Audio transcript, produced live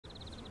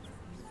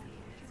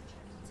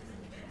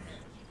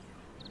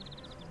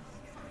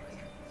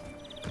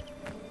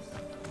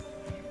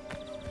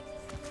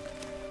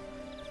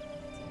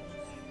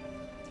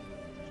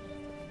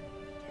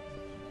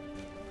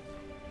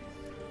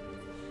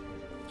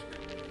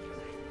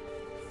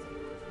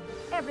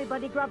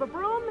Everybody grab a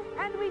broom,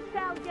 and we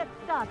shall get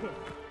started.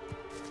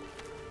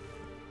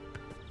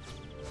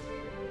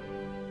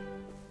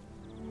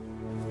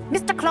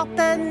 Mr.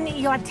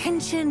 Clopton, your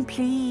attention,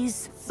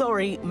 please.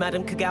 Sorry,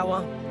 Madam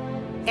Kagawa.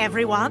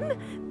 Everyone,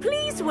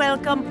 please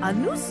welcome a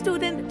new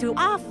student to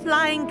our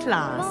flying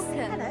class.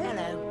 Welcome.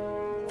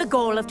 Hello. The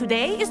goal of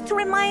today is to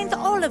remind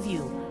all of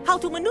you how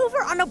to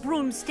maneuver on a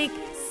broomstick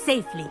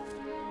safely.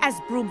 As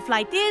broom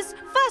flight is,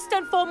 first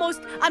and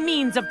foremost, a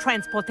means of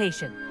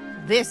transportation.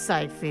 This,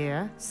 I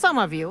fear, some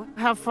of you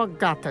have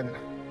forgotten.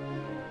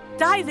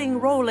 Diving,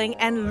 rolling,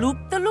 and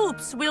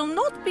loop-the-loops will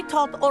not be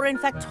taught or in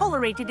fact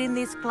tolerated in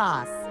this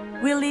class.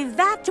 We'll leave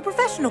that to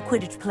professional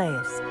Quidditch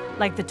players,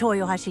 like the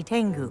Toyohashi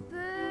Tengu.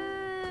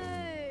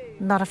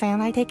 Not a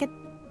fan, I take it?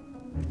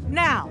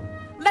 Now,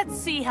 let's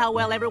see how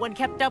well everyone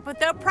kept up with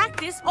their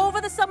practice over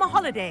the summer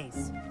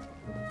holidays.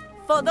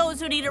 For those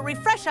who need a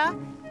refresher,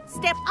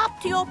 step up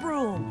to your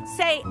broom,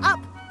 say up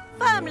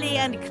firmly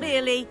and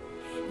clearly,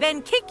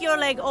 then kick your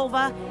leg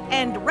over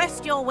and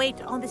rest your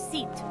weight on the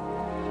seat.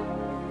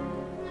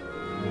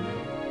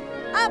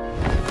 Up!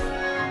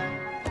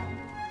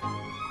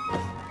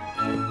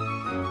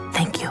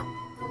 Thank you.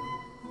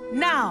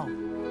 Now,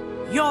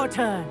 your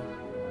turn.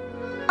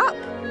 Up!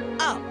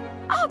 Up!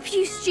 Up,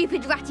 you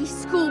stupid ratty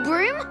school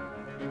broom!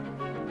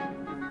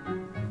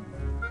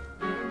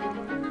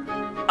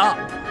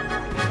 Up!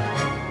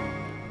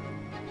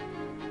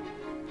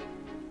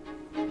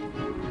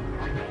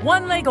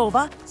 One leg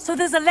over, so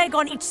there's a leg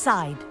on each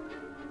side.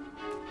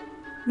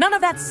 None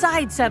of that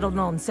side saddle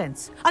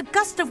nonsense. A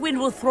gust of wind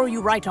will throw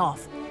you right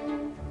off.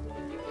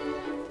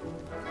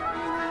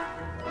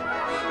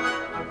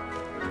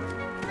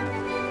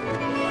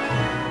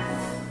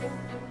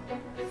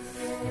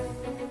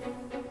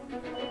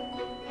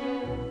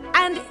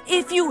 And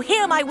if you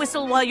hear my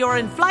whistle while you're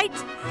in flight,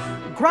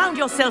 ground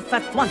yourself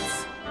at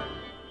once.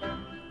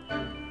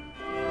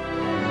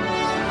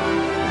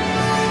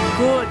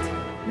 Good.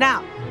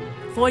 Now,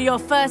 for your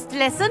first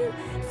lesson,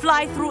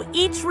 fly through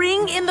each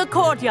ring in the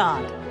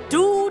courtyard.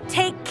 Do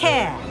take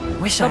care.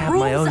 Wish I had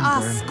my own The brooms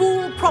are broom.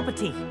 school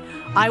property.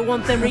 I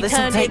want them This'll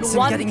returned take in some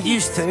one getting piece.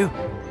 used to.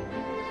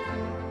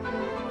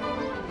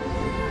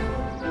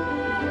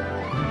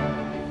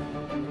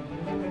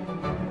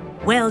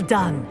 Well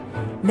done.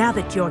 Now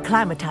that you're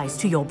acclimatized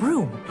to your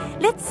broom,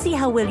 let's see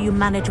how well you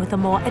manage with a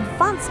more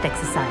advanced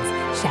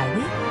exercise, shall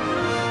we?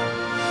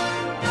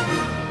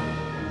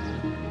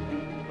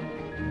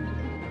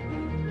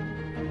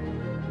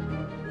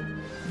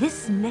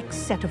 This next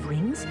set of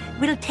rings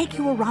will take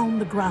you around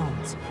the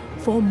grounds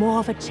for more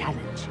of a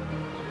challenge.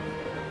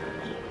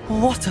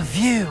 What a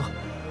view!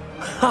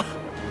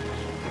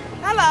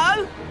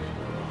 Hello!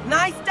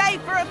 Nice day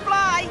for a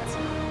flight!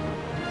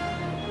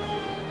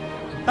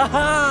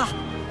 Haha!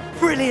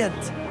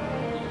 Brilliant!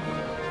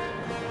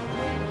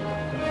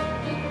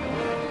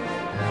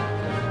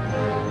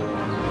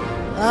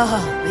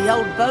 Oh, the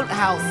old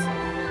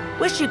boathouse.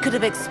 Wish you could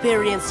have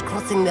experienced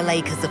crossing the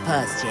lake as the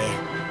first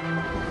year.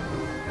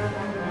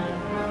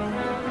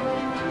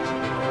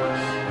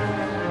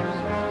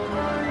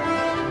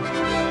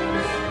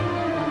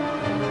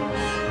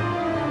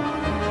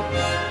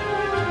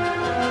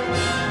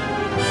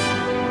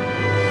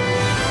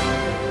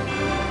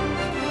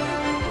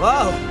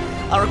 Whoa!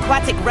 Our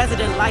aquatic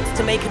resident likes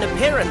to make an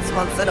appearance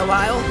once in a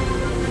while.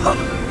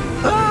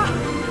 Ha!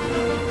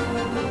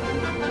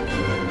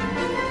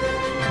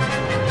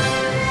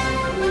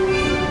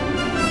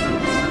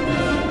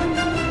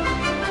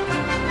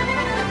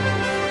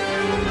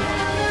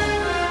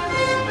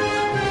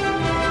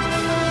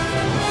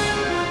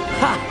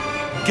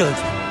 Good.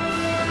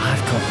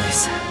 I've got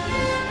this.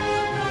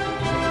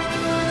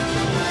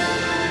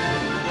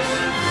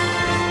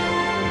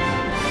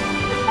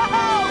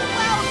 Oh,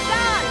 well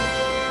done!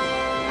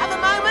 Have a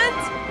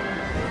moment?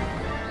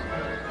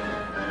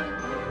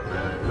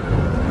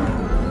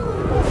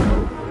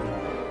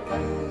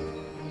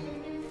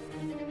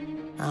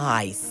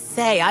 I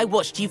say, I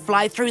watched you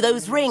fly through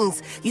those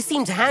rings. You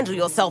seem to handle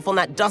yourself on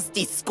that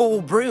dusty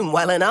school broom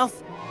well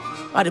enough.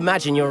 I'd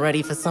imagine you're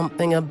ready for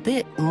something a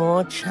bit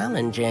more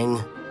challenging.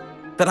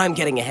 But I'm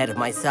getting ahead of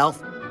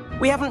myself.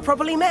 We haven't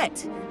properly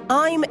met.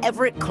 I'm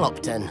Everett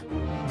Clopton.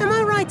 Am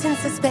I right in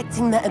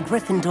suspecting that a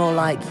Gryffindor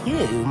like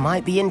you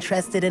might be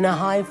interested in a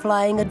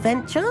high-flying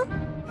adventure?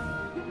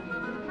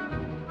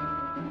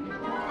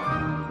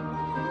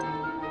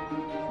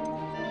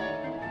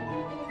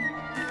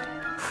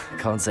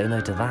 Can't say no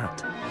to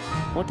that.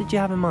 What did you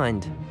have in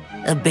mind?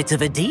 A bit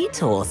of a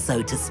detour,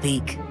 so to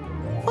speak.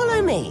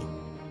 Follow me.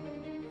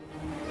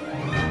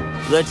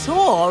 The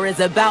tour is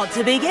about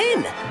to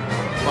begin.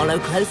 Follow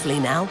closely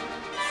now.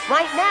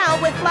 Right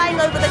now, we're flying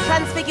over the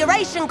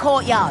Transfiguration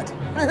Courtyard.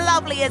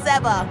 Lovely as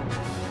ever.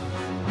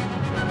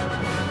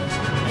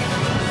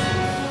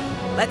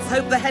 Let's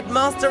hope the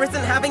headmaster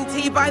isn't having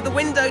tea by the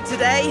window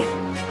today.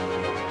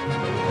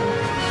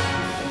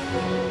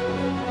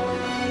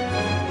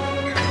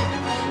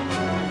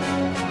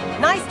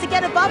 Nice to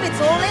get above it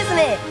all, isn't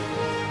it?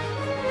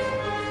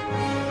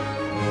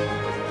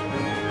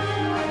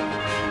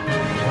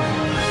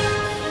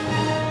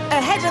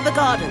 of the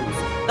gardens.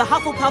 The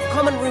Hufflepuff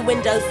common room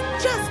windows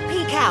just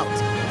peek out.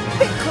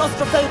 Bit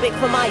claustrophobic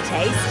for my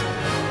taste.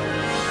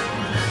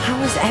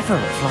 How is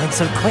Everett flying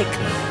so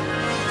quickly?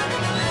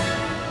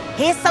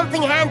 Here's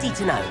something handy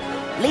to know.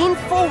 Lean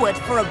forward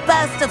for a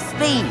burst of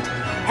speed.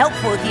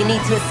 Helpful if you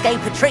need to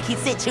escape a tricky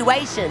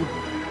situation.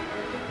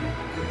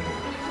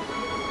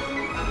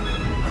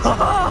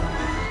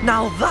 Ha!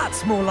 Now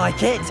that's more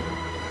like it!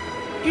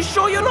 You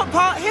sure you're not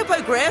part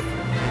hippogriff?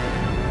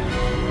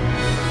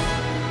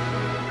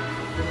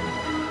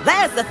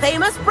 There's the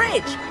famous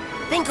bridge.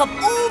 Think of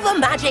all the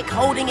magic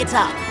holding it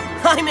up.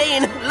 I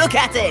mean, look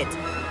at it.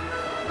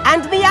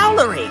 And the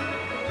owlery.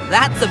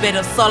 That's a bit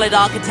of solid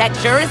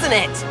architecture, isn't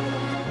it?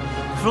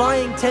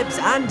 Flying tips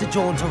and a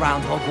jaunt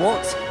around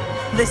Hogwarts.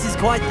 This is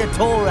quite the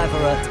tour,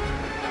 Everett.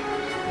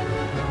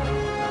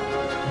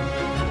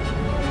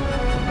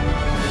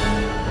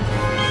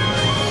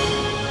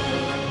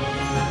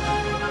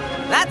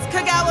 That's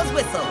Kagawa's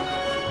whistle.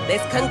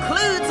 This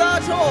concludes our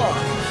tour.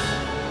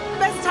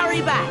 Best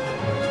hurry back.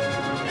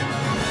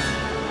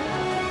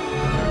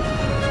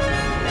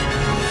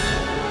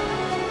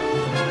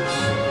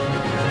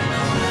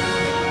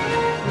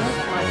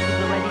 Looks like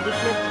people are ready to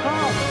shift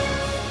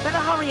course. Better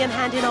hurry and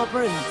hand in our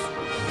brooms.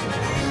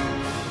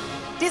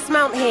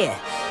 Dismount here.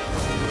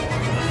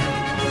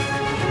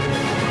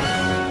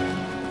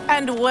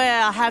 And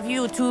where have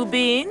you two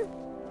been?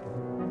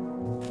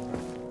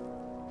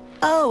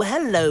 Oh,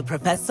 hello,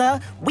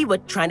 Professor. We were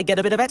trying to get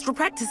a bit of extra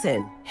practice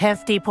in.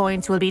 Hefty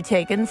points will be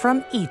taken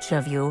from each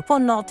of you for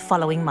not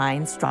following my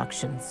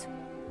instructions.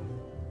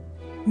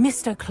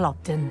 Mr.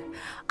 Clopton,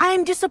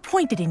 I'm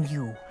disappointed in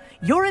you.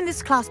 You're in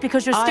this class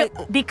because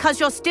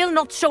you're still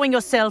not showing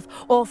yourself,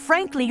 or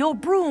frankly, your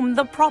broom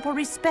the proper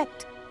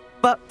respect.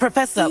 But,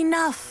 Professor...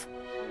 Enough.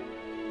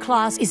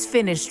 Class is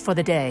finished for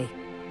the day.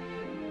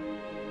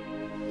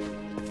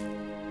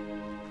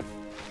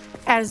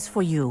 As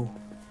for you,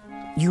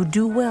 you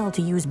do well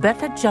to use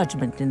better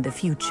judgment in the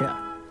future.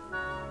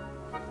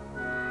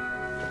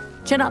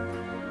 Chin up.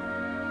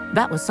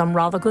 That was some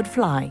rather good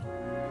flying.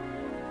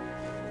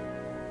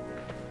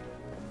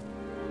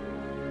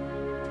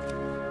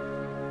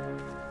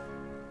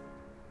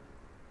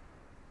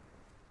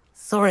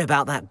 Sorry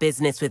about that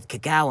business with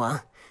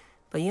Kagawa,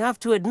 but you have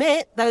to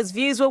admit, those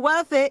views were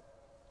worth it.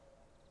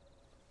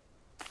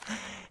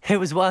 It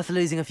was worth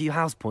losing a few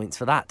house points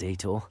for that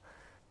detour.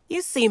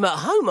 You seem at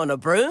home on a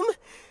broom.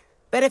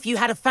 Bet if you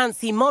had a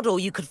fancy model,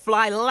 you could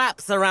fly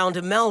laps around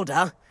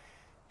Imelda.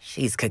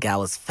 She's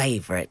Kagawa's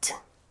favorite.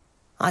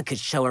 I could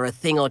show her a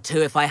thing or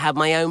two if I had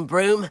my own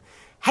broom.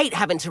 Hate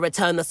having to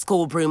return the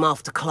school broom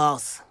after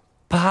class.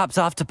 Perhaps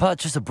I have to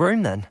purchase a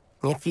broom then.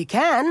 If you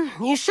can,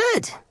 you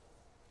should.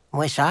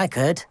 Wish I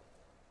could.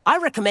 I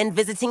recommend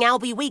visiting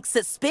Albie Weeks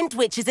at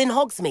Spintwitches in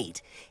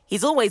Hogsmeade.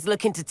 He's always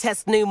looking to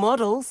test new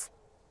models.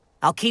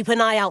 I'll keep an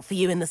eye out for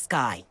you in the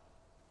sky.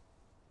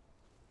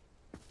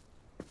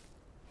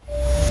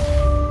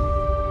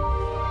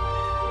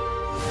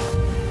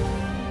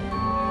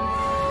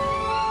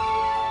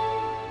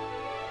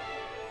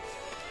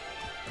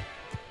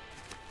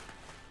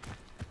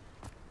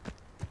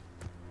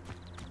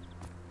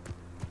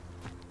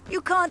 You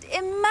can't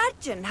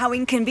imagine how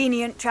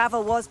inconvenient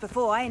travel was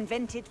before I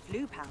invented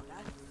flu powder.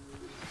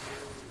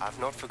 I've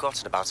not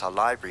forgotten about our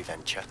library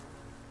venture.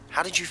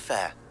 How did you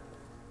fare?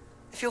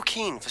 If you're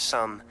keen for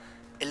some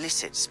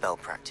illicit spell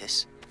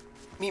practice,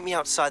 meet me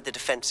outside the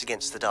Defense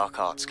Against the Dark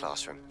Arts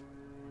classroom.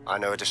 I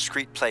know a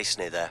discreet place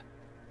near there.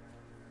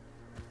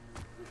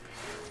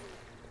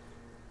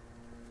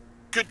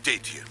 Good day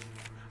to you.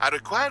 I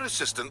require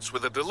assistance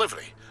with a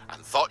delivery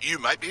and thought you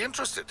might be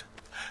interested.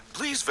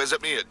 Please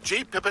visit me at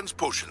J. Pippin's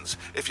Potions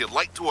if you'd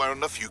like to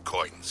earn a few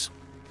coins.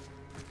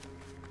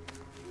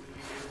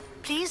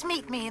 Please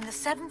meet me in the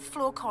 7th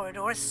floor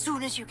corridor as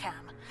soon as you can.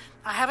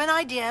 I have an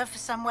idea for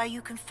somewhere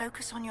you can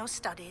focus on your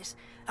studies,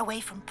 away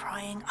from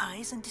prying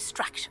eyes and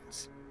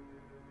distractions.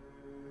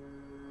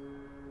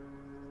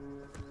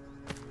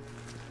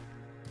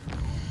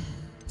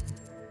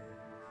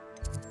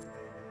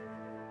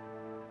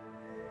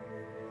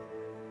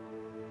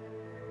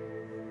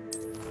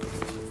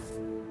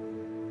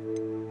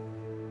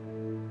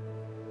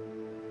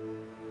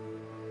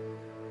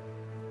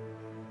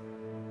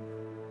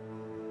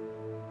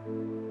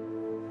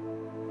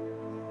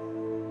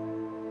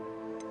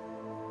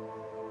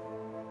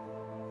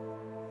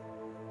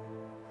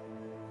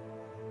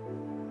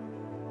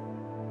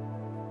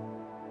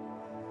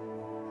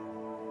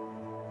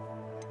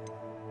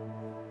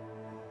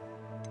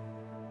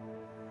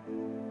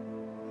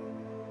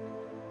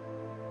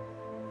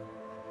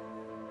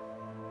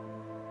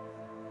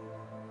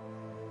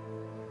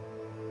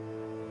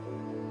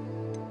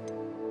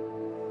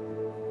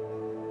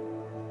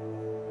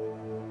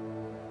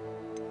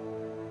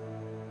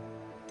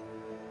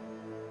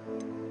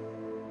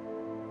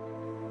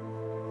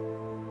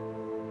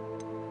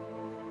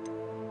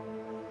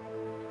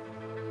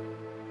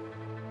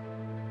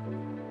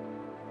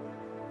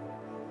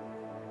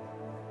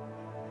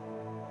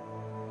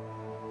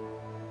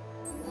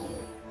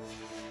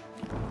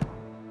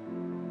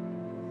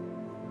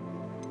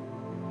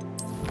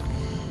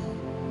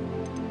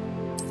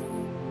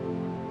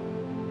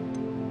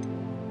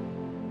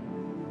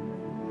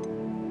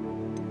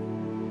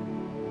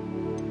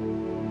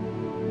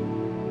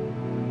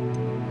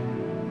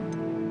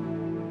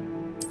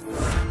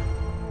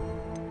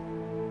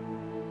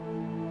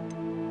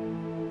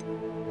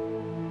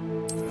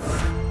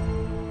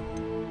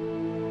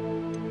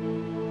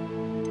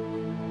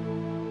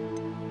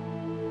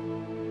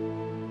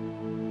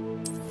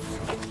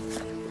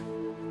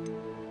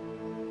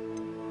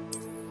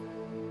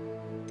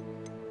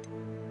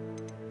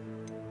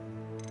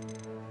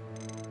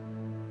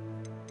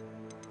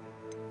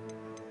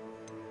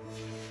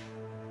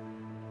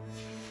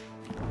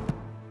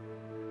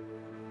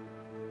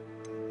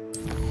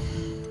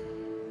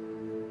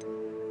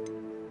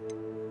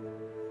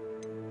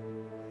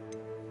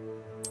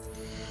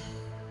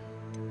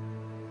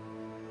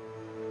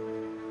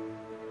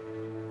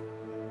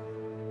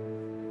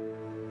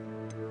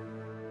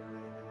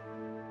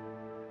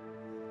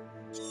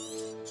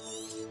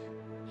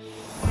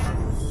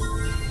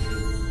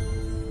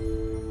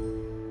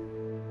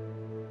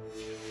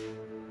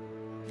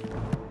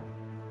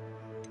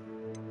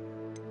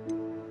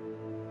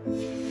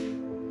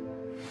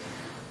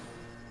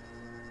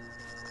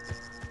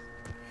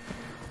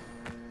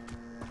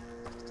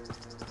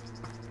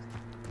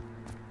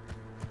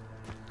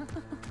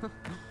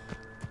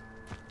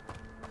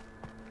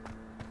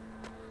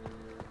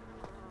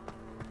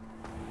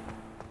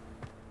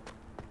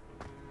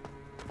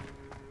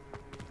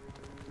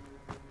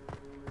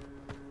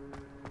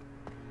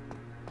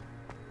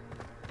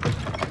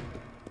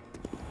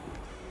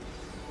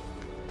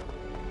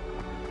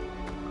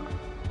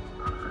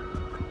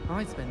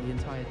 I spend the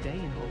entire day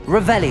in Hogwarts.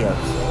 Revelio.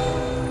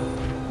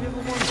 You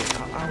ever wondered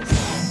how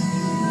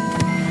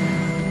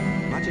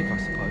magic, I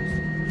suppose.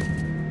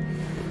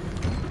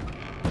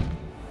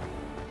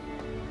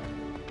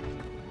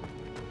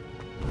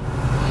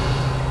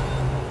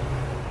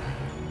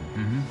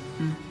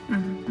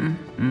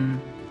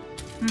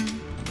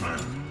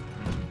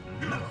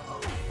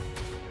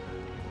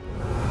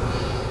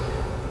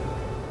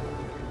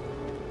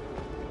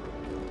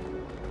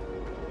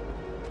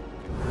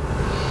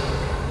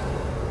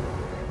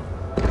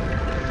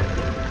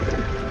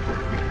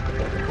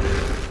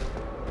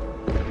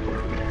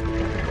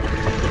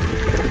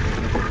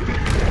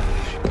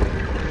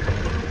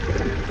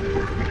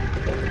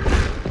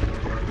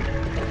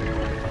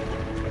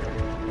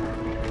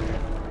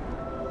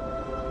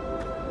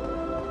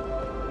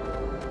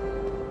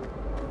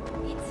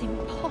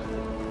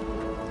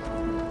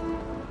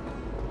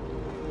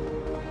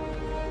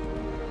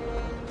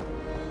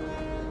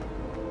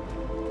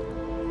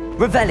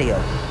 Revelio.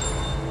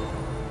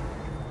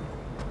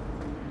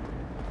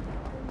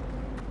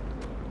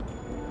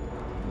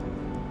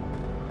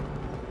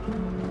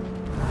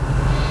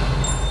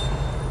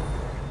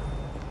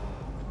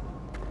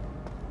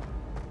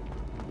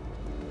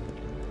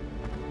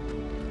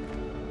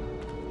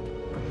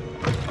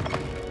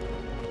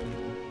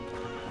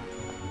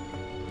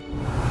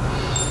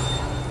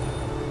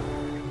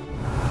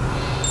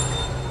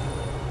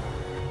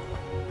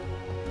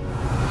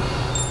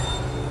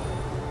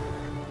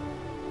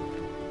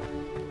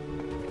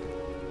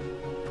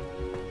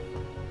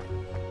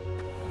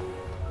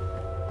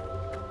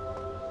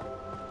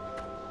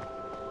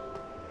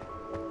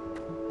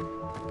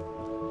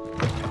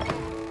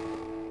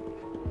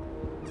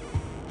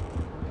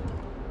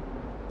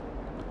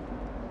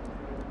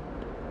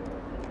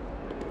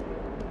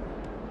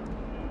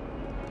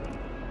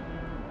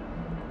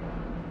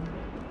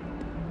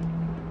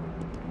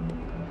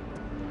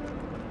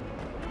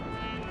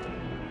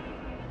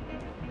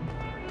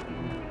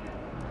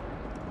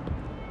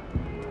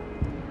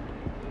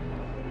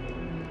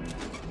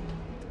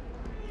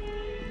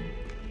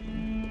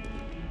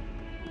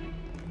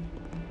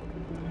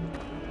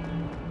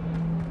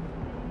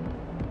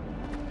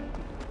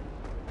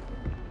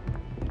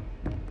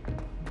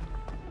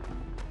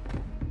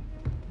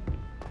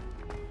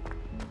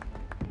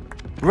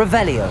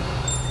 Revelio.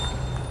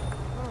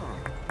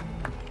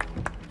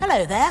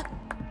 Hello there.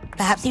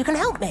 Perhaps you can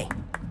help me.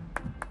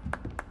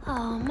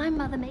 Oh, my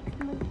mother makes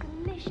the most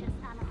delicious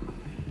anaconda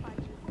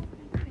fudge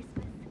every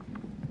Christmas.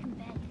 Can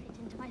barely fit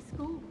into my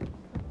school.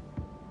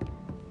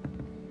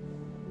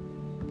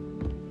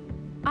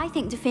 I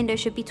think Defendo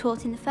should be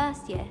taught in the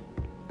first year.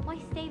 Why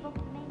stave off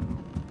the main one?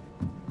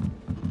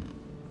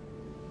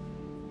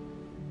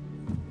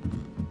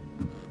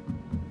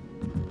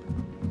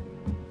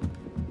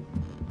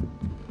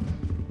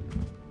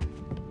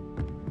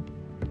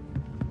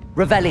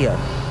 Revelio.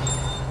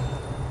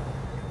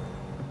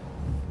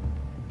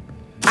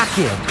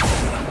 Accio.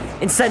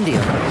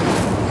 Incendio.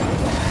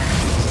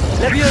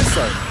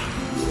 Levioso.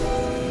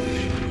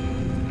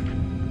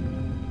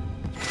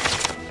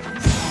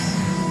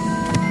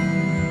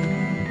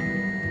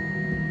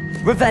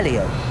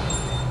 Revelio.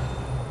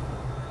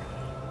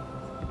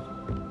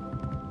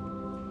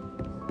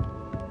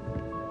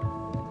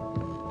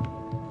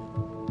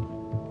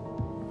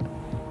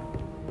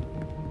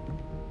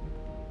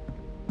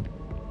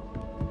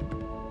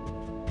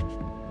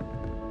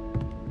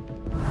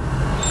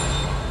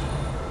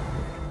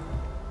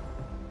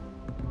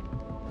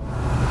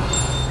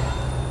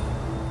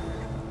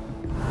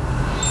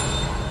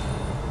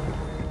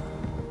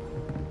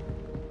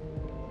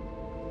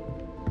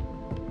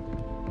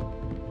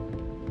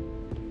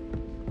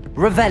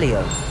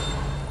 Revelio.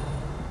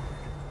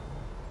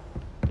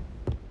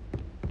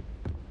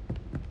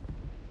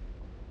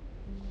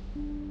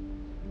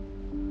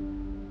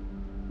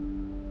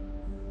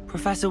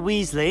 Professor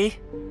Weasley?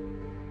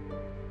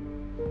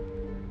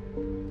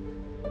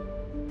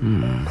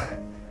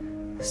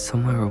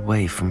 Somewhere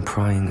away from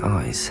prying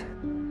eyes.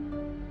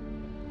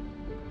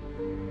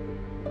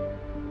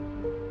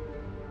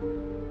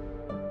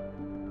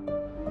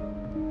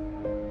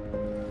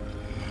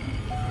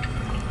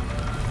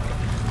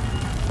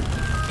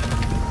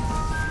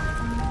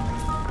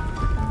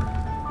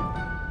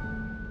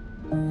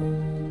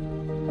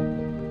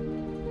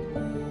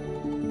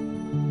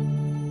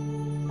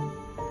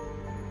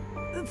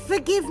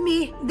 Forgive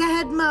me, the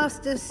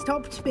headmaster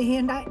stopped me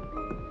and I...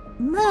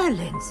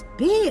 Merlin's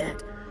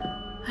beard!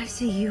 I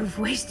see you've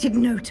wasted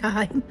no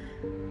time.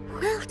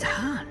 Well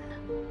done.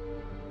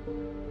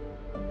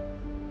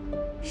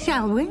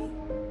 Shall we?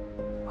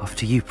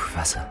 After you,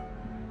 Professor.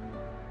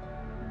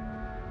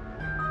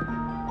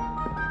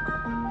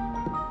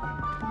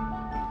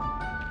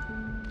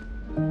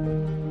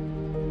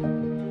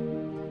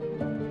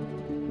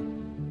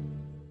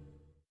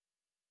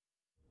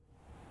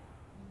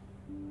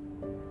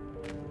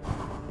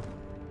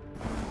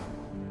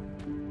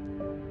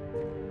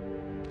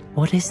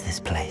 What is this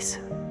place?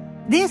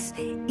 This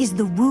is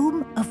the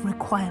Room of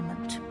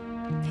Requirement.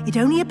 It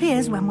only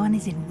appears when one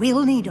is in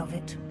real need of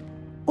it.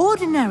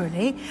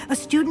 Ordinarily, a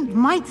student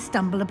might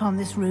stumble upon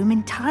this room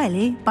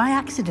entirely by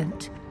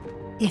accident.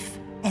 If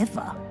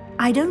ever.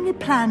 I'd only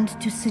planned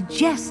to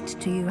suggest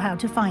to you how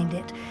to find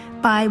it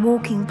by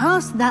walking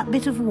past that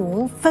bit of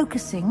wall,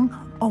 focusing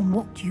on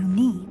what you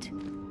need.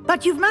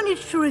 But you've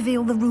managed to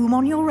reveal the room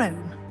on your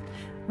own.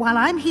 While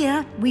I'm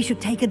here, we should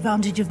take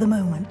advantage of the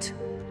moment.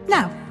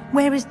 Now,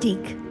 where is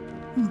Deke?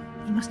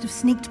 He must have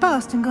sneaked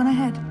past and gone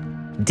ahead.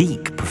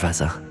 Deke,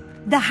 Professor.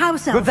 The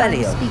house elf I was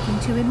Revelio. speaking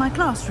to in my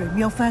classroom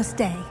your first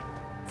day.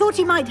 Thought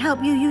he might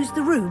help you use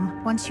the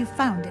room once you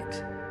found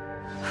it.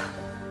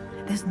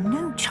 There's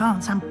no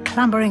chance I'm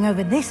clambering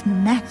over this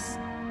mess.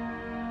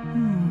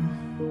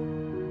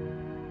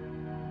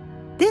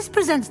 This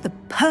presents the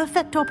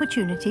perfect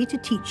opportunity to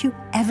teach you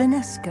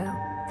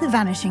Evanesco, the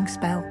vanishing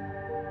spell.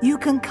 You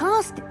can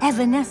cast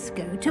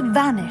Evanesco to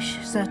vanish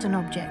certain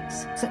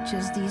objects, such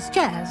as these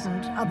chairs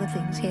and other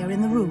things here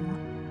in the room.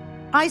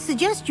 I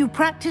suggest you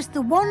practice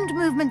the wand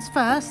movements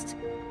first,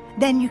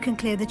 then you can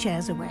clear the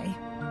chairs away.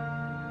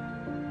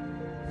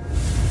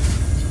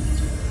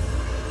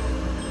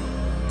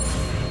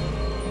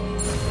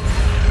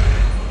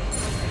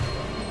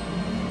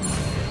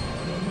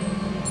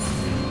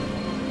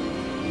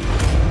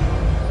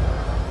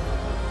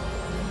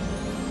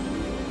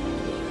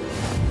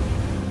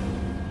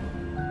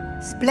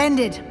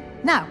 Splendid.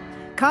 Now,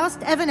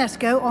 cast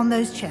Evanesco on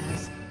those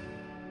chairs.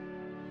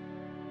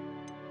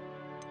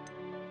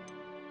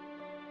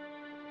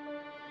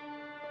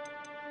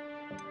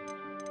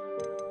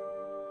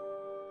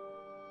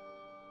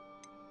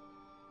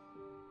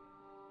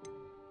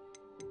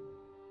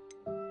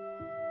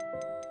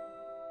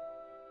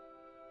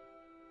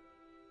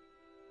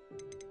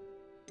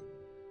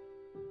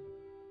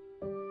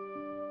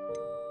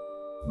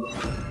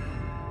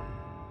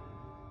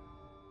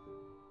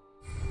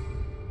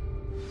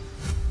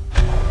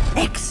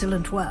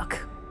 Excellent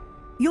work.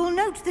 You'll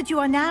note that you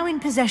are now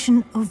in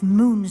possession of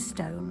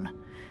Moonstone.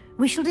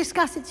 We shall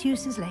discuss its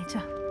uses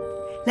later.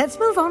 Let's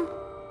move on.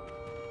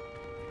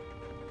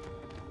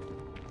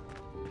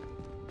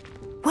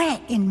 Where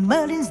in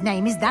Merlin's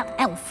name is that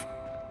elf?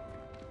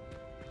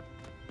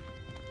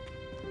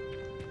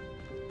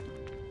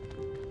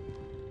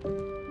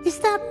 Is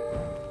that...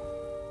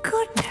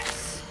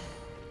 Goodness!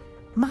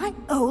 My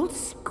old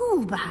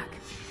school bag.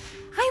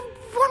 I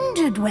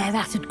wondered where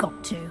that had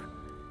got to.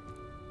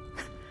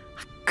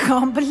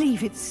 Can't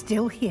believe it's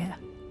still here.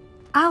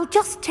 I'll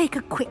just take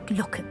a quick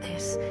look at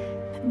this.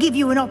 Give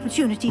you an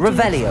opportunity to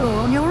explore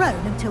on your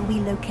own until we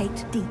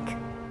locate Deke.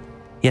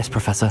 Yes,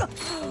 Professor.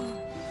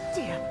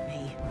 Dear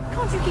me.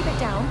 Can't you keep it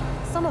down?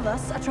 Some of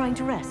us are trying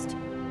to rest.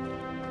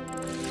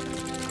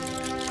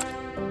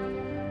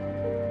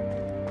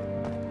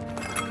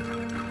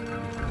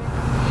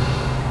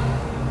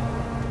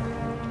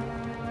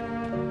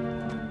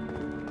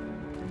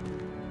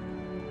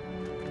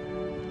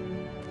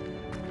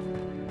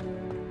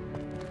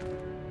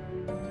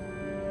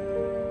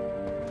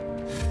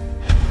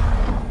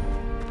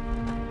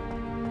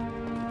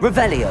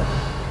 Revelio.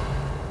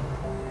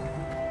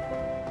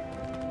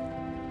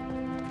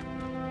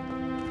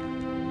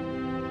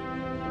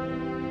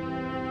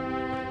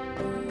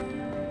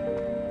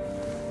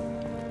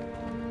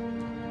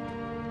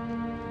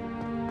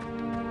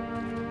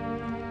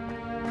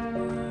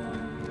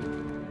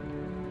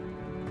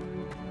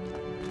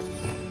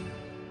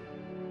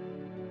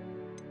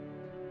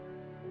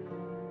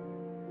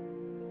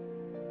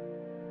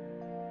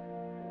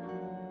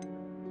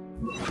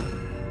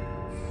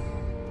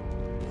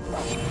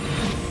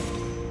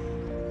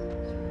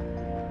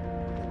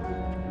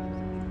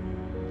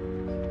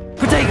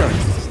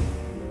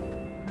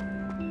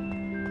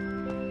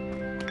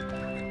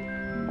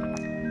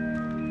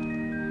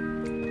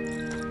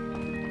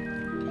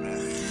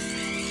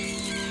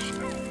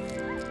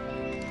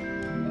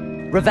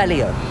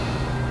 Revelio.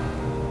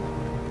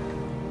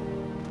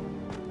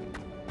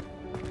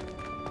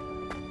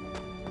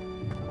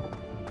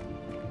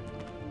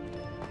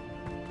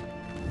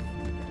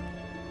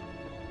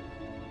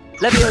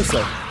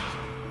 Levioso.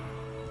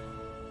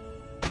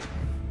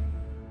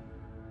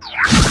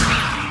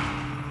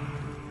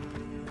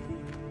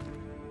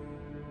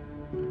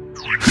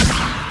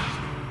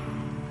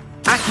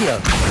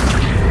 Accio.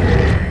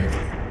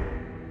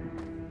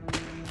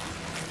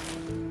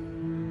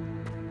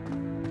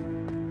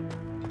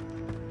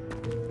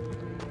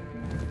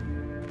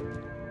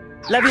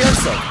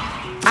 Levioso.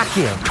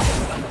 Accio.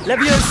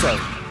 Levioso.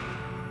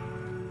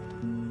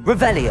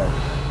 Revelio.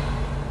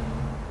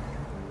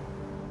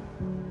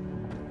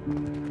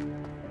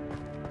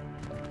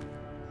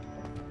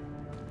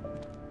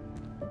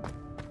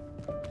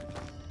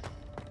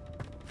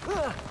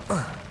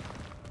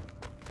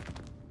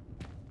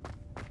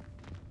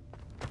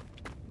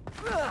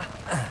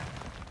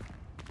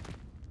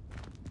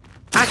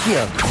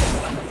 Accio.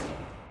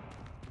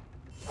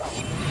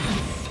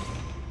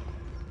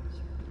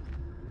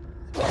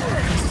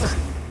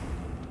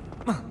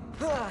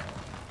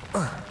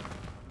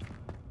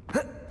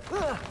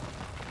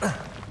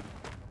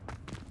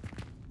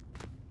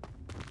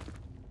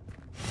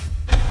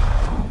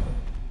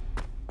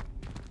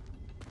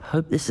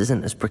 Hope this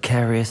isn't as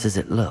precarious as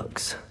it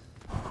looks.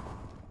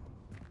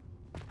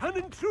 An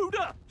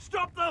intruder!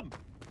 Stop them!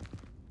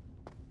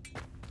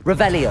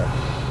 Revelio.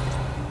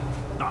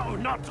 No,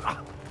 not...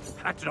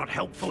 that's not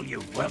helpful,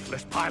 you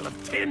worthless pile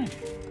of tin!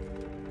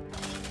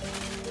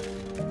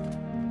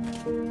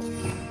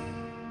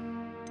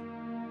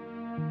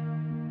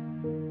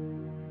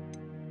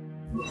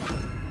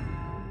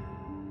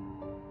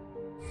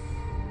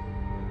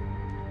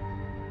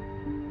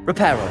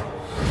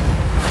 Reparo.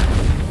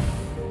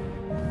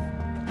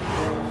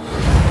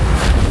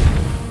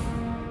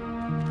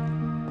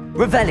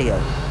 Revelio.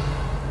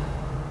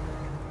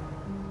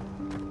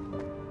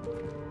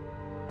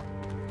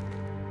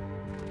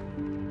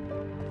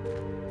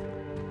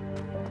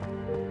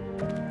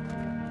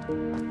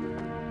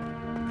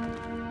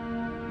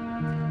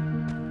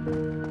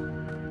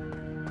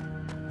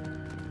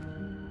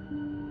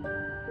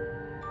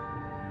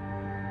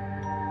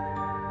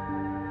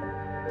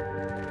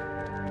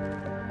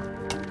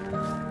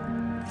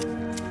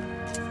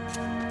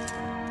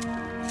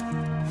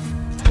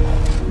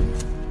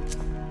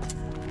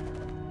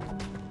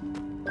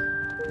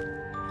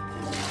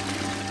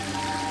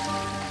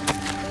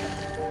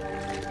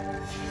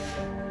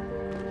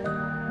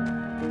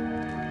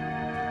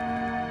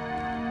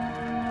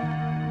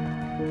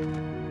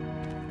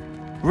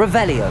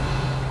 Revelio.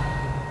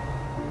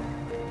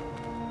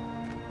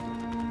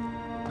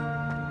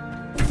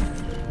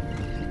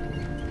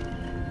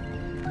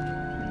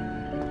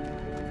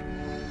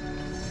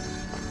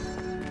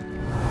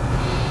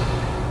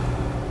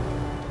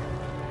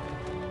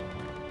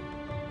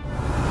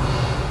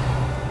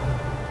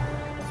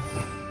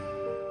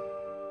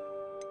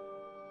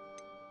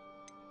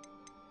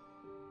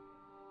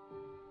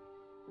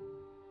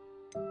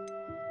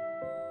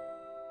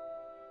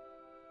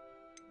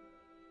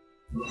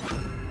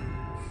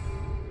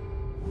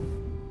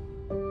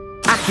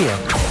 Accio.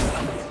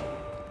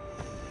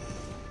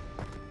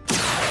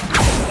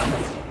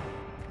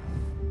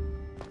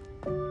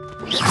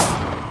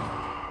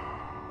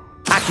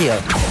 Accio.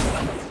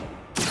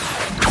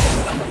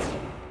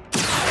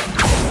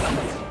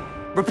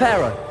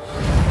 Reparo.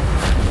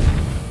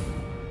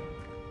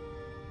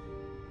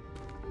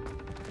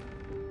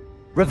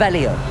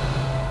 Revelio.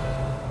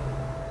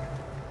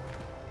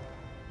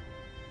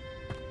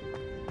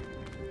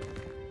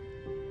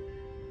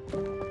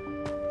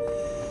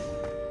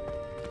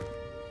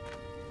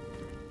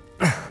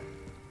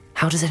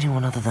 How does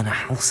anyone other than a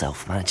house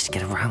elf manage to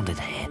get around in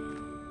here?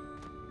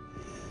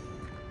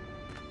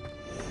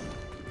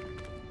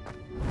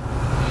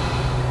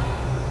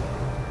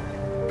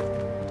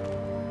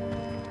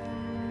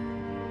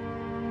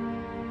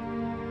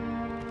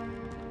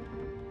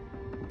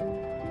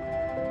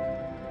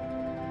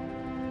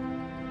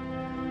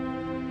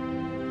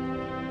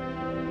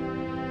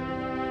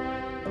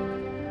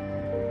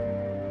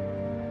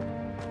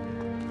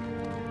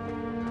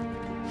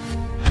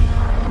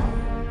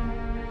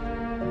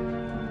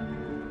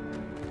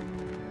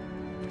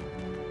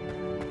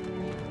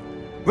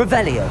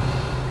 Revelio.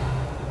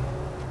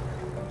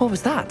 What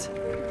was that?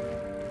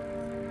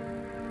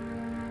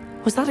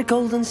 Was that a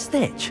golden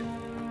stitch?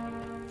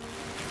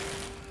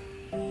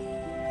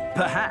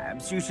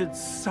 Perhaps you should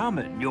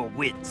summon your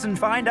wits and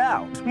find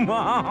out.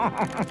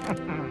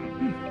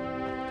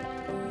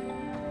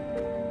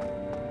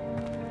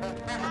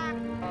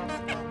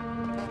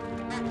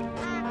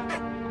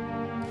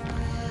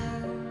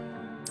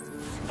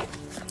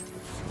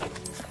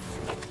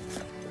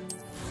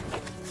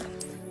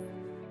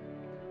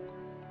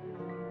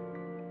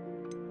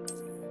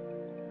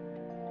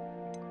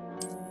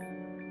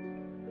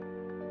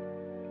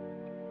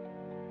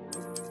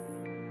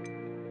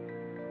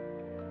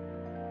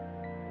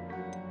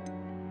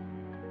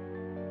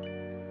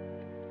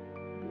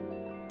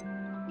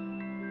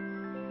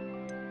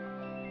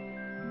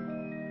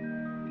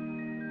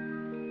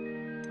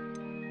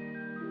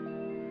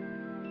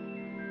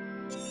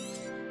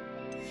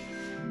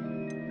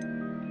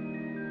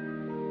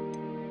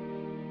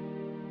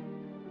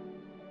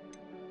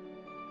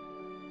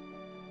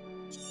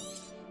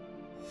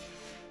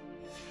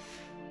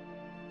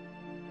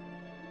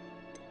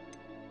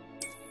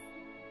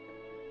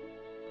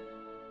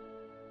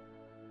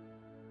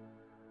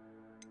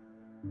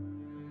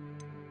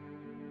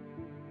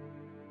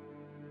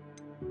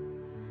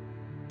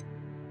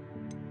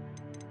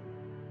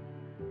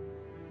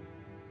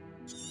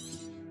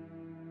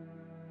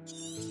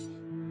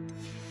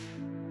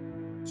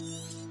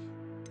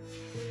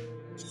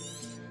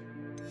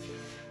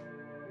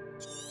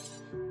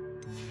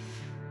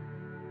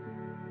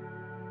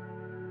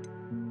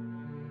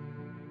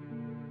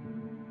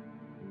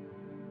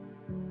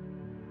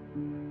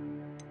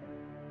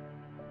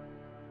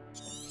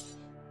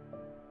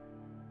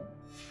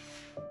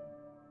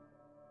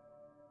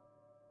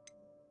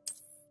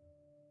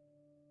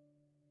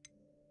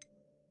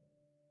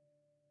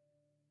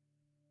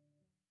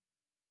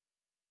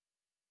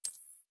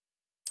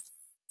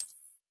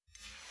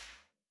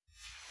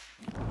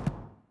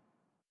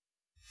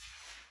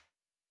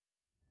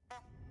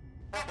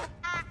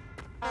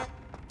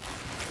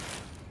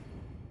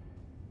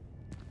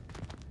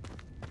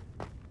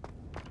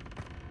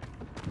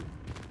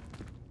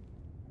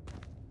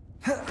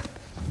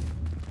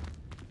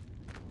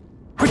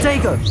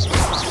 Protego!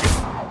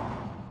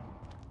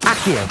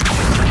 Accio!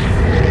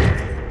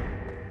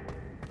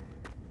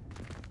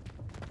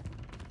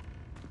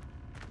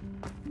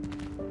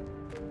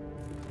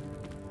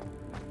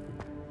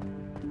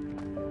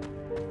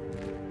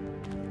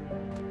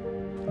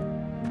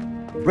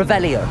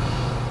 Revelio!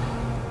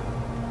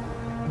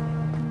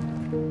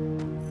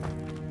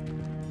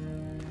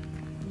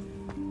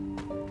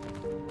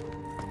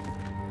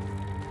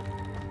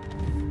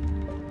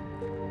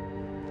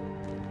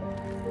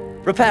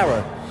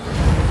 Reparo!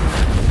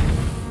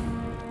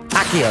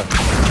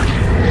 Accio!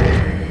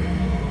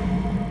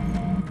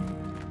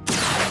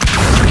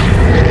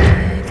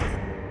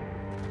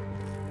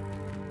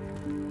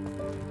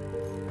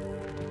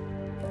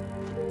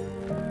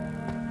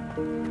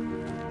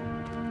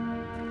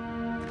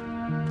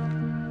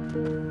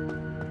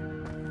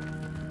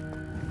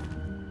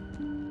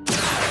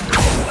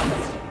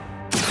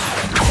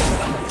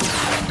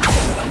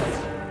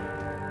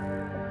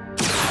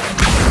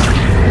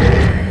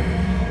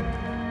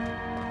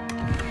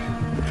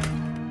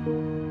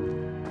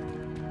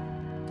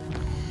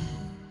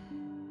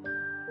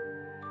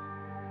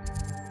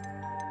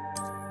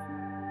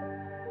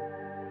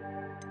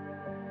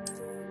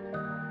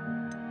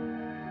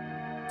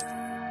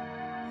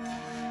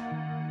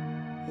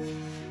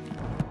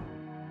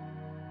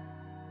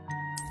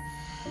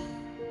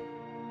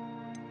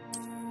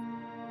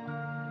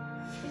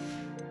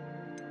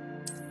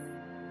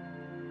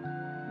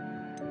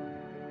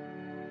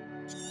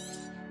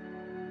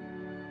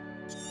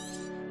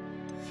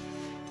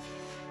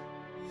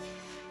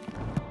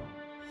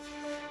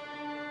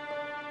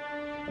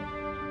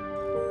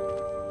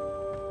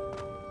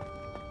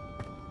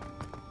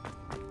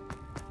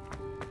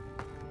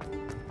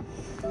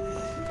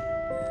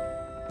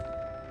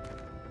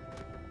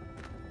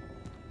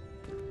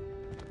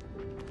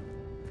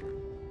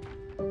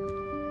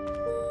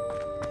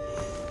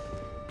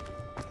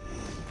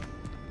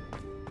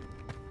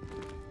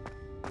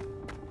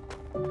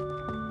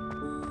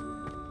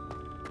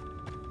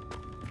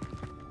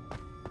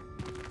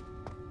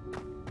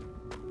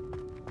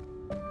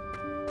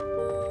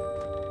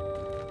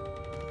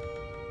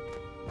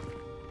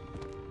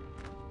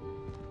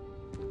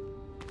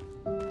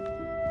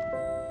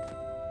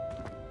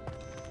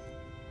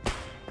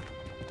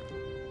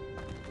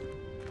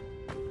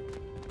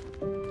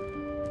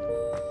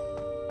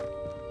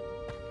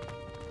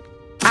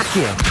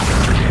 Accio!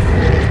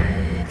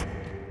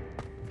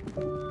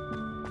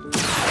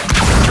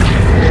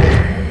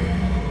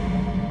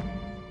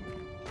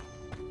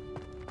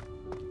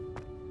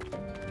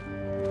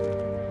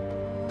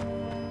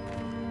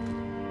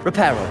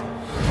 Reparo!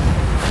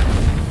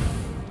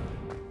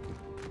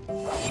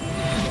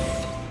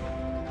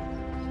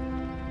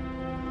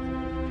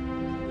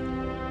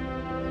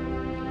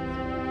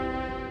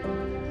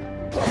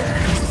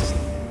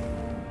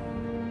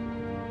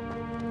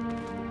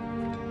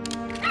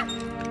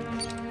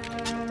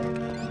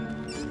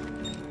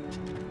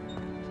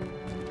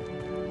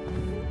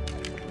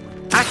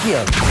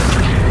 Accio!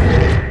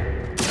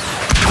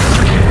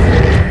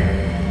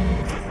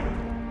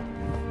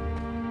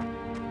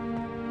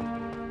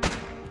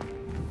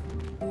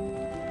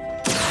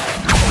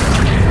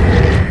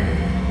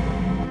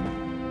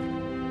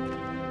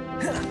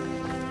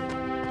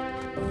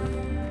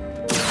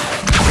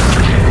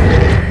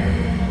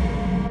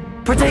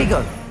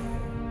 Protego!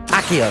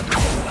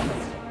 Accio!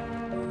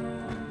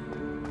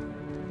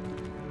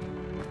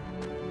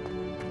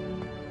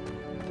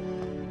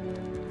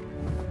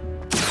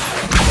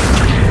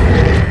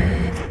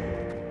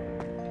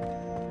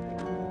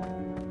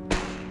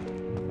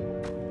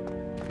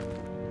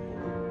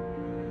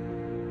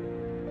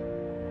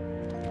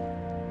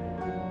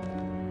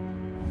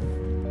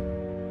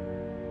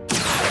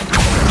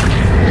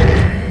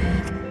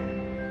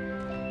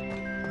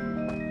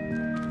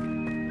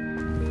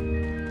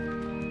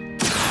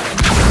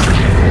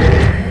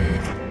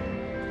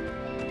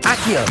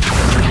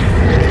 Accio!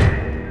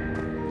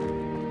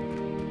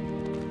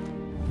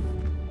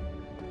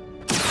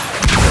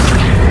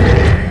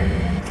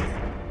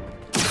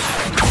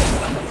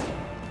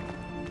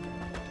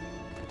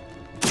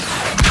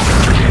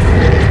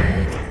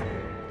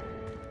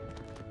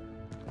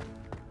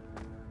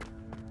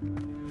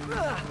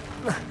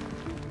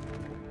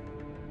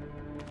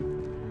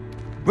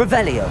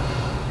 Revelio.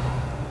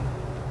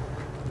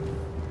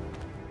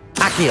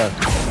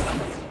 Accio.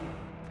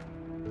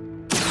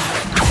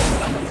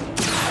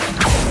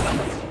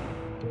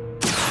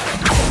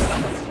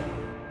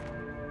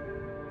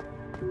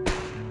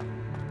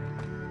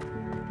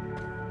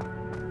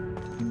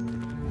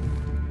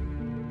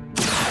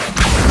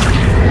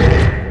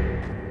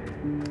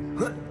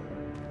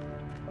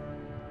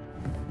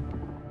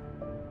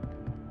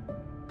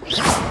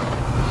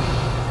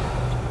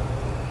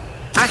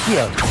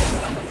 Accio.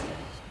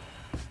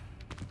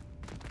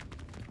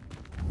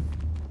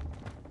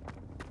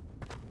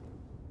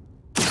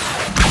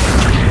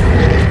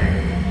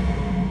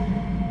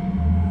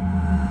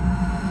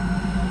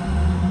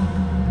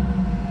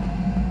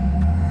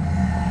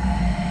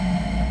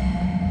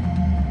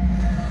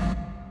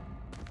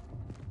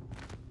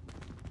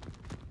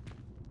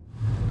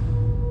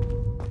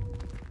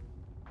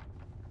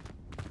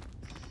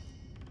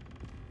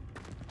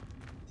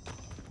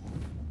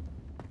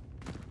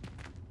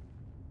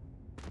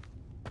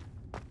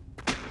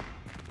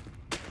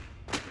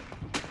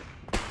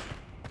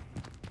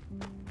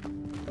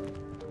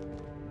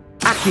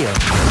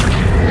 Accio.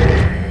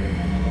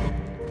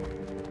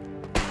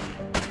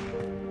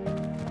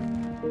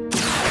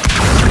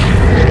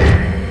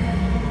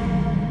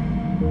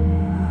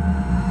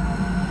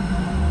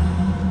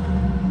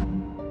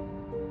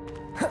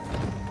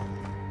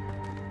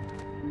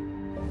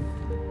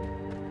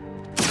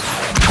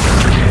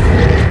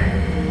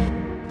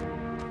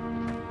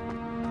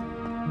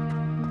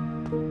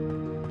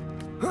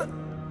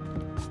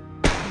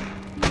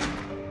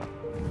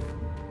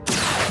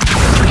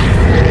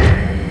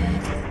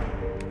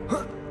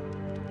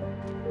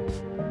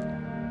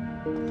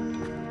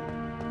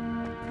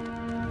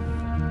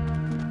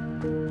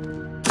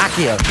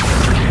 Accio.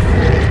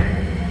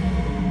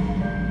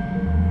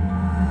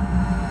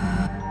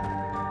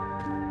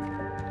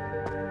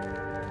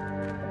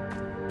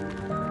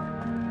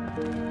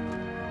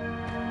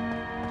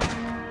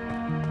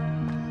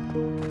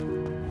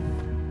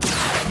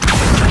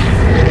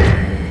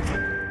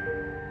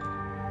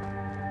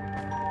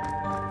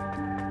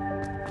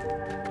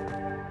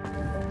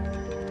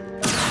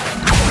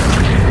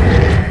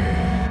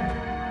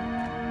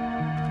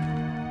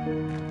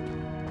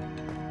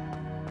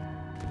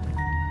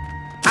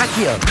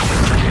 Accio.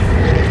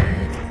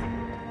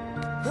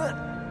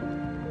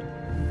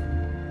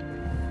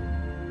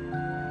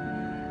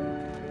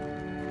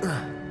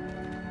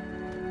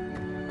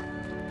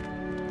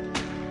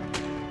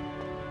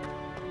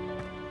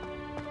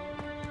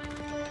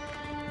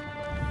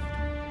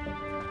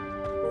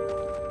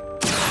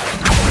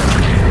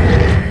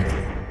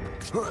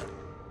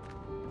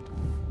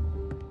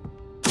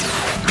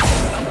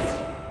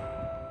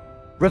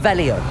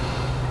 Revelio.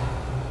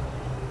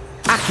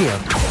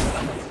 Accio.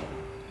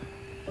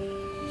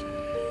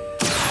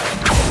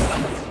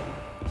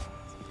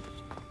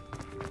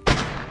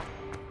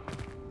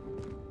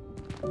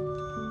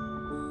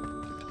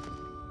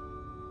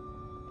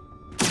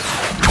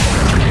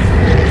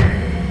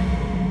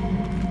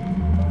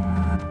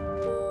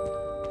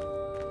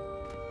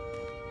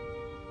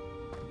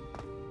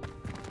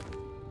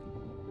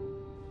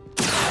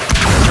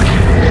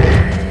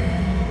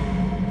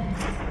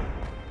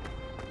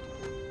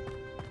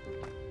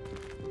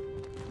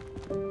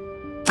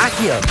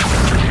 Accio.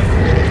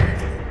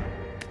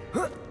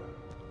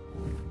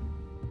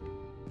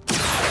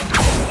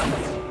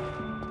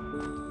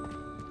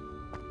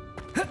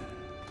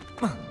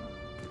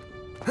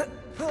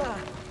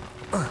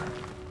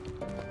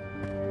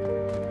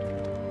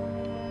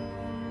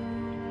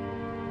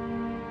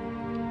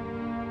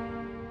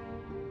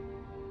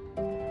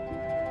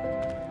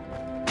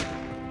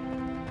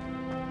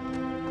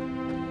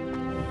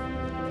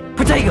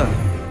 Protego.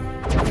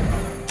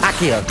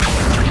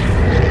 Accio.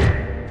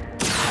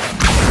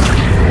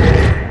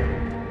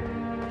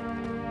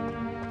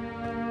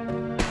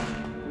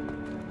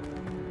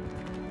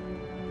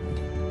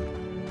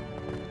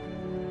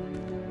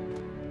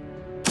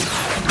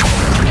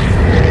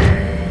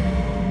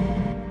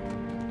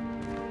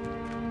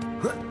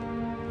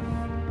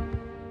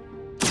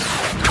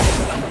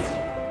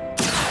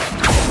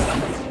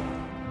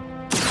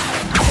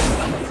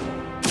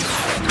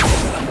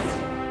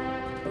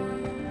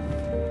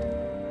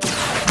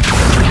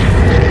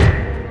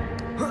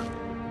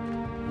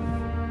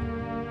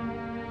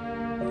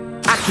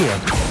 Accio.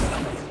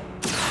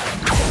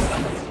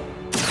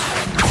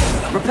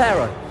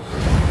 Reparo.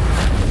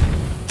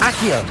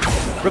 Accio.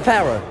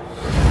 Reparo.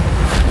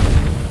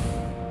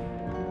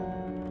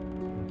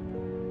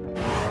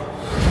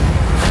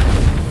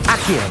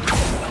 Accio.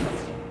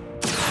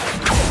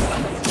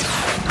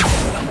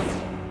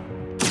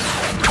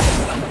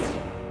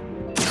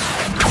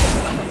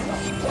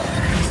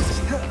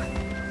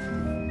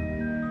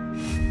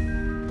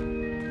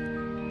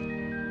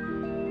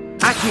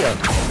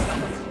 Accio.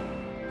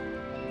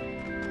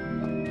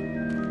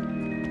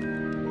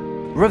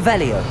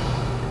 Revelio.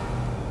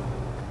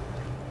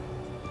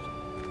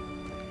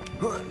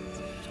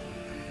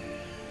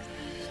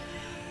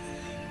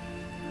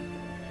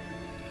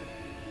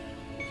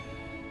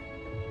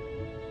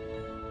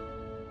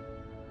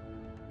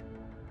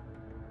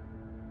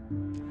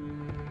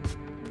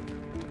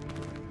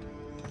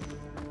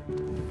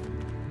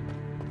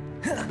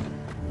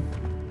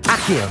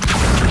 you.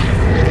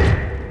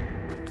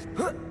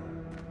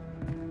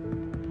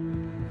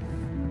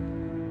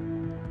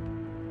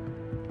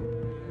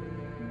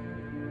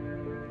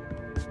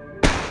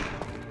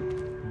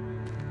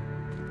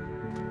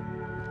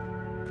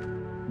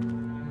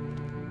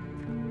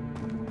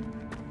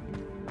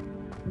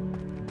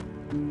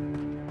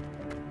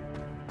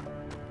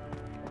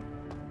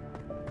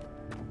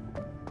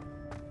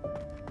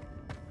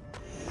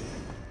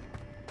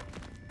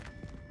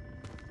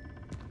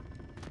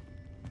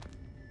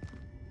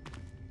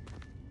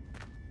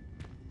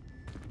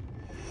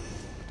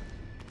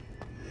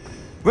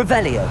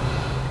 Revelio.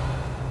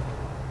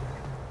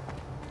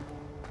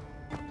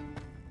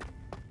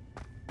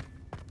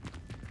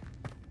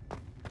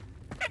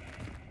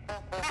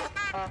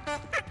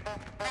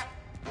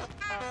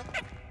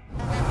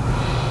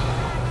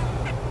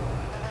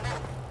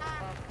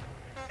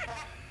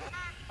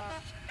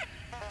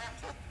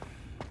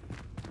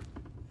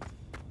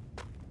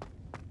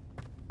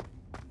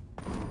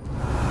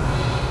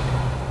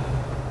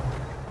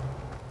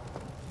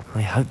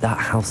 I hope that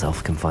house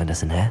elf can find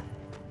us in here.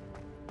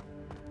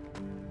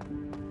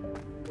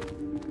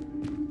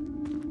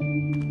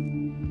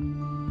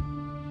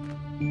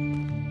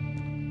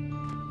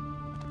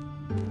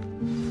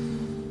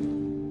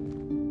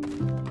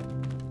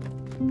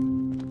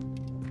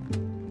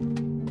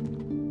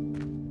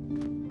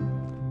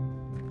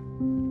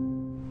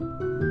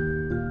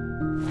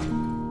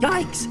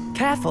 Yikes!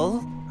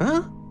 Careful!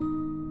 Huh?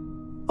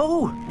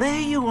 Oh, there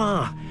you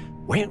are.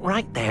 Wait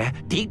right there.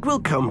 Deek will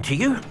come to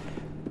you.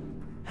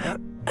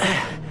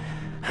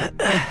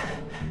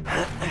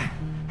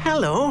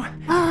 Hello.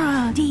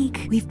 Ah,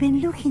 Deek, we've been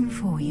looking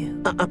for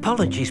you.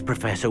 Apologies,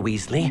 Professor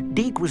Weasley.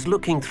 Deek was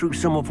looking through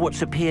some of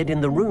what's appeared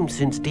in the room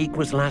since Deek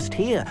was last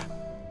here.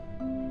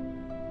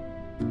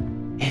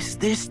 Is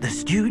this the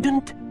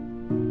student?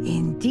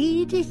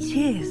 Indeed it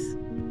is.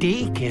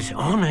 Deek is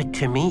honored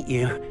to meet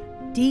you.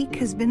 Deek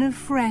has been a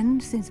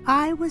friend since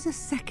I was a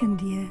second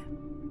year.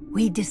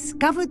 We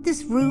discovered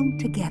this room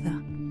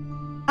together.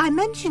 I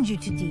mentioned you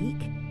to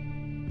Deek.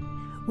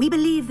 We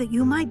believe that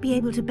you might be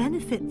able to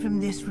benefit from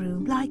this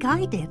room like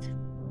I did.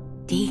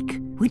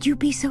 Deek, would you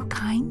be so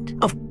kind?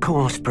 Of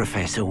course,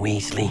 Professor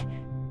Weasley.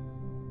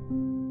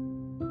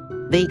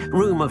 The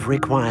Room of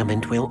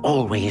Requirement will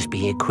always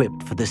be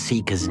equipped for the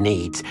Seeker's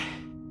needs.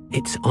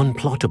 It's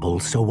unplottable,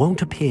 so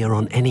won't appear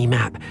on any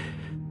map.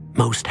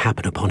 Most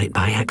happen upon it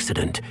by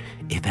accident,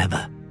 if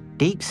ever.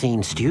 Deek's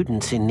seen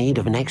students in need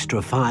of an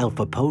extra file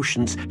for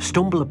potions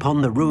stumble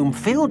upon the room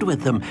filled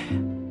with them.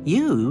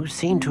 You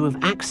seem to have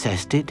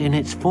accessed it in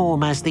its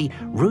form as the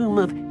Room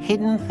of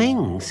Hidden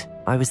Things.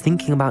 I was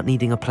thinking about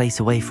needing a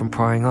place away from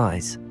prying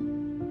eyes.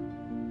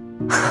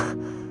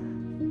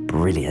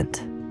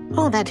 Brilliant.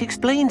 Oh, that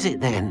explains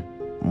it then.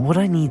 What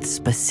I need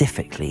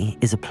specifically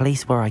is a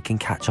place where I can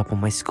catch up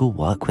on my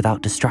schoolwork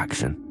without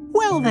distraction.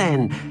 Well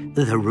then,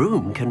 the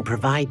room can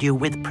provide you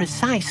with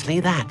precisely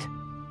that.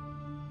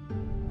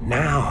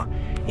 Now,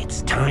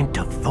 it's time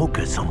to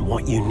focus on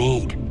what you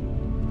need.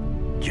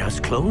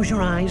 Just close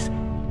your eyes.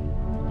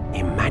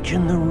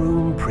 Imagine the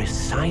room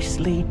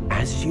precisely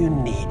as you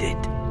need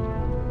it.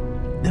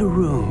 The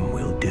room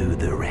will do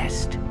the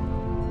rest.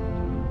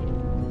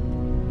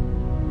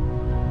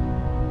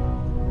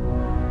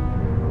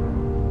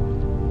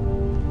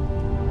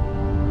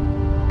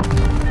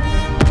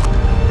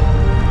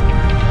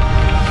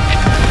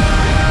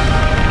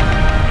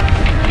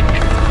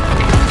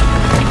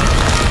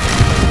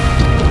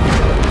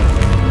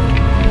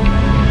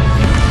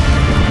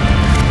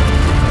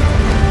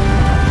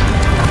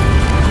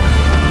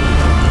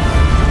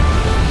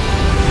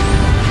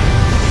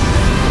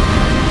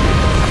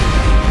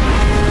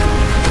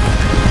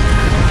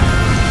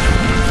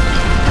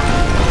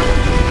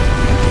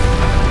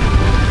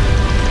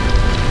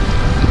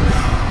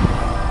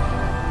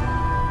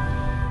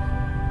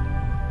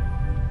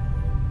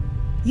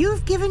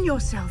 You've given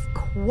yourself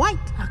quite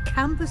a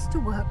canvas to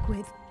work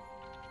with.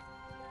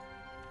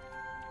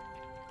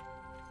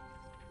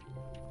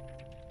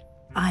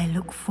 I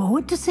look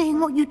forward to seeing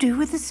what you do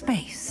with the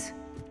space.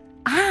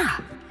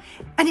 Ah,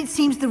 and it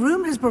seems the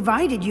room has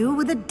provided you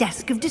with a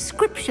desk of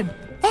description.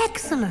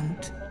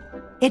 Excellent.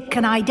 It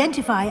can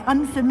identify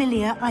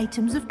unfamiliar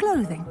items of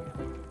clothing.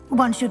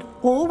 One should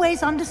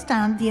always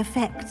understand the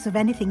effects of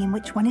anything in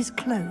which one is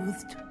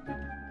clothed.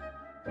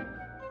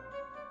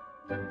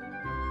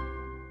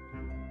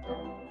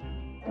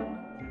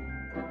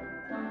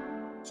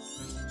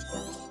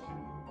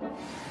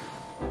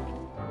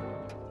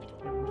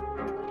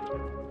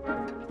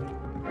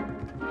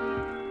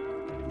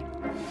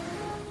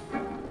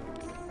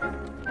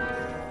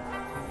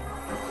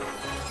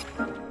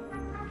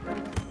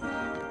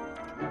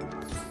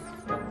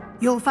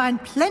 You'll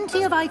find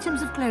plenty of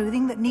items of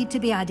clothing that need to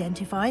be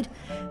identified.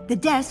 The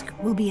desk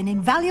will be an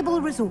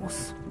invaluable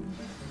resource.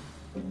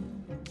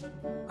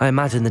 I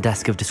imagine the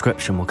desk of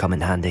description will come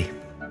in handy.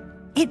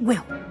 It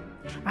will.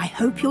 I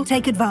hope you'll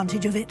take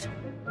advantage of it.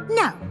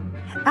 Now,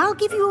 I'll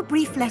give you a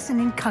brief lesson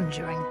in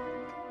conjuring.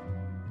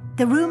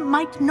 The room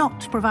might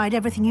not provide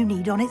everything you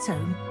need on its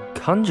own.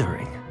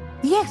 Conjuring?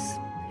 Yes,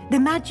 the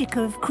magic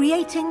of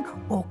creating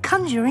or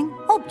conjuring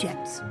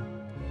objects.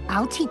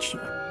 I'll teach you.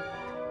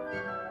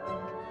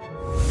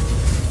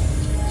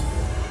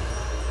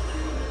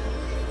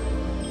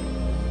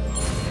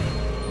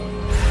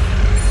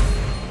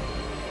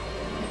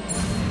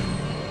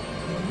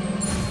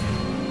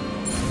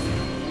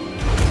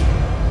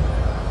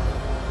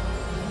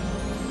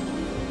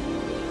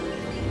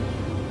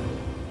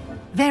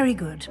 Very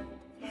good.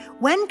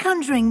 When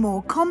conjuring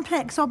more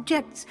complex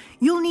objects,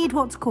 you'll need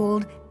what's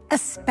called a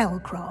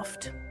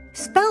spellcraft.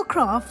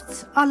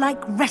 Spellcrafts are like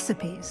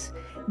recipes.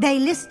 They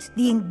list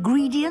the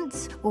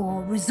ingredients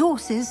or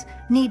resources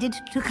needed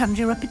to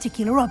conjure a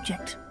particular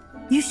object.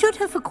 You should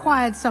have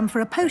acquired some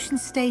for a potion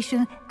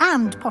station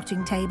and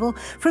potting table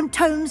from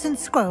tomes and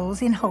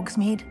scrolls in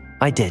Hogsmeade.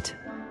 I did.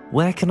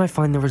 Where can I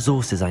find the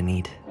resources I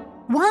need?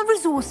 While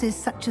resources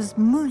such as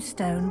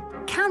moonstone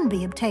can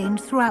be obtained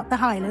throughout the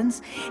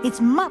Highlands, it's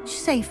much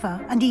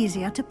safer and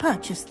easier to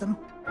purchase them.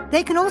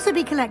 They can also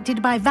be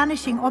collected by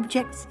vanishing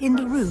objects in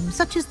the room,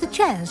 such as the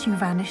chairs you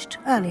vanished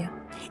earlier.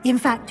 In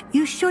fact,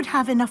 you should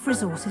have enough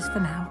resources for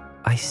now.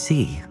 I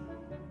see.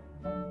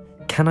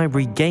 Can I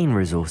regain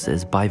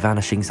resources by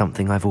vanishing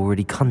something I've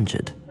already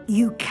conjured?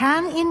 You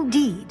can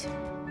indeed.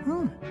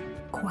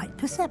 Quite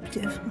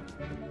perceptive.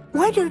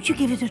 Why don't you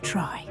give it a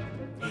try?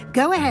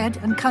 Go ahead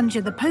and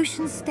conjure the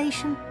potion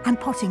station and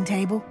potting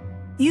table.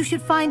 You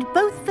should find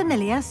both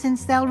familiar,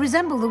 since they'll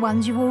resemble the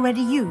ones you've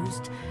already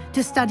used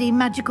to study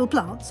magical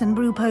plants and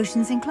brew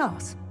potions in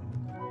class.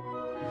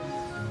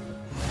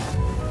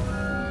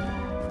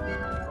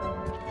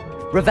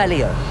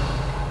 Revelio.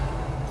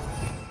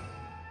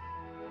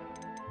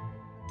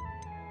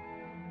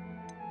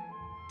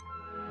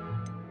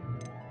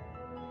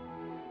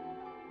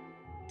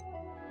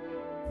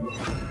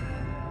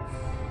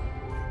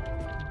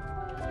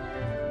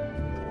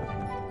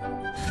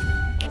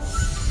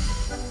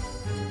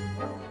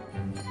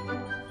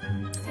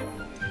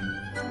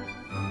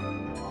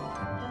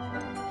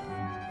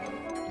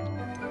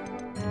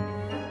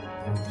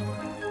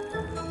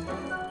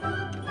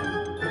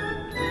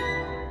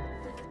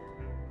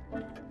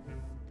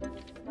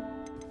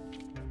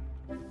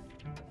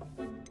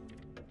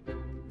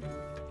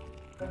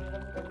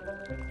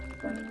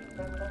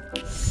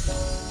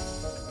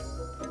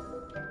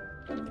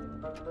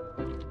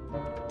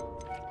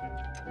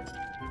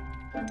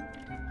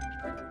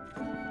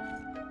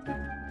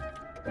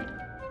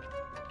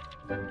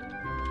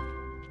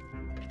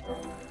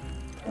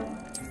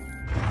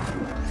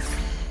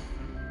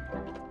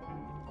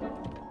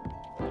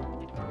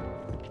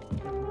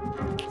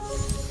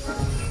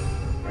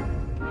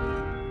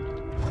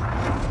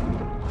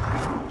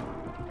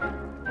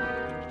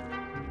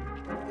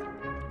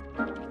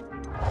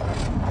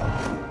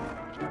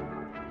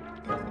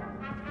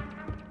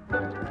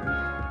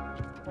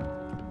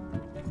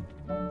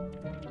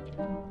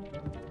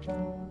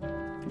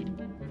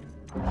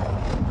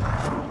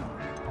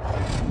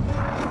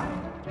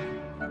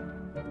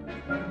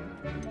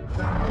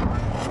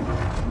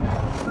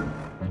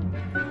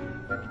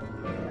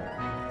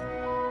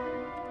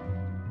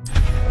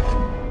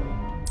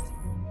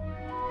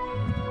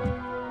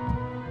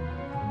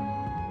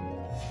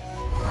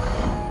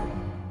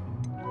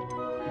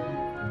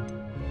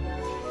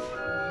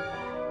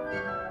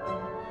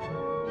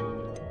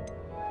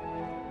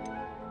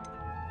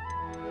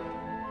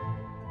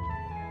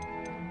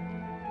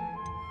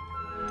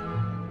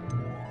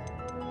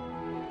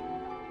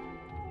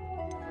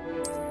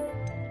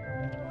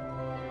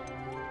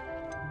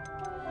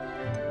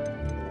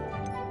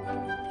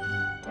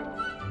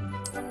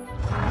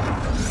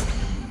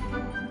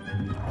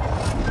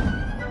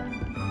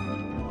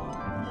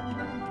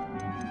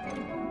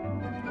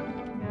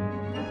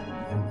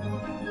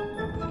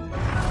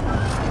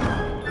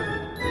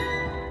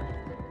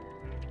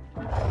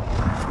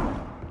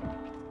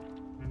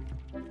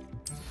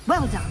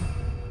 Well done.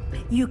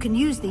 You can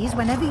use these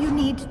whenever you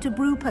need to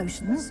brew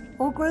potions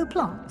or grow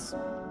plants.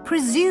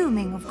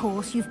 Presuming, of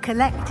course, you've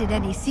collected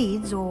any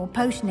seeds or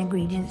potion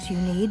ingredients you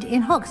need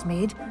in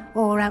Hogsmeade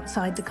or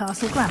outside the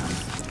castle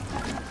grounds.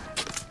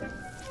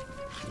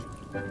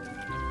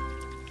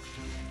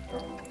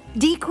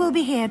 Deek will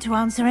be here to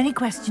answer any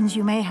questions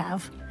you may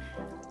have.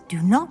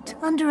 Do not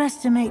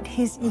underestimate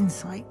his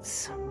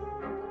insights.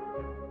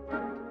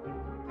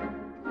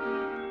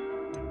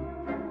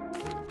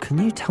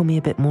 Can you tell me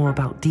a bit more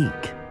about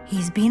Deek?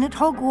 He's been at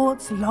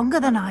Hogwarts longer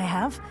than I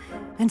have,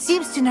 and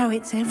seems to know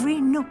its every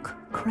nook,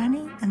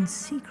 cranny, and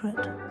secret.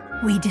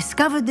 We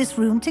discovered this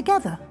room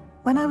together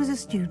when I was a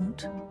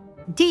student.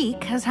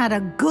 Deek has had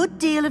a good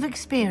deal of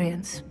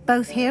experience,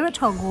 both here at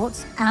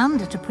Hogwarts and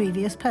at a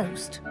previous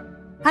post.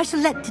 I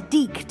shall let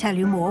Deek tell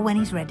you more when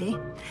he's ready,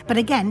 but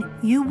again,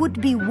 you would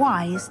be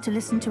wise to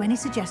listen to any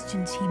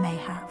suggestions he may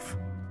have.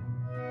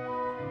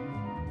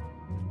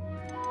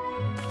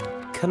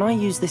 Can I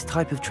use this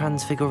type of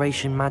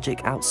transfiguration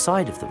magic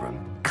outside of the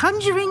room?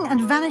 Conjuring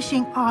and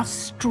vanishing are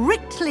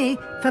strictly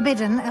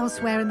forbidden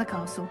elsewhere in the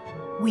castle.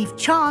 We've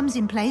charms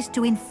in place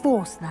to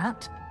enforce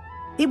that.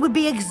 It would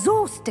be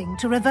exhausting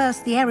to reverse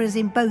the errors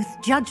in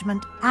both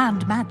judgment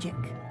and magic.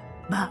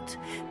 But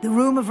the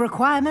Room of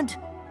Requirement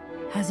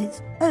has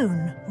its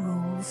own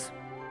rules.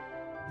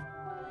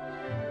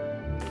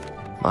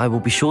 I will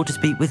be sure to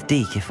speak with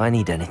Deke if I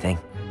need anything.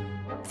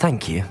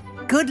 Thank you.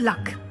 Good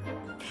luck.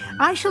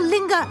 I shall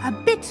linger a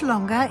bit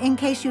longer in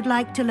case you'd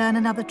like to learn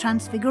another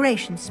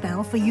transfiguration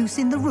spell for use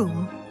in the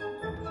room.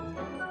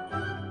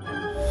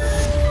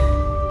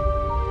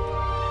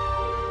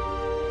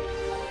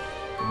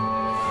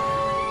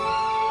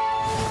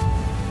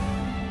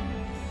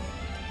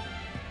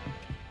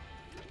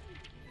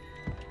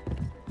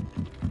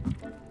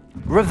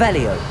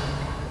 Revelio.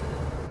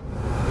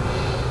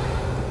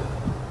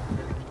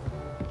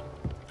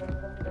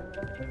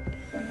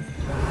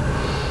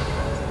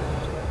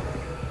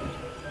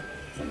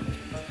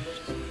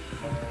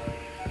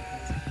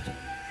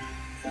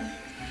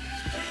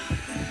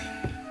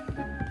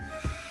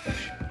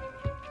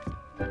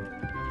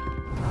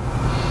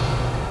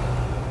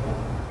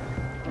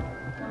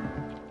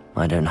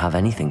 I don't have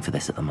anything for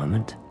this at the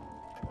moment.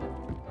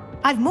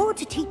 I've more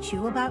to teach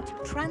you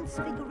about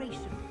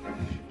transfiguration.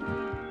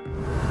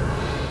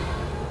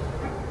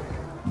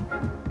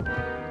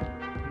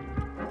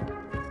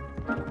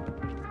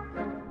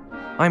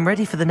 I'm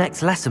ready for the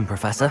next lesson,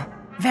 Professor.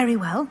 Very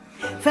well.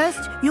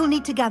 First, you'll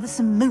need to gather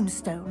some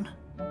moonstone.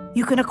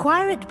 You can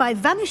acquire it by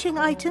vanishing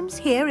items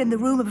here in the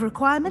Room of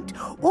Requirement,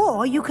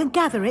 or you can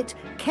gather it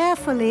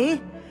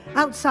carefully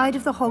outside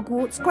of the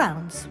Hogwarts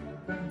grounds.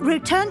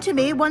 Return to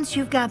me once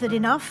you've gathered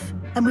enough,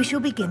 and we shall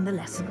begin the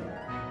lesson.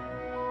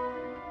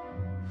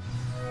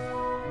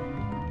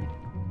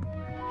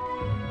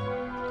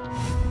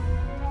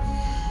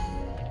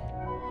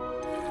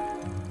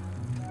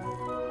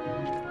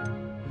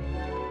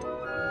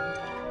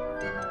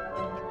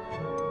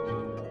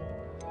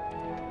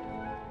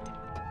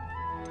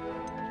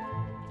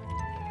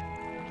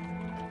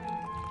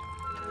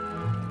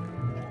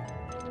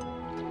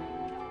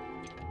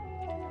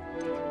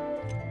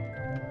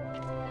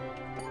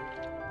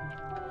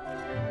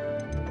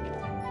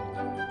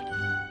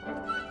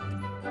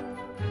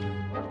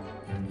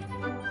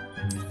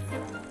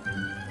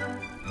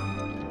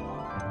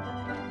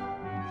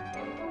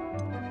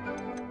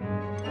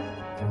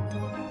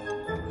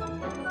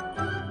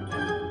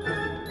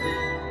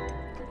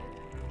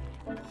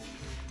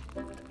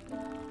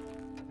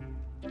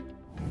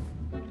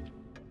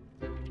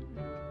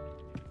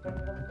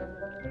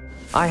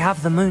 I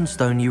have the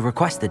moonstone you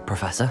requested,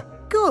 Professor.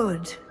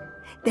 Good.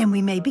 Then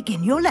we may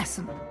begin your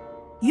lesson.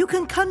 You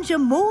can conjure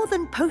more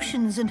than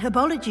potions and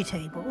herbology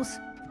tables.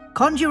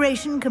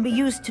 Conjuration can be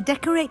used to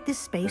decorate this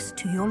space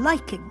to your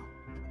liking.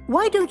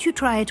 Why don't you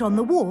try it on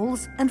the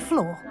walls and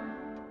floor?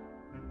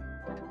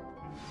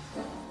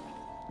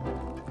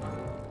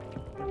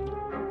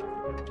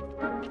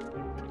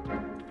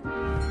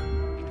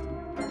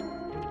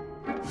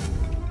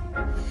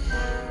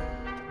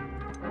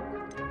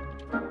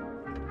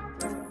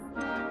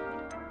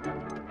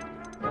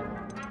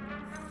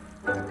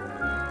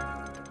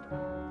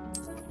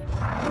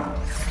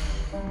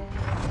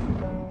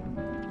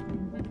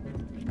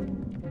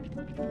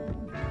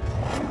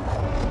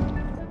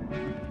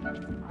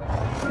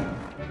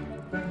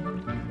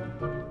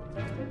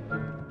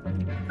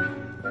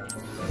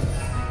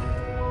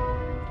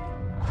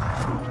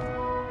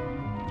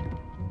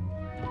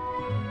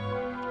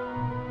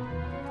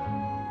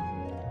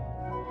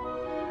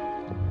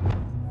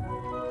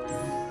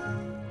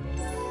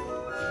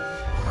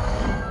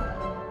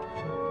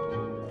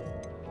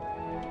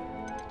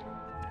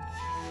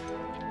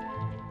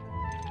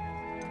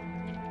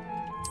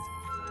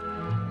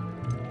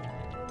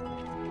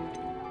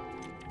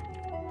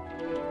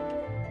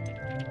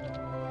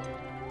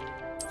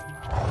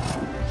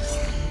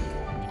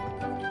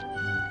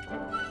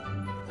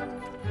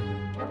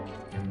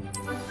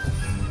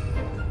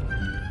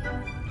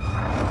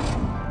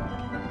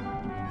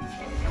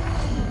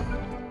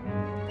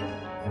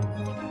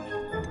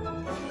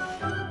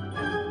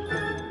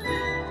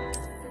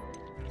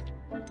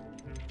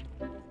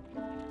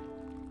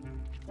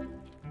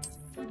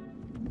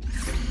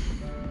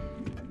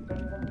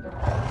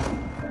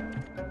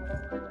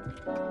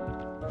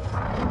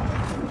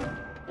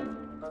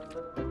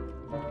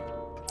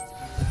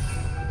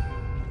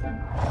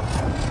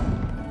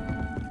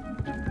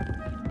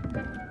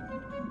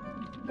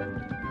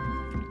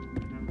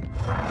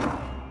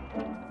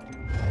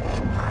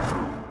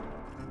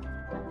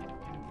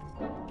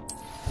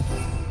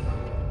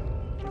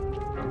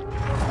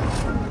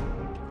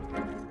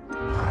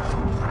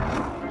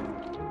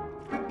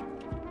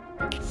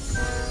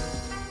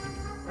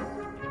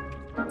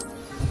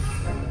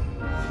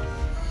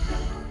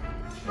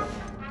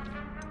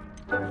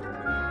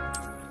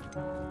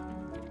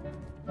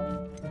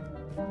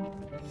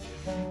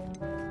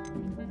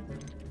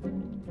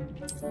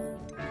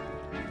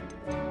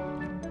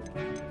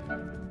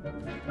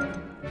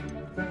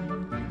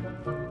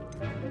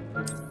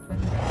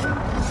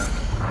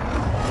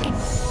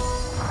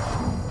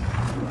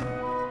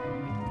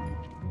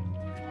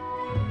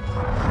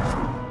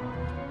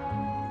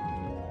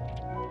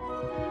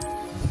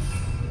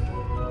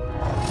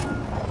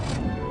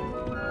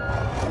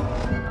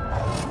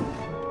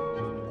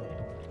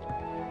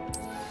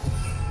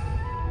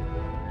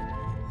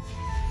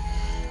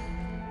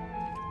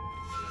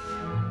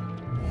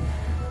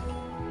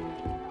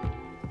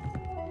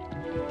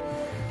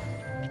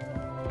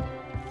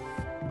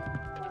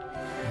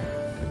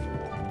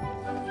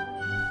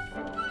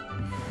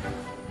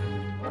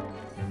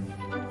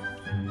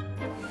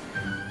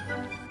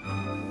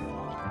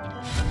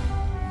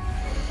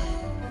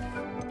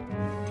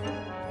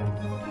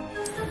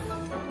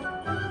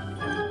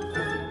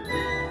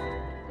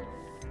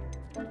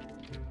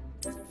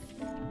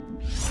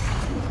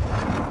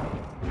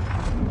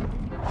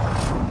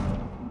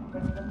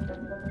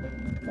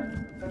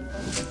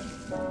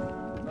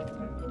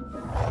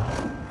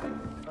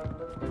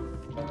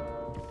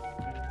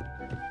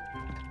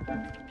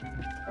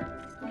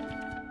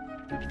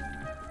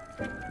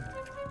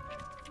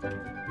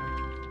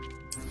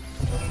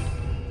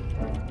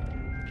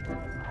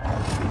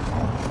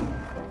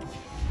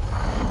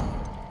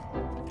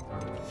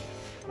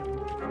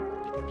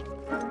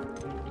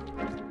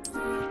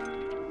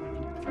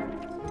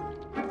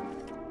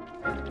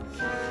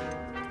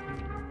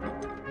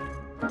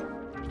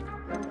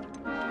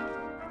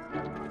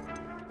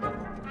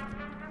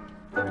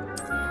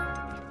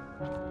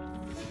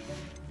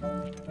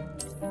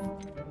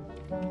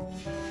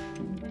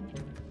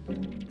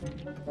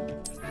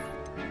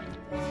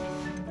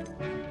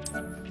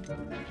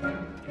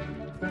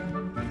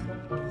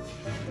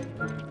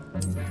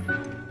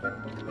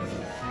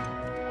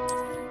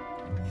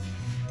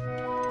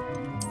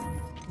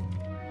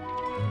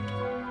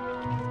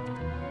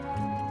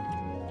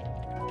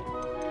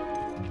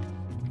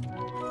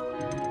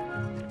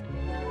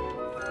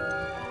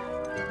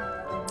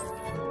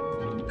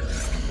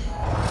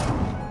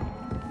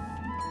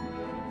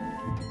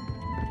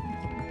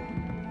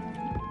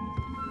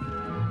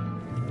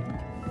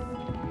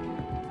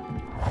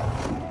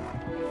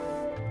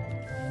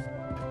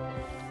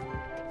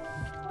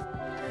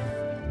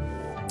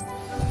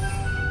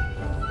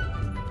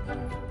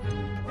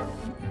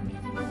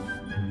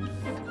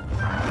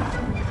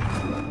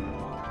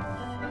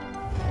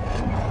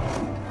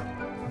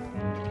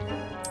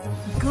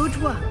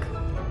 Good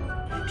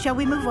work. Shall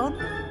we move on?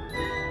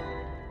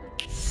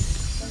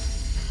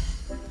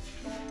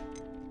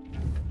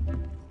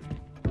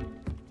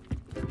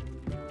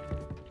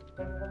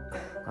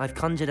 I've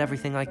conjured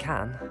everything I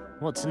can.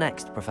 What's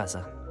next,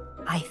 Professor?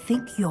 I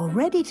think you're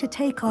ready to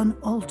take on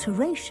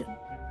alteration.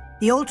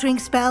 The altering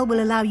spell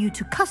will allow you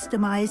to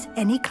customize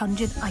any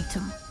conjured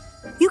item.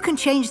 You can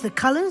change the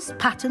colors,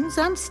 patterns,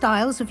 and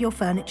styles of your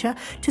furniture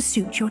to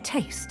suit your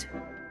taste.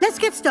 Let's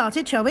get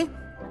started, shall we?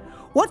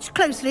 Watch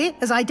closely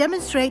as I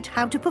demonstrate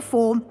how to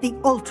perform the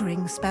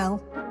altering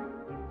spell.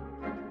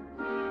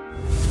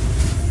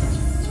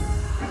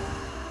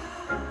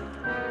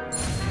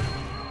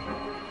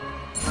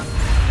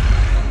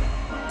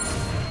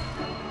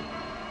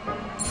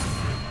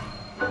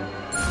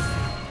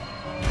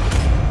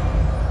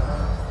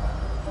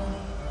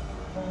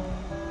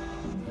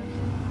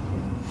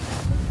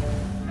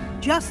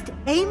 Just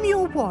aim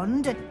your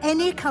wand at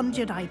any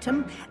conjured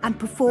item and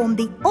perform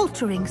the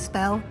altering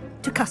spell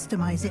to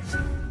customize it.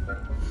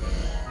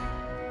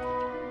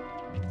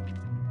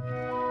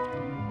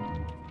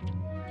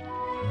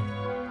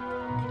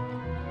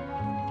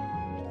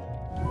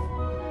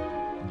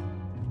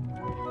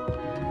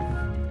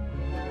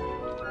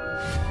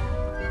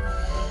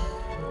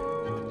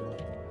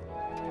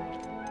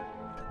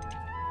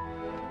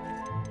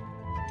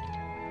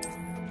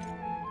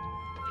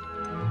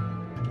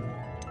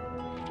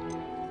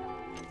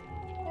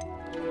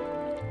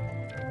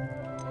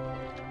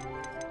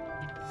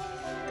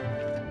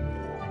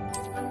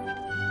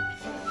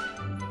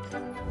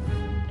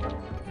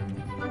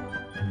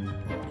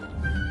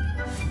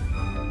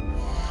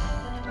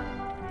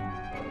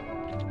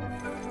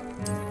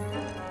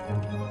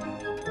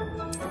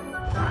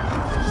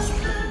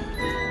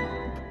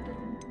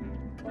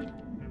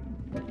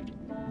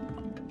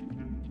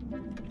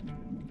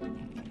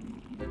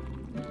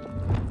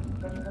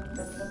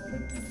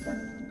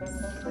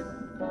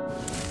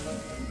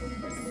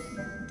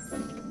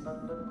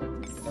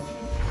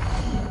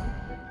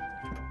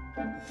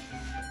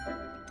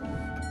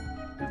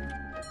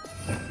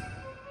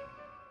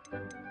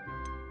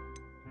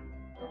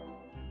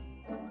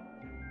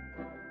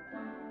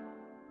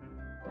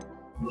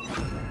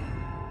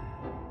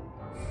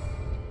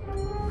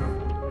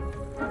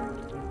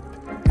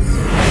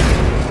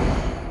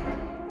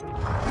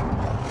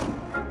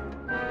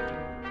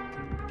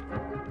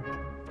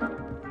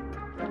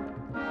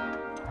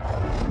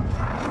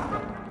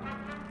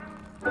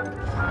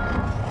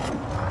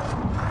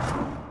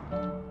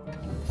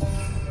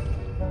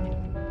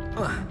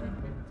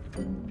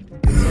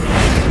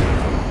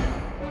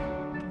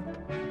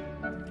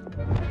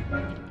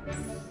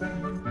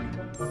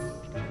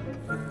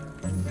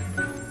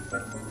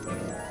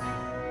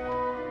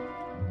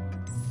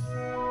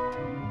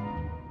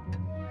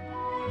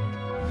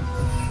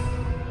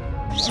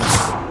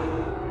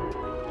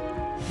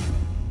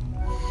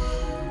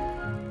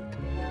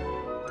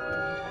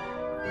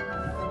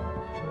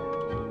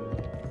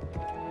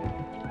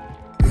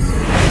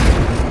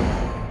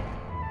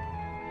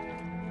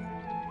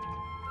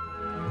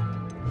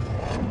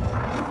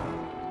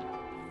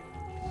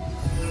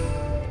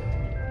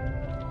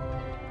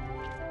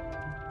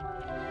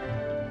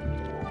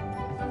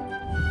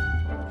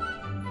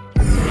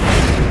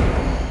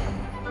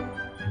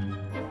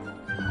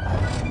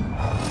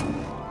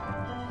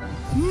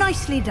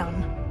 Nicely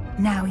done.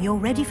 Now you're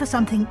ready for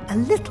something a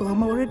little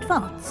more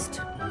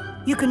advanced.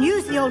 You can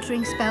use the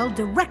altering spell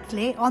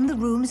directly on the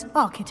room's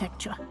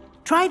architecture.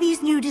 Try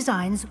these new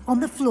designs on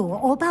the floor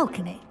or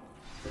balcony.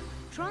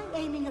 Try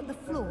aiming at the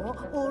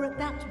floor or at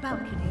that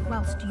balcony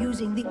whilst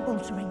using the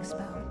altering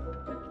spell.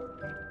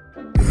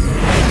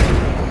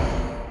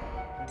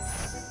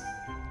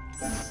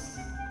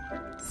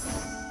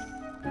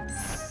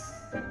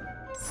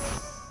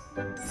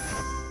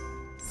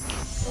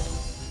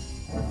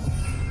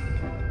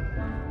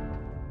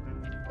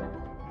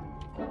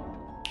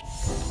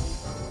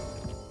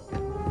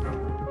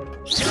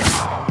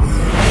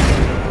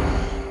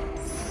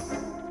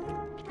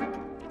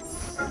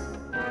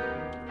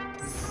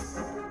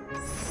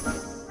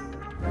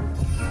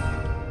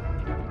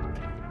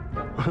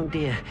 Oh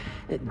dear,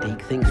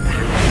 Deke thinks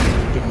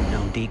perhaps he didn't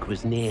know Deke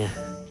was near.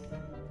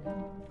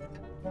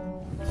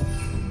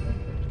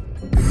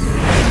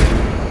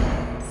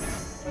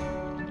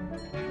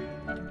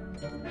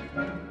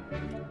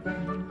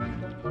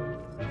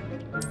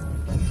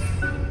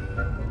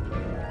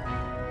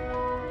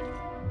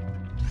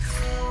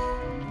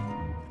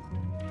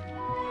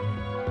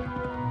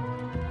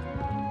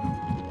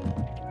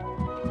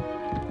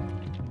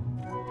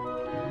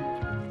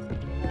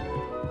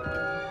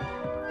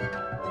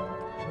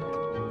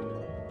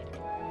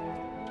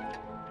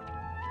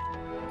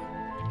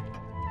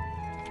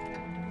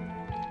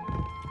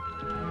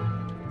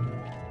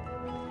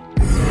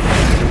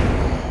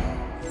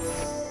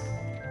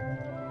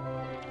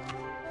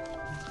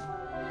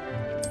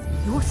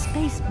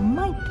 space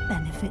might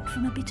benefit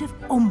from a bit of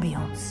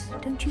ambiance,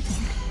 don't you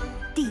think?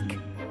 Deke,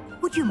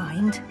 would you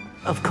mind?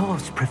 Of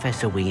course,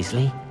 Professor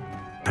Weasley.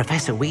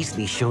 Professor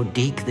Weasley showed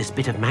Deke this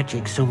bit of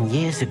magic some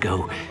years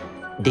ago.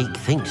 Deke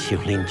thinks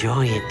you'll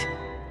enjoy it.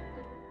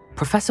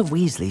 Professor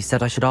Weasley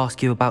said I should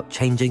ask you about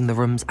changing the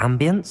room's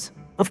ambience?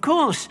 Of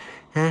course.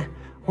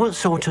 What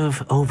sort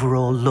of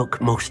overall look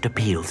most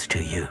appeals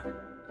to you?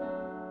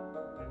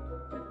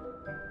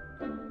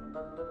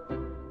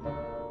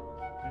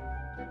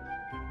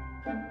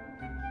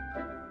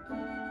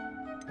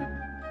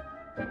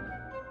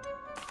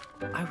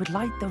 I would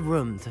like the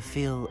room to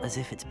feel as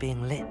if it's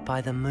being lit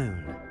by the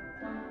moon.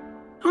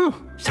 Oh,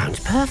 sounds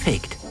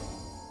perfect.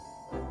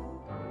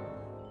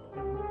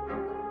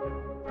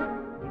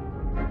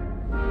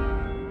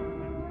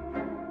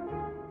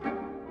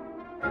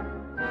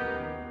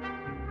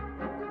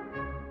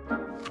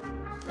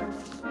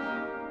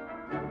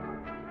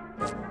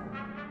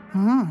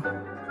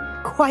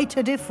 Quite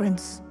a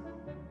difference.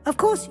 Of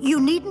course,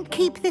 you needn't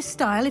keep this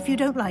style if you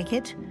don't like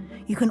it.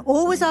 You can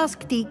always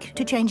ask Deke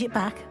to change it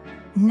back.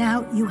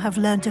 Now you have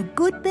learnt a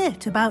good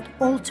bit about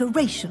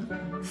alteration.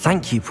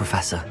 Thank you,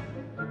 Professor.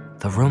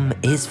 The room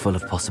is full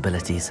of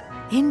possibilities.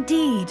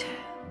 Indeed.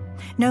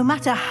 No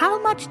matter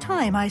how much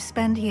time I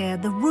spend here,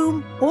 the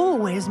room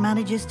always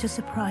manages to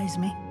surprise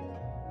me.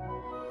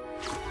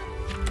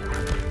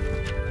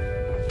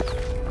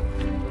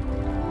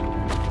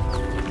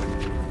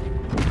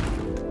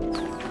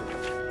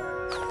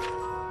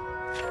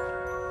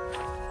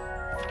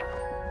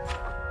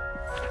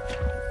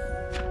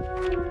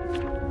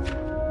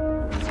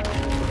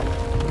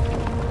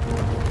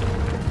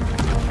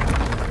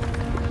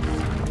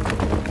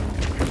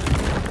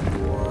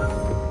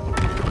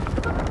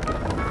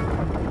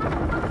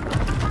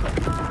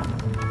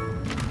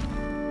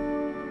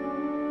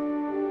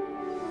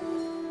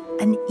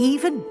 An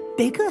even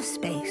bigger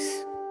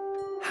space.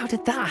 How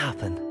did that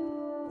happen?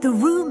 The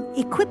room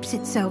equips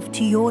itself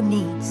to your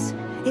needs.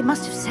 It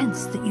must have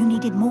sensed that you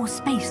needed more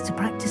space to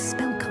practice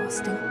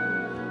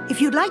spellcasting.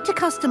 If you'd like to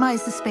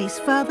customize the space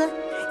further,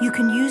 you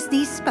can use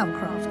these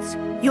spellcrafts.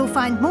 You'll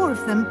find more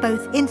of them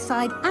both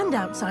inside and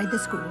outside the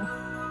school.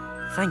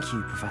 Thank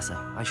you, Professor.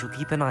 I shall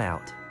keep an eye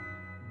out.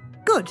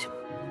 Good.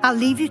 I'll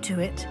leave you to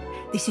it.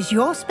 This is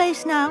your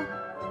space now.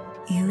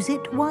 Use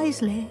it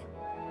wisely.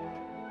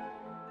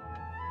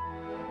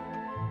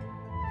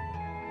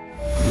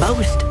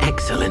 Most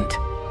excellent.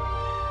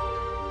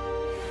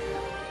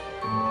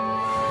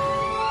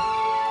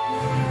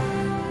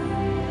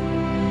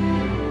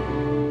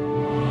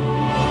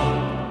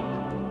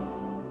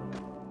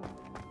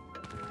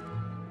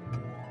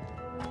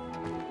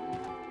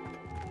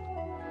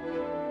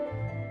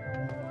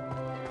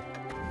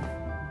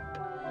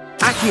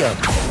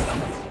 Accio!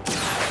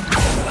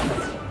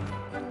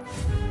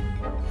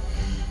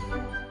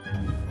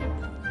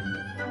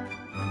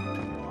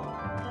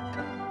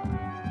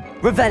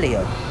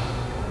 Revelio.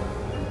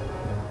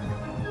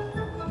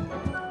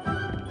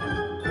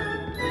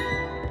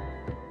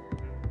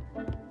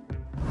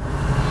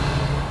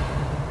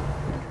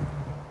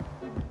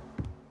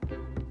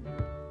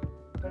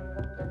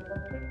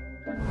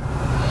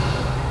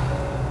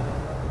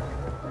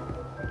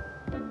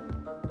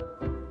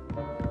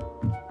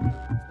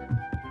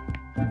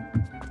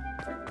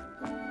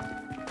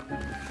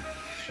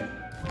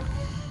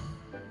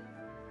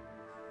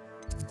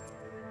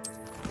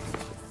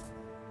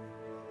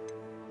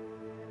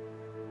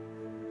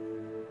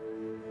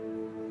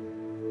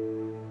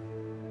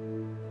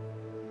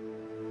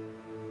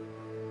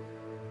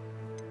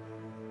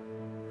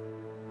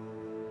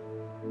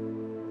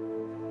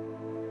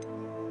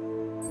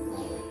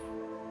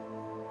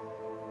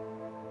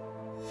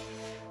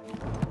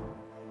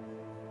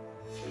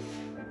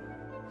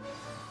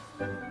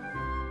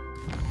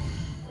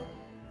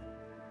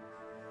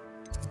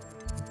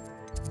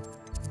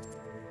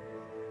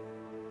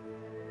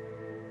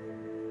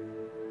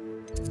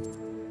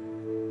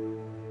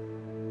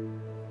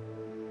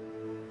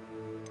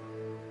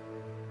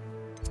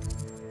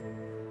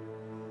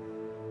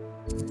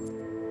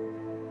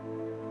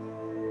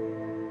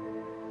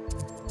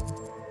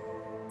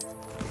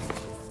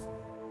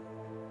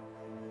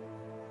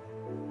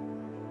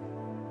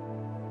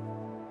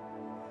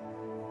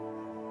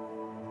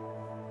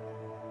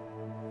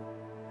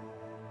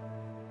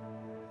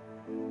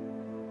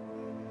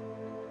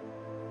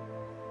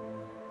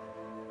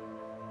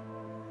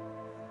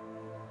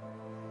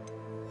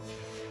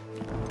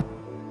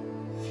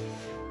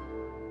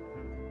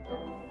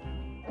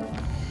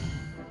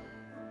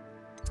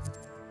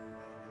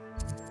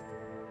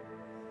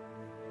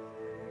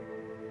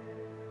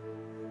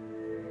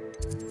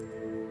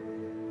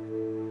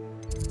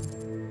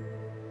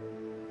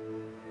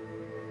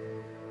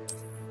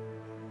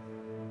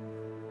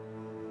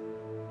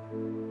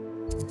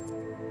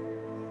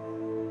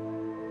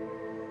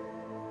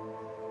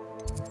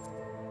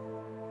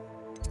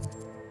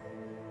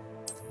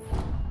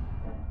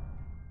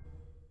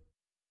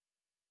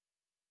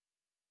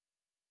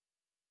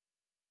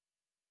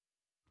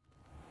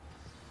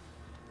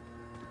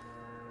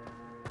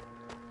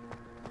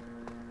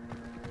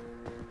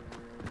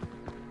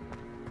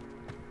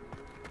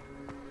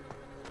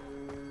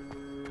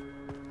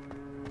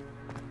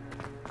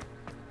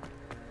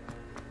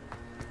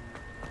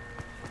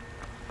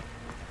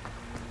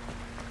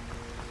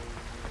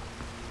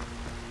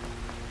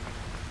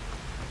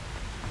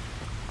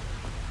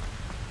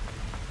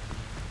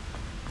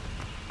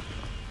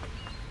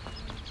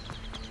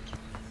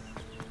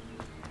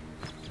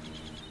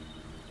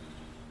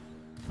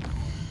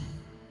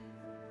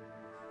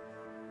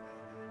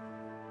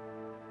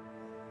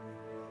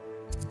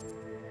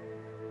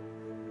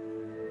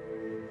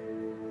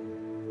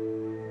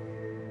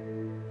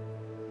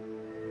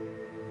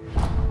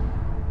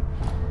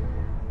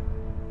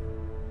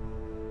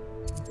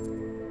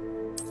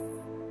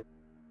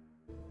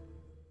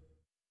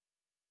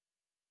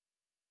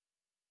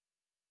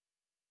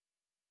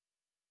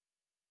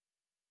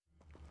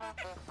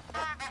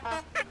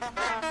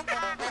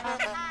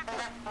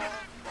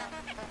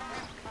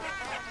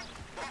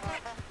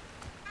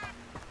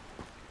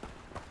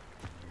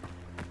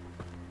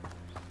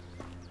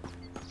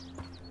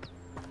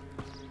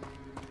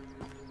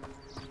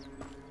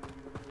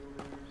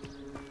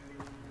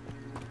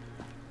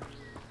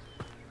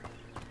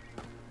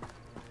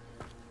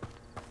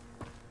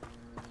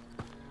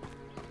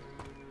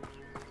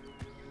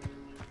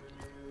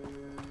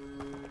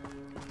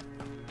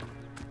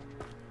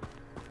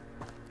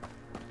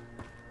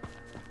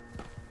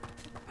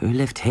 Who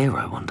lived here,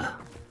 I wonder?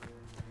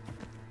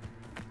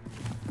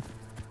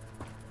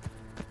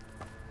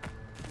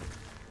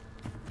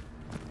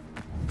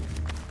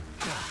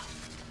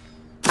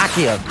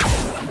 Accio.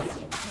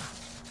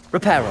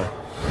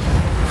 Reparo.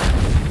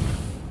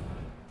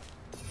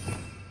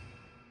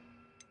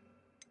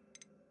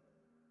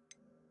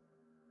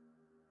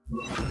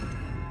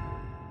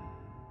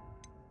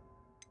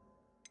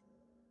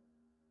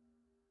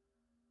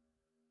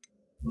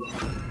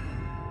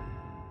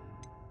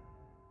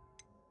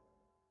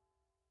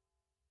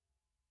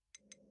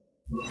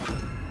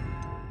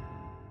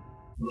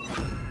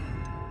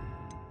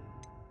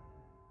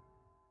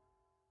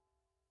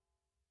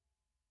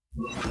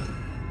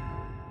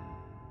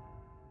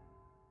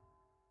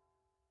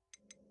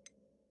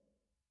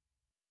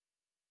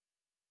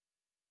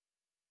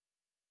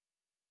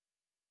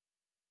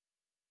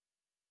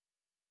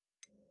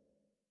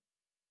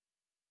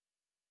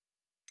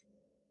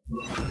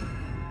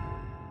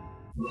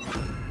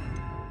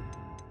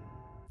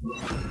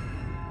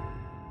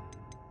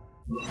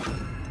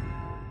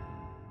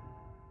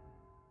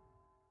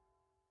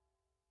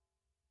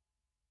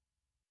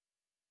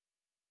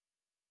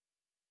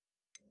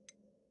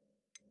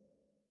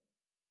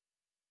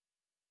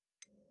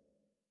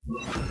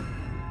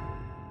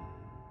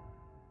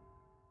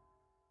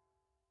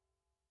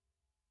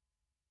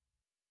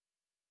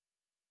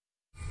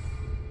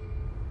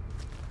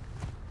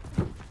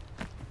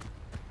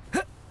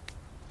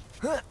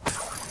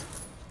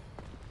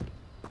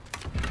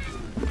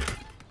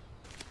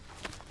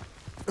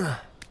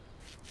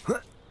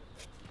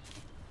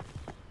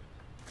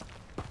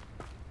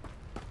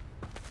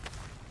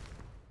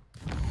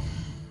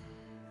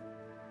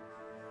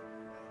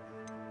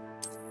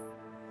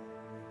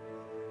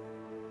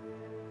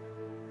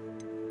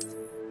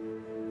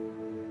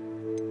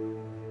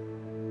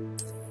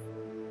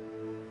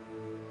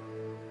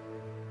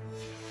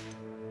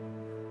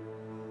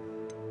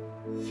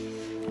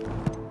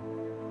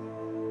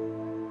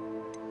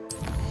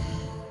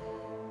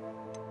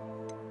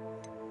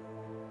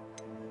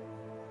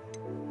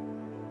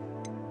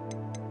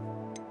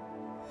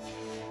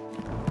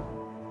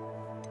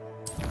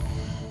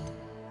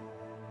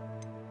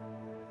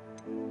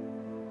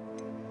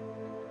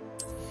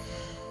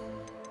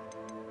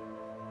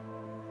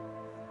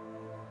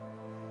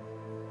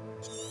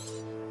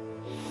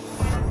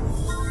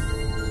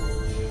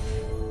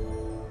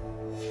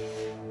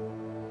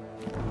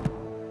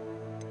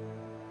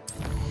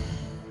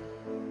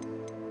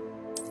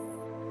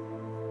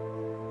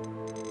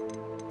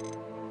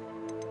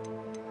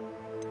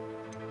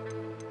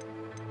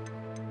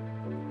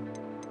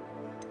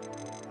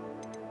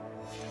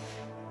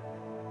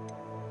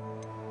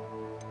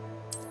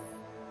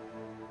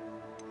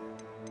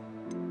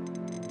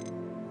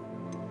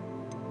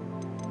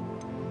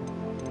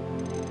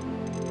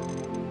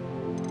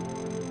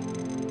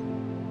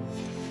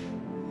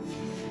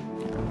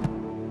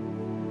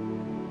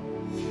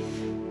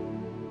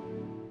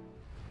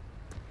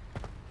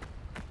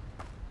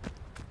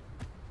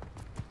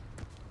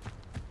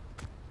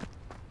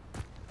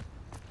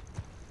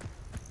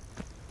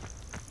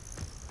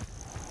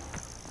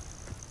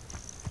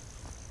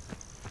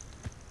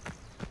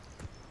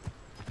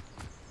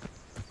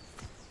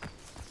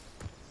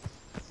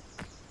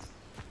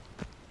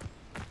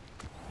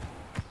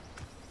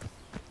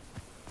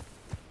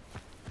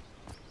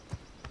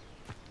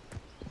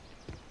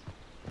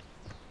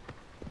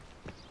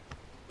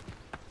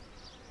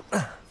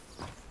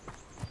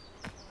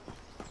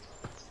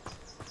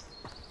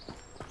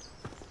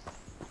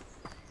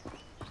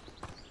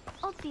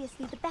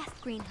 Obviously, the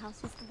best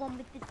greenhouse is the one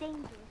with the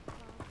dangerous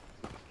plants.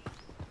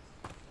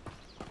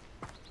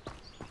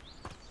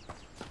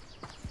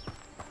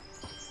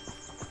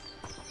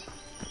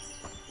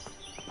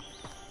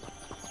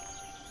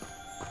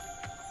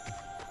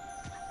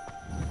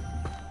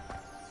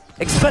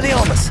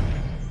 Expelliarmus!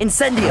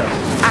 Incendio!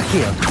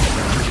 Accio!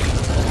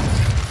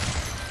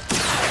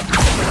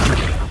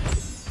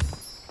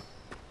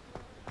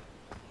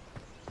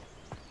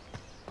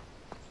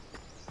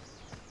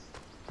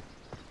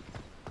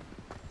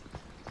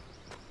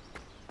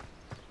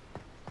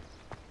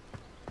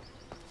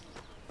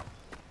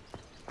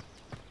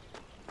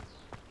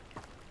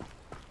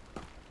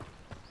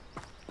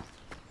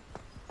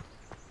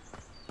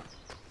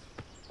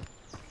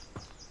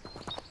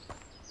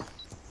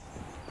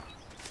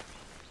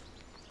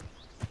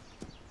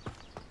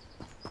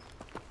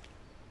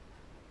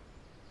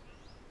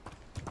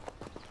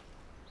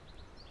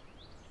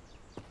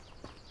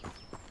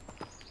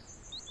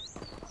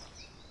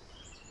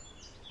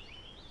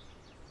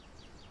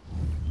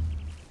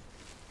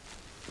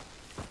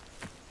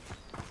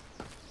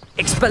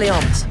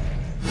 Expelliarmus!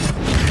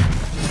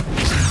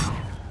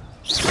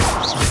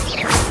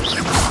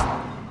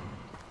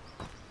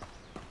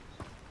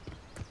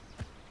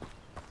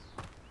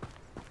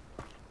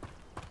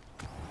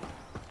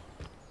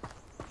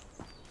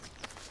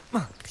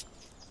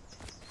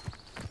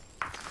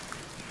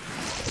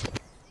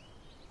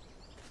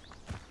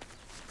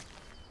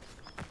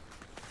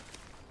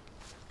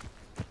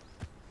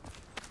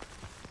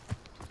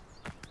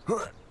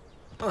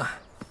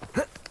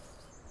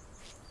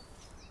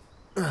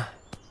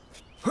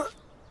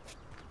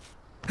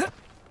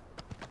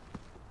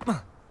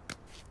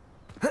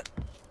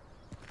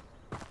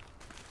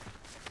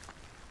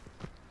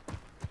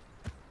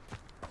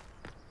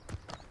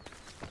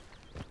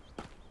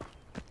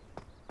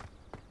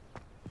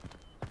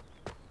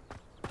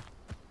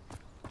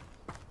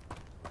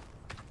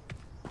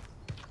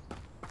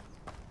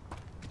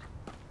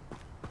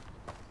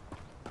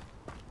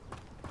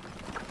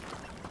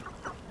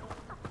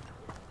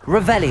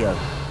 Revelio.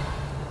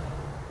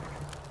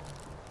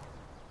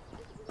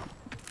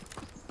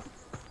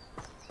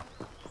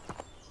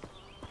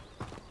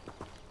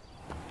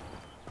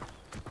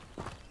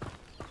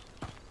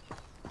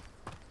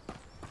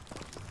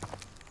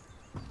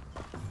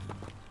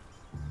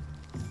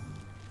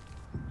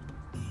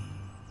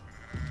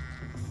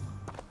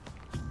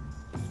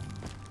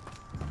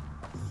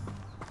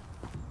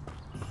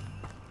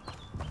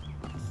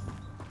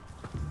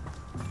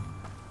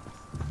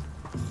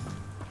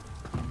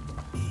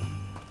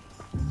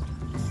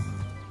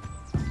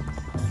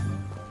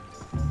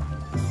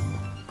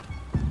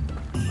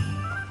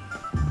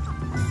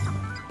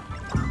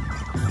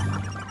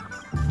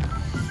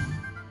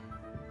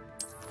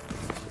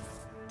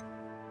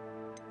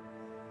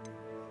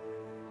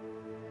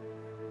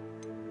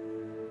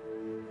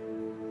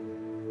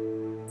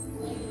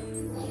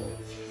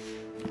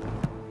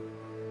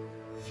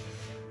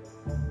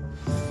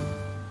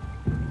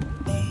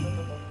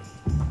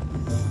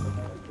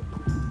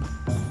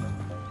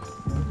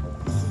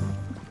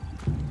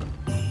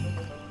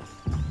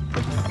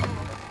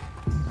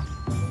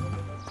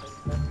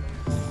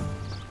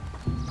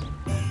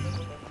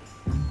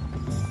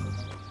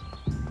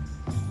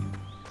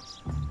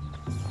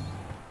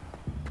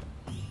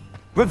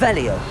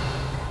 Revelio.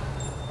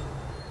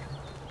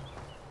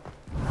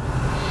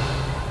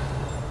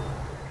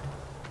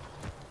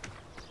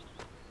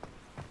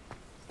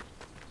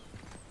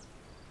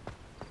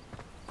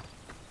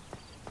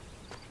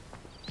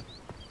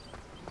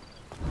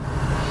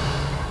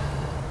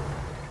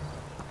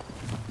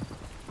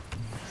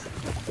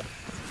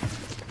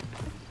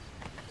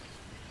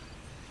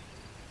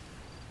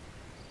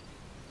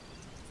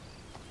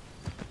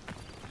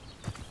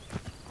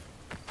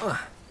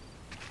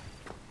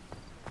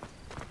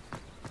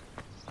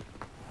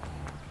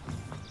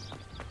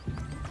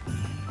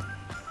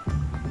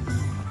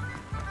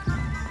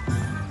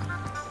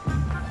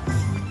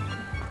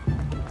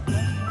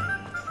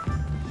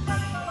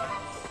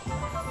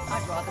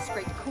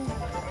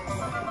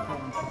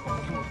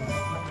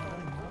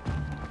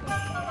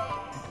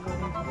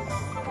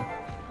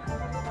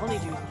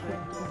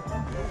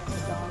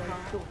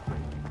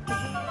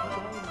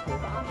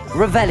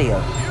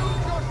 Revelio.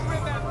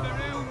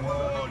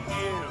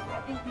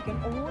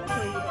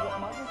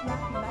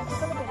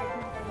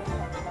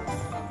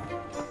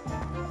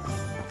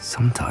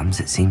 Sometimes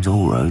it seems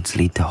all roads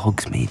lead to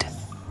Hogsmeade.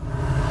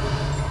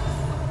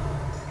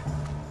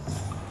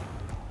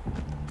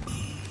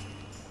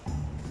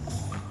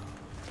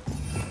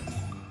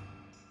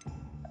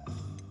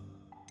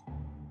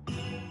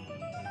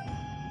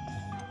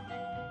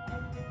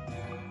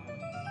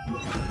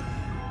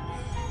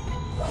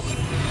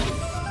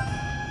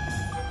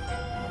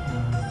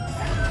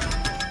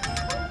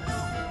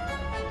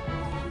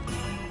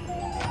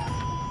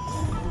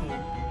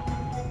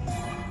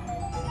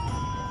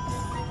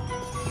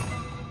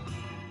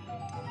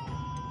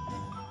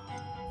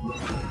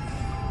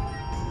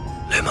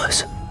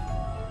 Lumos.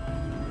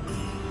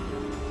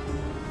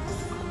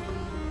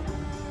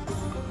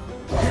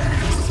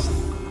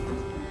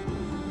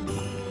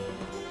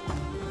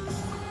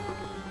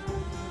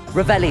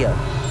 Revelio.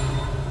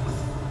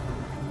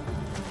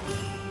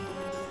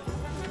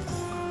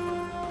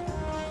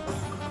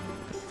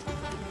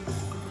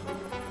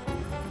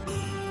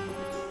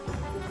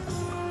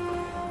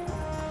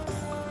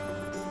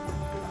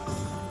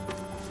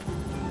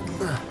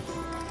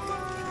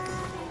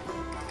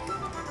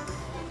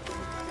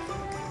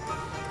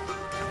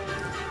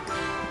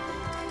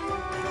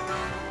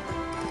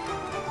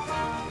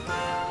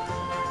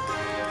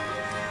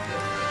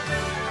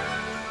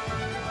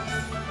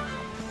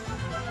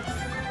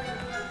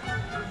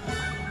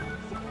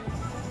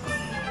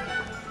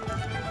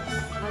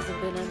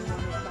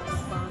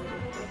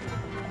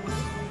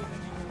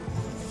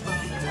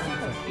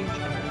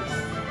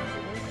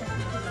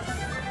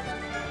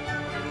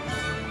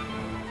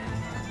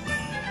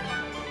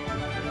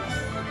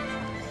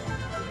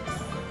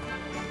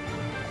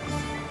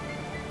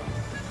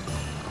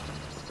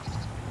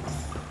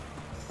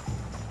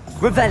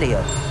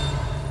 Revelio.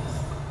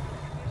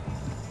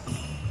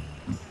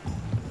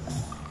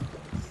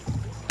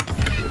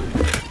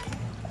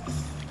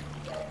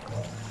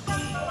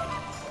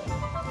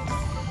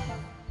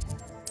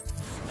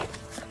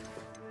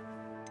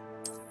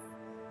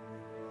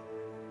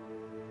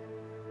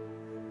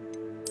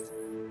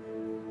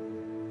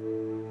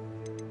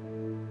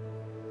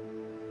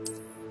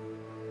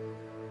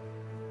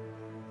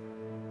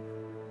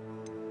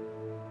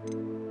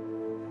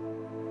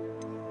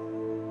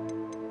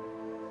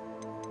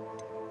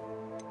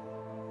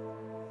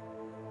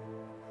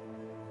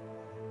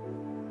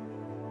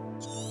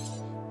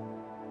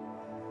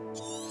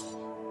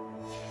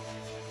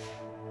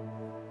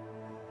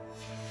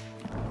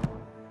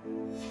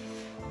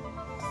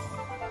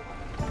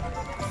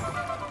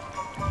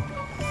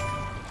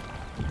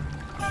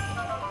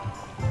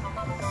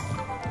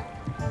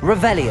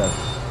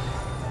 Revelio.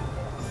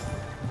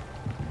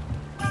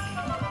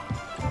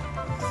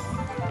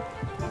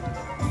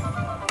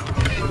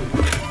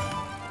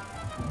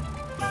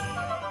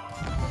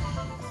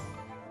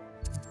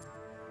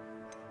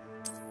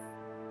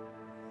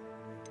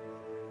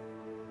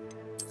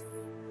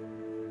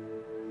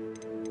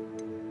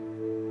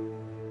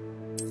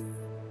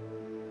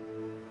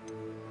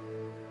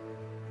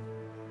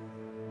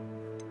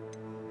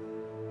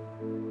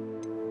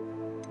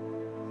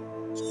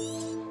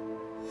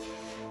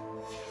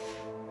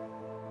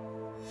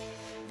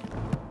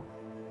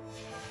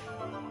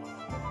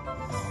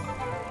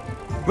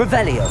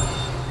 Revelio.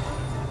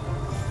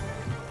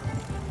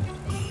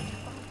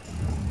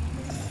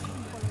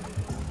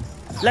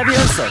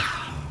 Levioso.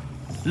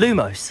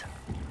 Lumos.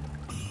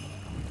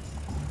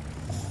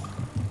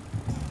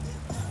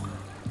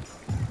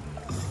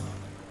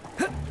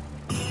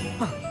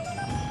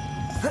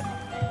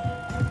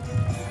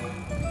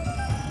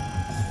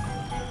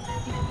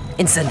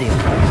 Incendio.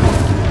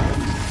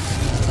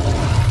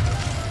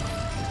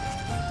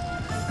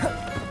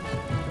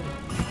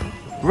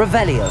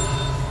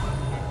 Revelio.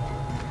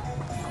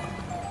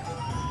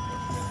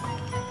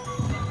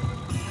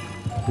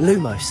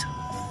 Lumos.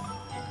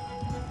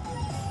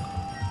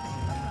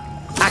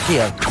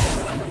 Accio.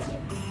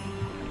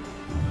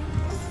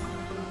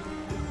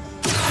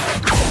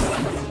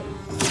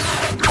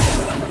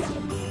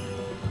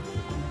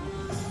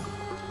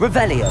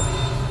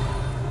 Revelio.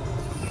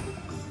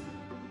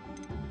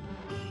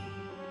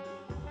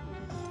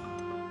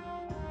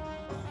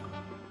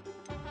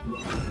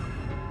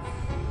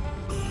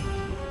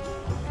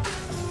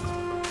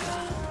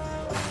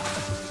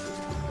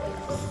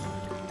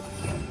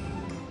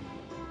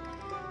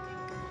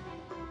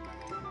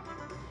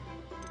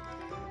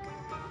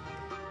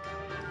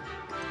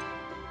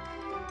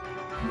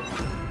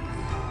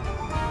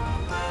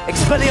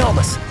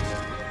 Expelliarmus!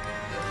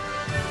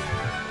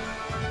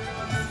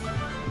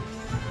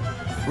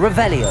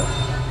 Revelio.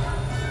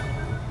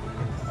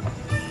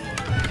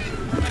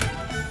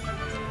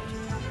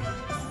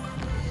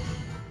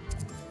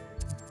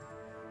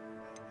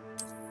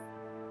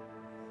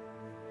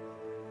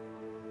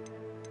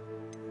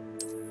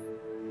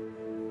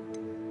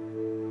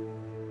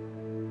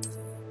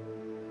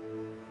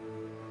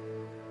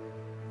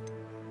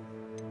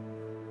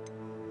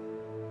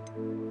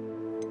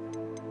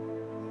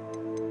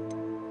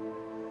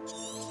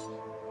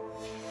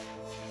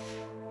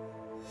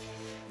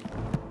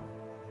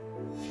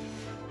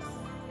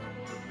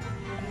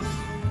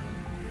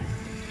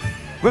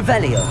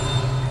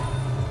 Revelio.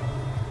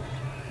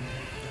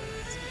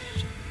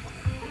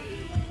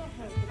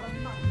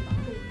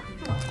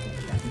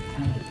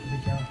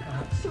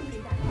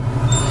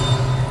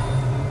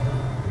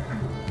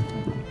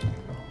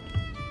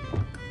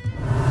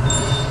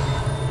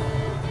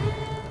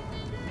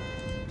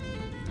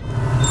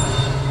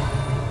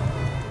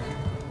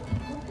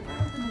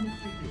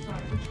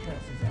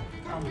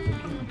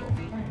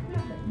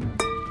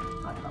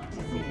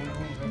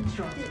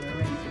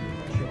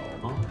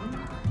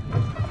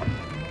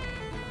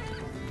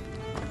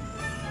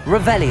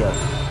 Revelio.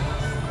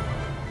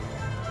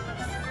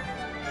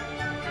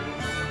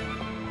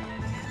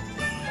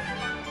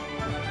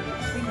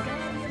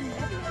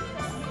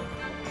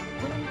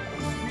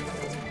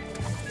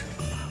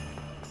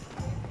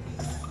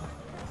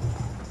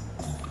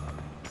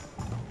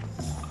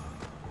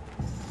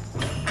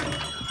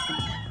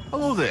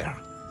 Hello there.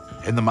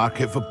 In the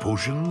market for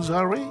potions,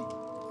 are we?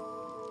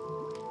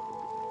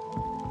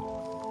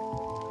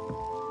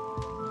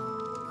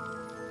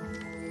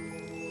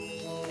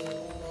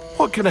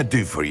 What can I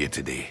do for you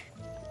today?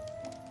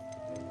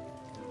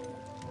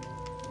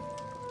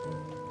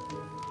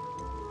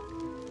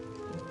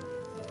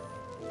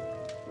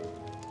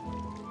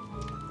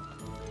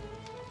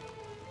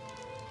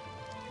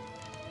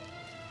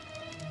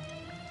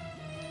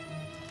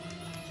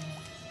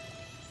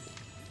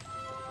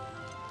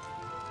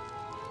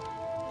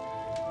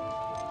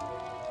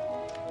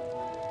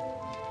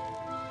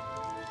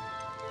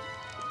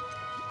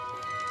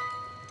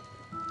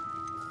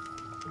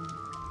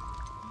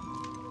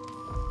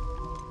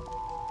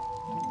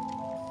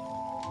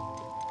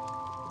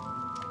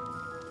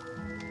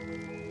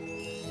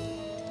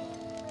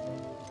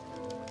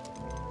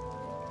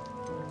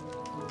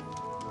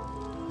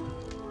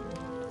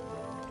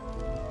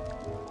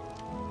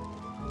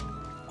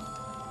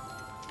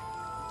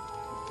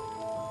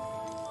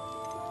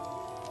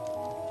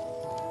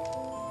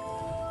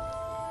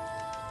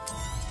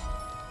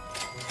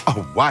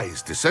 A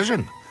wise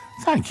decision.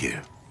 Thank you.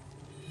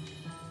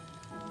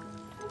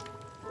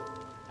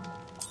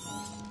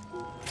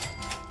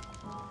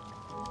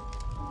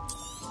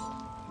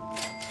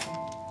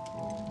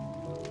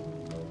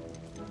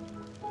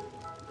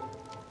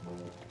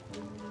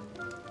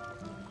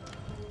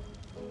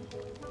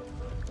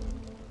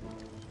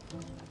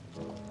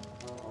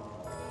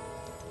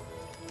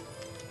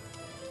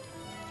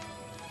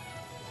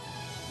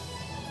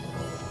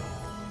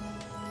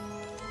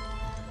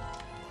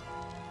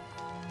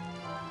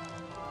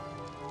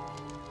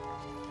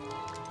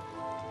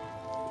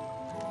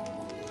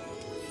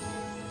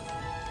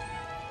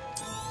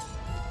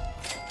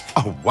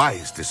 A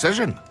wise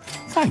decision.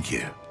 Thank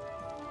you.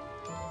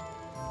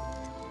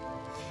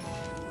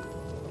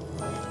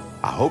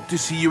 I hope to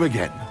see you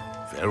again.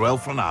 Farewell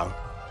for now.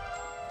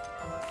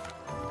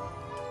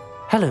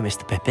 Hello,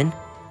 Mr. Pippin.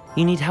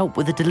 You need help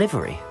with a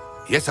delivery?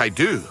 Yes, I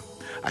do.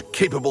 A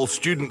capable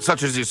student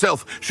such as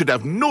yourself should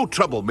have no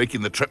trouble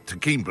making the trip to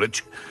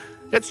Cambridge.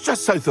 It's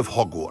just south of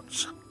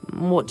Hogwarts.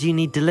 What do you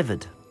need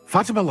delivered?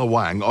 Fatima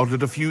Lawang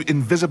ordered a few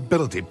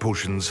invisibility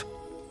potions.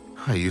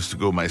 I used to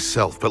go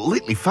myself, but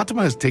lately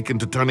Fatima has taken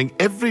to turning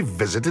every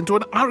visit into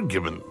an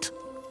argument.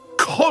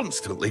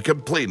 Constantly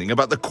complaining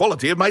about the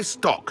quality of my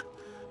stock.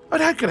 But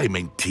how can I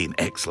maintain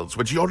excellence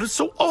when she orders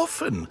so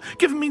often,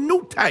 giving me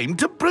no time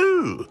to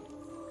brew?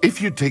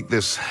 If you take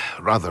this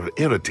rather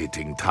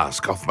irritating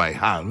task off my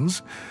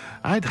hands,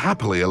 I'd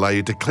happily allow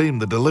you to claim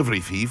the delivery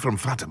fee from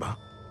Fatima.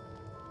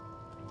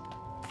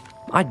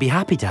 I'd be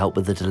happy to help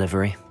with the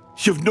delivery.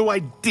 You've no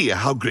idea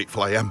how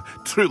grateful I am,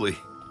 truly.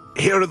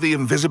 Here are the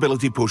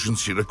invisibility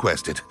potions she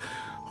requested.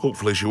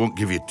 Hopefully she won't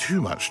give you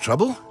too much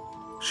trouble.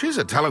 She's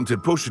a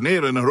talented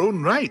potioneer in her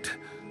own right.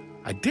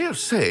 I dare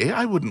say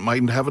I wouldn't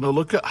mind having a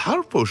look at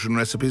her potion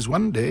recipes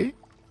one day.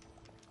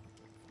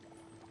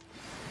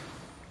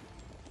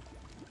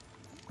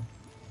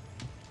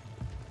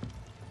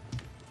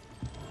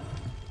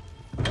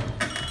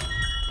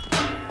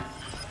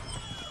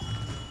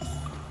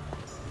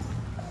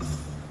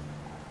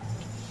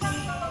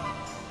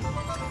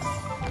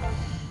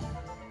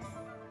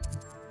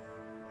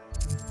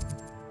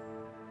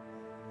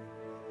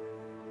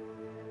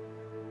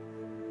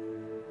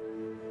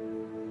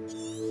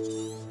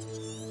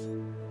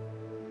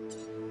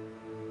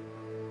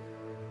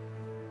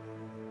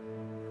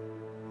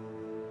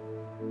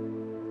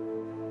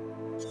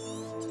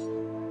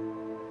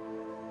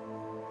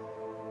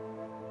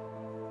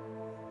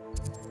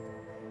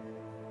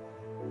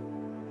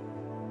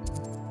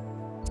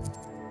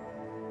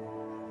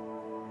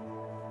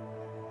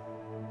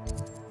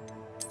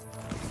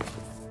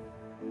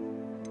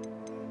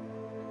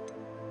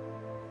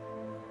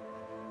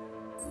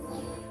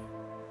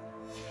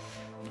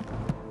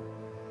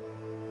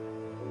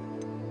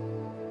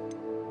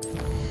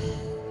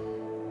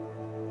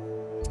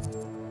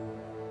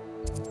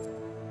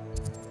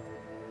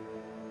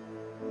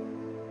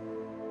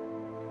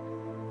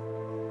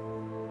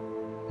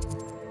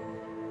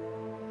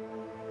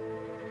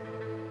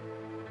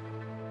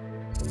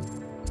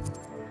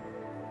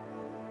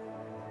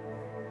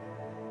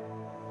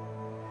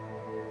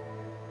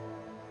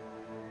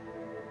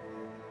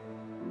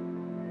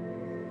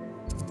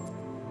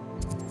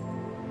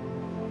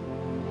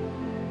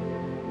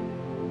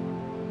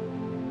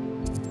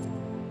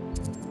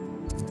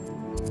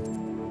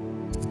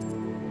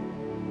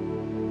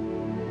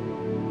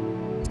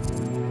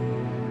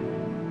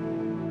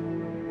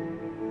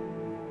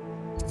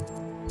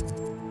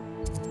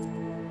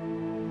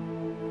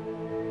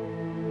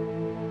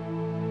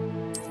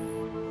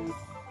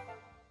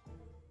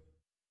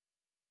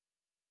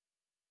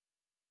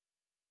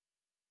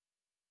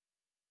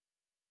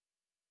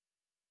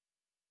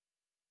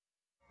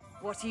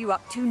 What are you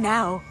up to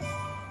now?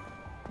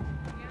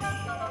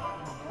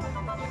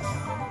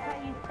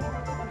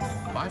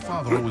 My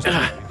father always told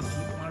me to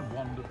keep my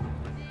wand at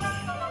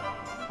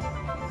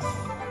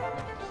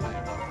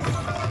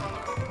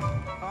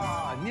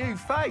Ah, new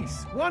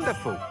face.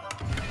 Wonderful.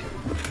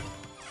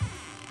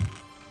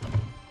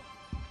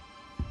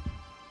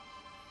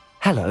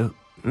 Hello,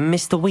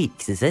 Mr.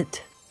 Weeks, is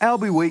it?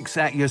 Albie Weeks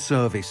at your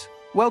service.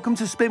 Welcome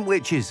to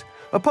Spintwitches.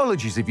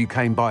 Apologies if you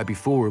came by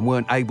before and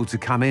weren't able to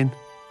come in.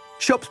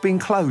 Shop's been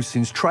closed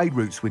since trade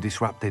routes were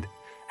disrupted.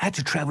 Had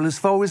to travel as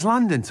far as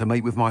London to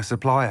meet with my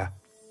supplier.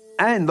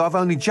 And I've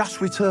only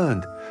just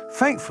returned,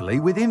 thankfully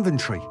with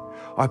inventory.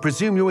 I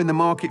presume you're in the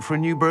market for a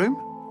new broom?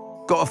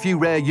 Got a few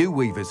rare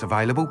U-weavers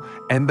available,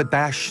 Ember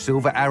Dash,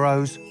 Silver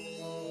Arrows,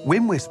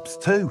 Wind Wisps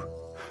too.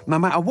 No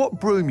matter what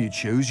broom you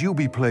choose, you'll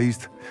be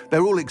pleased.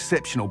 They're all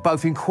exceptional,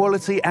 both in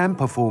quality and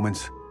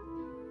performance.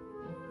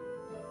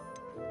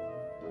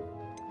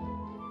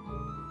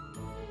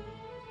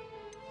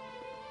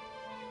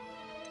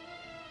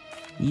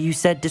 You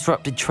said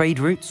disrupted trade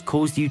routes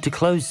caused you to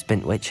close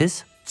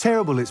Spintwitches?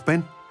 Terrible it's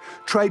been.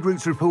 Trade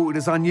routes reported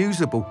as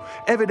unusable.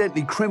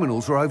 Evidently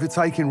criminals are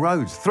overtaking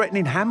roads,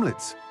 threatening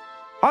hamlets.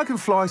 I can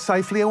fly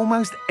safely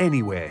almost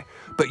anywhere,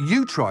 but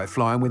you try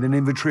flying with an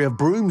inventory of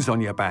brooms on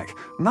your back.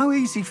 No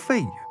easy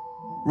feat.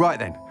 Right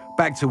then,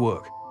 back to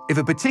work. If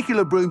a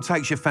particular broom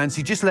takes your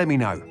fancy, just let me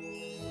know.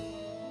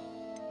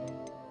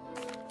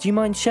 Do you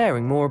mind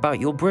sharing more about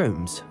your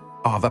brooms?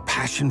 I have a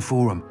passion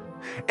for them.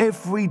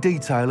 Every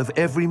detail of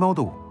every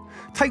model.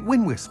 Take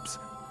Wind Wisps,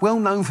 well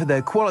known for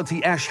their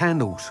quality ash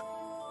handles.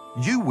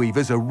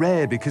 U-weavers are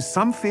rare because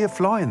some fear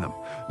flying them,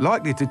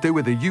 likely to do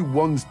with the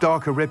U-wand's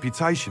darker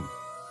reputation.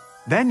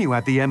 Then you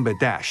add the Ember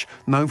Dash,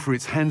 known for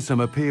its handsome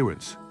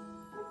appearance.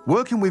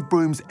 Working with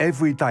brooms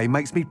every day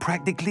makes me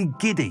practically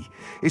giddy.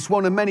 It's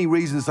one of many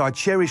reasons I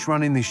cherish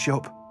running this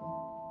shop.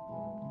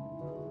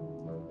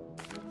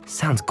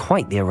 Sounds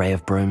quite the array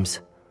of brooms.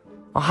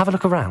 I'll have a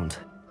look around.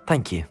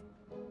 Thank you.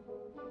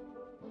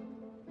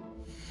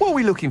 What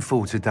are we looking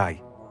for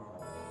today?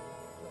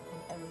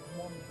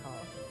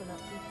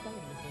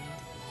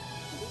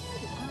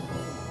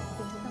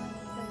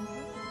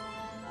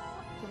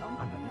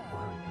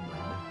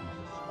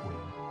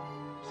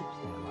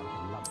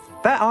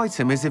 That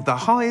item is of the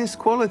highest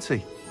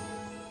quality.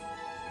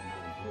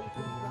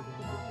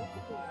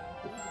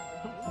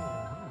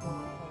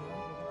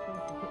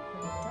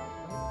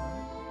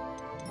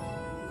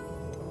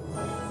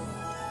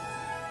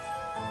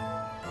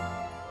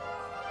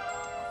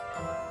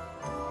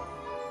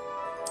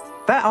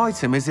 That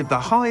item is of the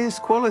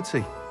highest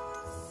quality.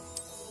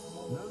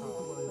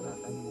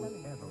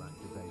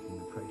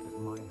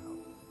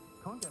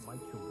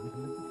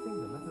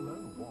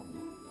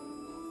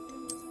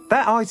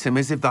 That item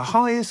is of the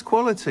highest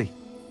quality.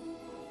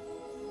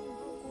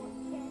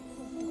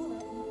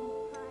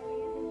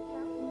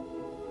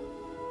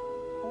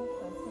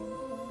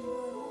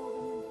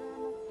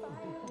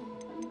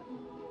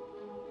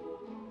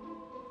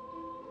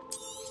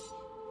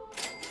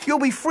 You'll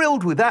be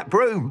thrilled with that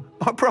broom,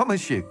 I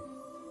promise you.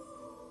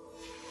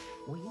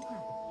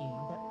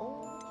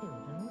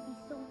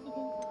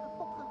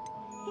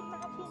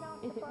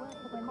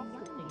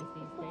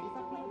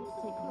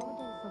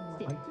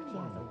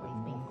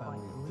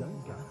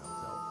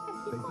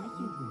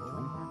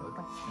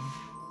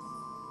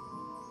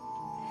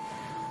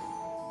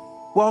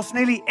 Whilst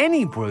nearly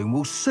any broom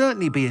will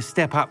certainly be a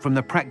step up from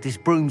the practice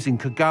brooms in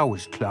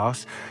Kagawa's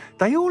class,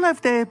 they all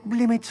have their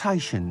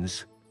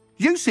limitations.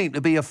 You seem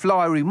to be a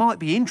flyer who might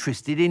be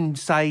interested in,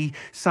 say,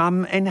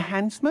 some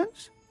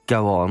enhancements?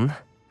 Go on.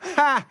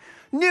 Ha!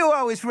 Knew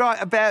I was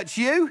right about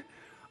you.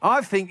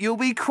 I think you'll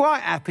be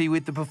quite happy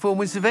with the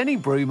performance of any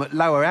broom at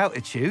lower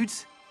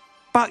altitudes.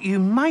 But you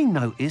may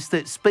notice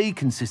that speed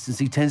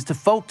consistency tends to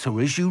falter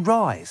as you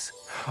rise.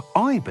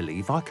 I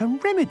believe I can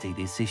remedy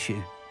this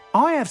issue.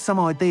 I have some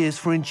ideas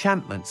for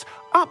enchantments,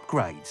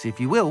 upgrades, if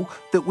you will,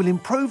 that will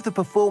improve the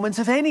performance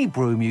of any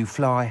broom you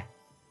fly.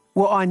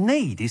 What I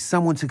need is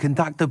someone to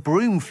conduct a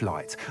broom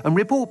flight and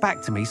report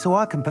back to me so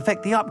I can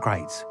perfect the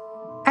upgrades.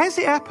 As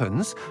it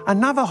happens,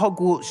 another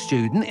Hogwarts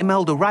student,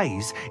 Imelda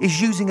Reyes, is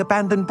using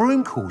abandoned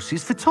broom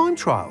courses for time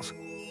trials.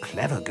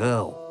 Clever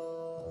girl.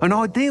 An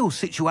ideal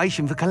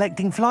situation for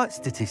collecting flight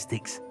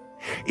statistics.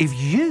 If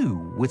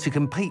you were to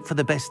compete for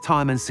the best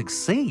time and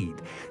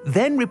succeed,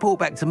 then report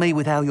back to me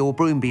with how your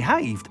broom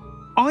behaved,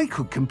 I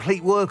could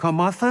complete work on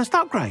my first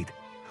upgrade.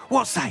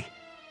 What say?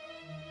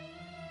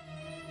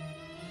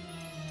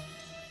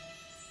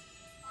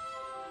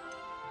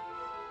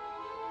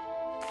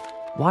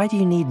 Why do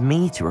you need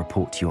me to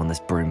report to you on this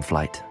broom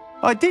flight?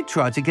 I did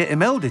try to get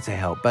Imelda to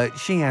help, but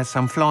she has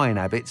some flying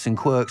habits and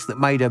quirks that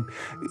made her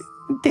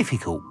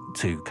difficult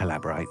to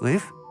collaborate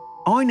with.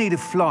 I need a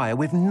flyer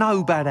with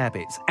no bad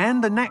habits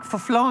and the knack for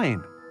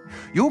flying.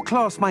 Your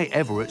classmate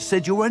Everett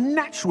said you're a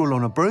natural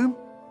on a broom.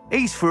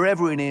 He's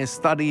forever in here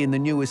studying the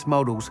newest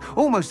models,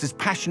 almost as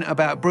passionate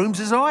about brooms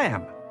as I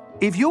am.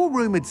 If your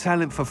rumoured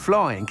talent for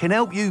flying can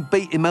help you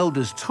beat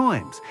Imelda's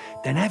times,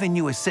 then having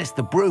you assess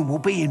the broom will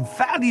be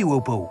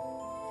invaluable.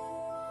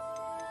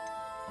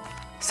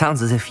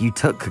 Sounds as if you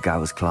took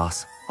Kagawa's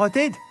class. I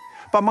did,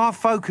 but my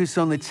focus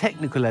on the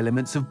technical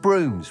elements of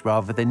brooms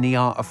rather than the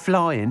art of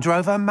flying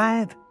drove her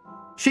mad.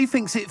 She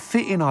thinks it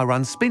fitting I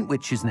run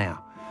Spintwitches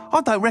now. I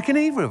don't reckon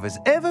either of us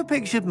ever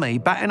pictured me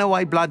batting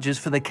away bludgers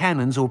for the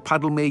Cannons or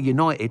Puddlemere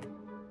United.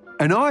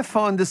 And I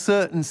find a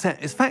certain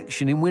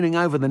satisfaction in winning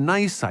over the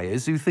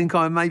naysayers who think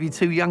I may be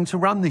too young to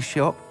run this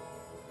shop.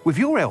 With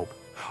your help,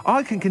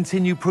 I can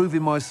continue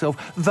proving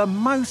myself the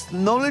most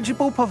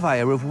knowledgeable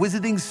purveyor of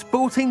wizarding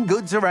sporting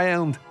goods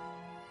around.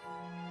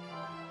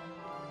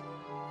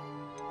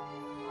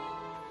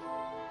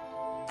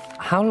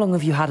 How long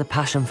have you had a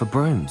passion for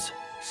brooms?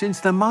 Since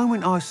the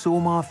moment I saw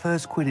my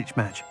first Quidditch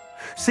match.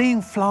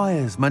 Seeing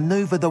flyers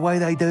manoeuvre the way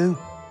they do.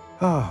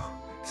 Oh,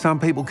 some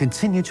people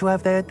continue to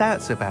have their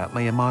doubts about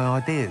me and my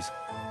ideas.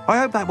 I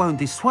hope that won't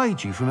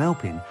dissuade you from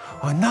helping.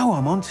 I know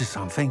I'm onto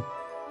something.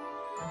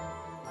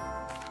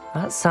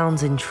 That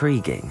sounds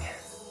intriguing.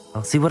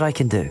 I'll see what I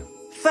can do.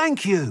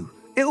 Thank you.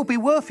 It'll be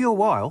worth your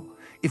while.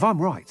 If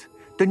I'm right,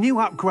 the new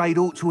upgrade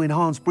ought to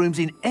enhance brooms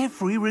in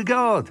every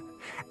regard.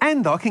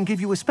 And I can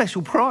give you a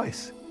special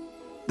price.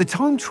 The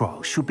time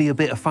trial should be a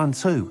bit of fun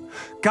too.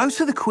 Go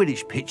to the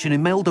Quidditch pitch and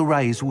Imelda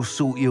Reyes will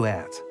sort you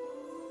out.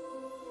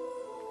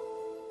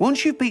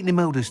 Once you've beaten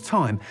Imelda's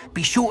time,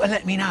 be sure to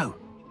let me know.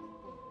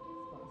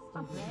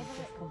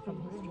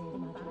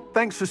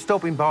 Thanks for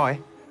stopping by.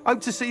 Hope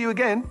to see you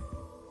again.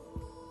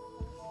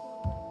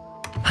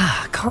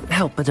 Can't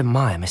help but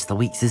admire Mr.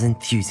 Weeks'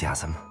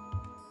 enthusiasm.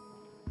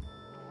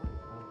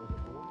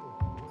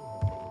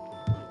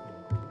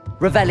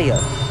 Revelio.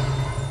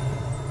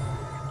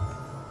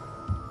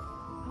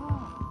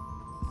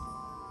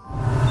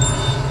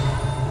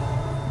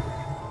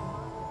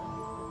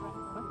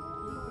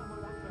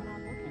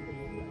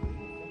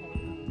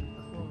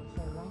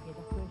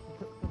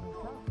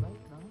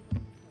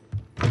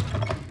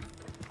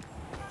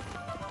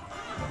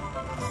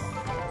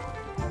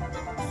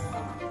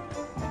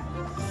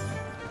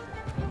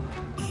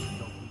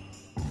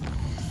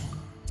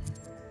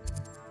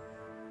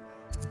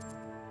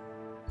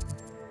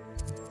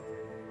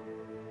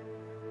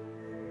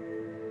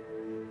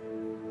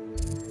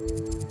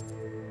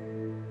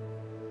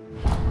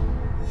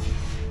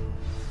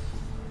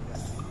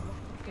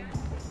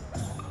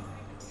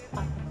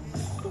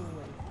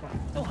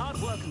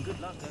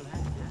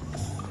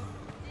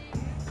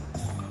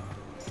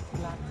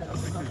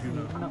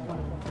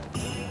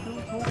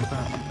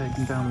 About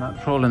taking down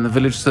that troll in the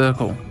village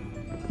circle.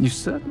 You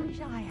certainly.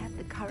 Wish I had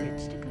the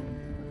courage to go.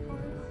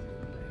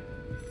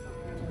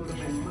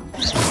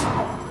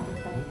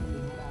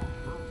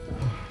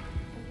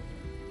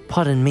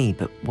 Pardon me,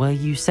 but were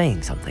you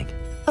saying something?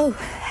 Oh,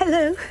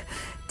 hello.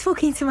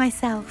 Talking to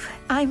myself.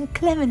 I'm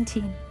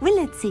Clementine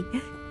Willardsey.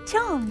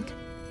 Charmed.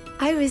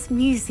 I was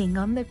musing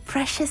on the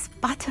precious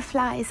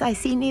butterflies I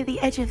see near the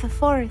edge of the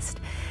forest.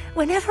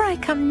 Whenever I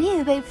come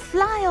near, they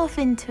fly off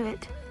into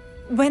it.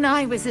 When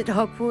I was at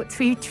Hogwarts,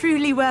 we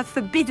truly were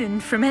forbidden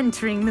from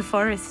entering the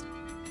forest.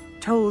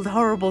 Told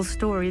horrible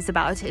stories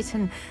about it,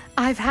 and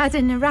I've had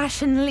an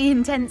irrationally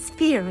intense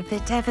fear of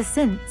it ever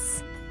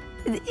since.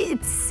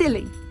 It's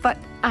silly, but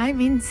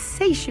I'm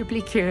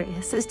insatiably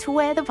curious as to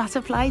where the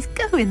butterflies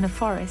go in the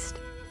forest.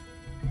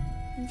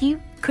 You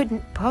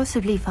couldn't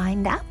possibly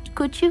find out,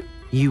 could you?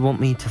 You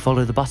want me to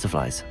follow the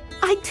butterflies?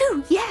 I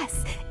do,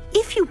 yes,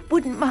 if you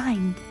wouldn't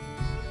mind.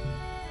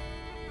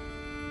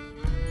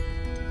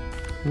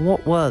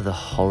 What were the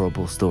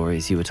horrible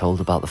stories you were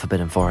told about the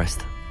Forbidden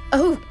Forest?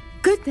 Oh,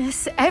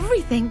 goodness,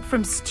 everything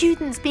from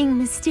students being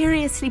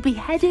mysteriously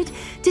beheaded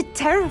to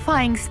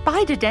terrifying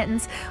spider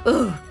dens.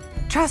 Ugh,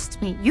 trust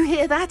me, you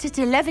hear that at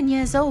 11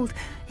 years old,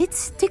 it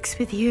sticks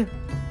with you.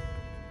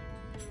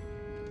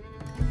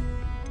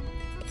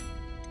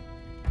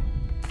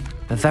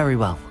 Very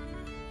well.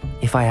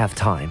 If I have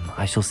time,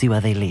 I shall see where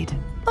they lead.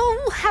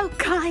 Oh, how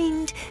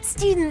kind!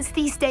 Students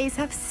these days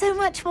have so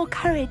much more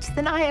courage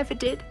than I ever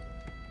did.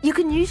 You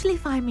can usually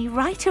find me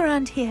right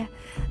around here.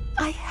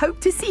 I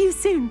hope to see you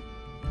soon.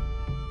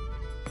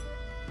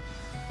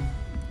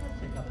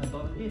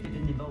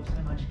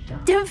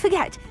 Don't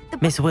forget,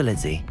 Miss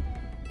Willardsey,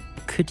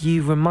 could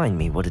you remind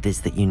me what it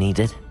is that you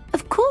needed?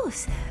 Of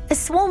course, a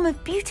swarm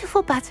of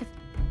beautiful butterflies.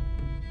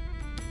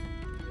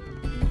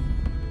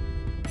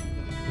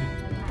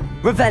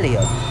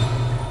 Revelio.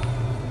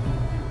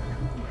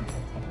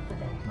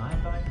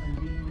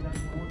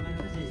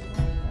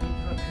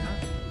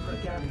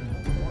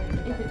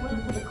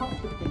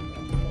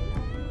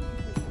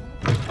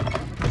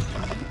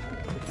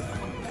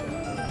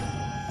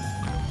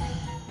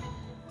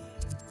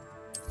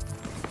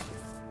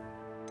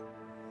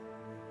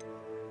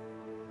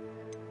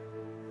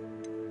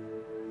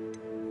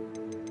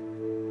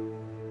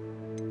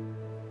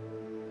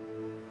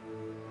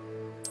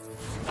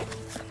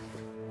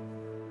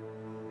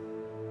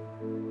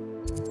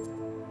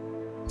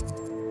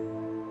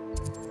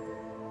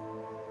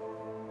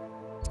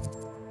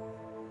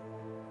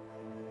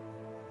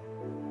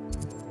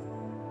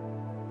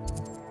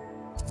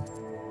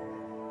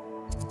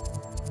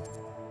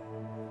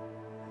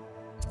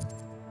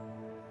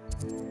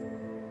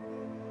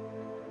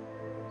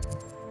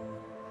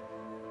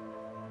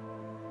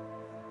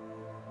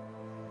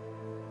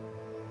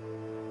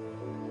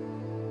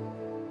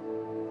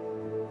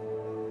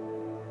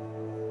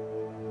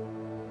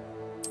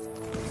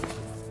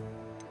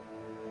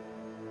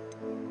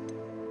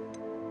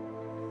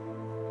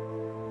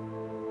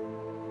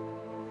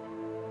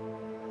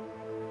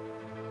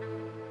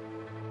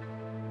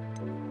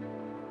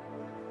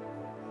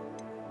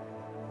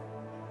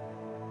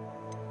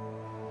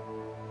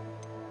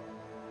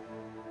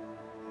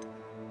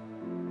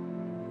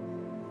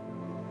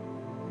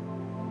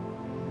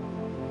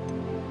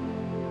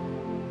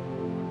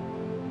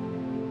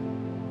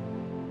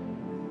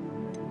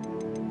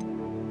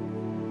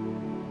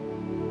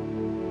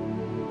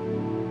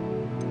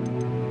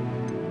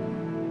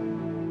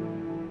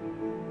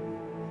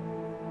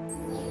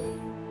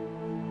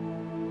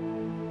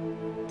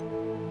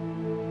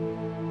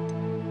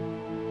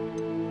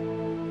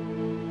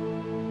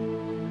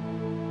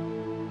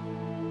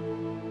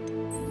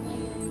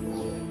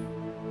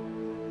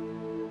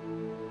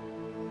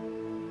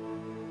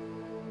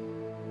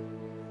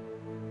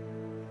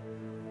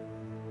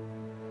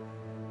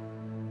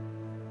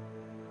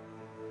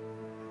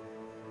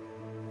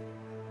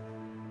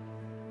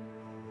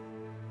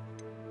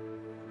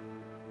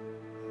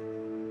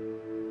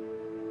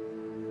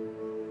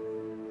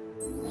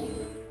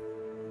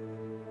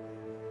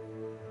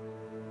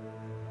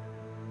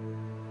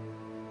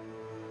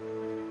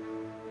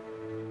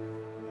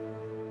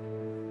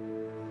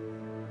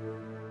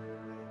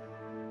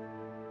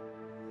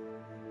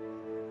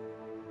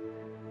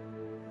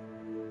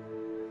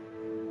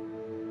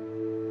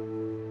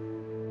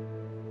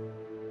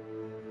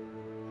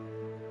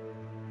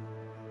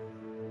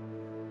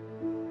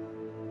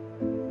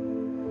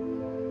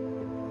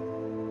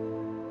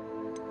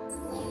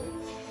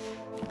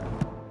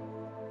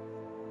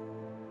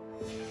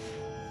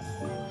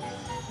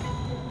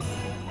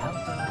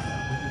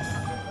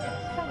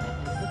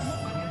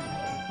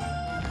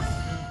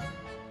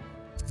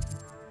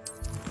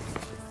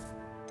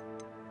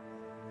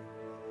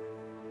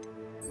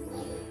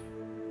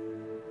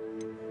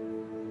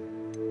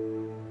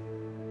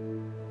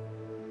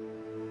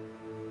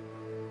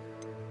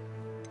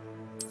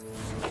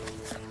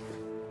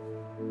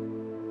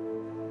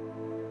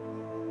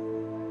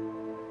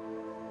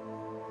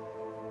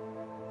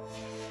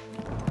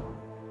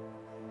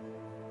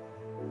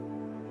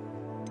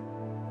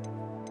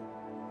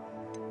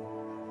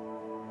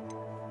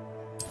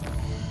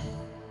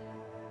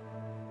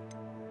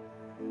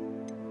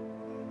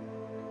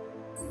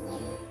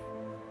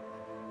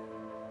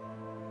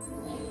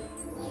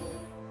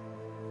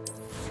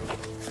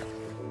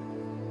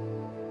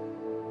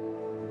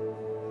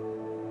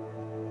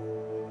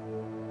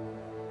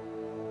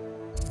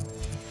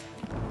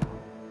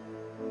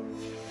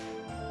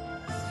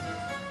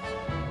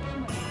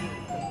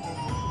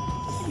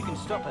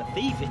 stop a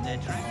thief in their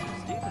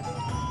tracks, stupid.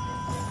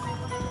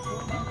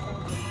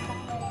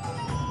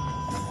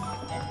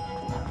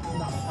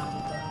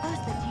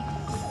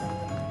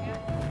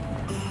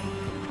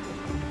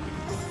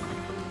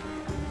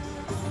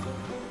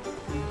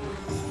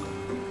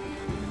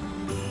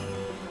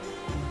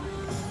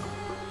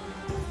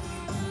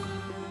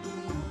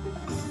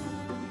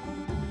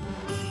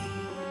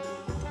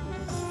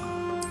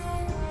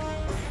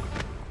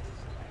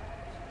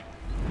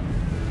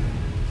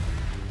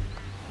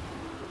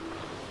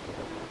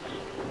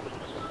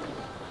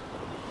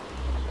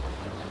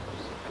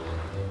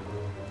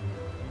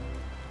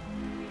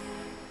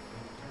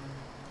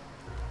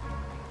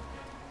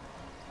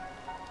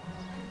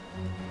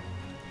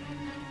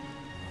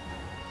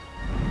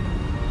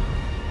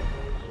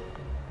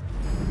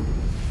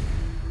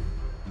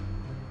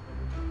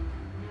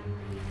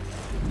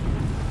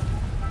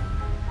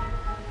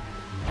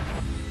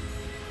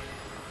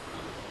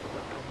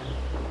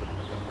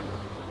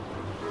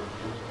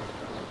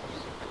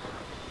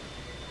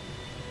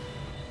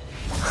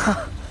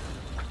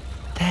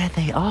 There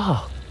they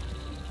are.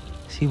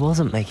 She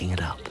wasn't making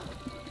it up.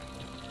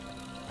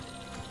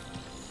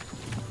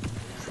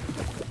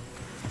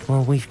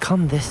 Well, we've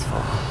come this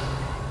far.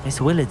 Miss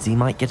Willardsey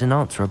might get an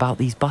answer about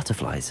these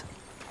butterflies.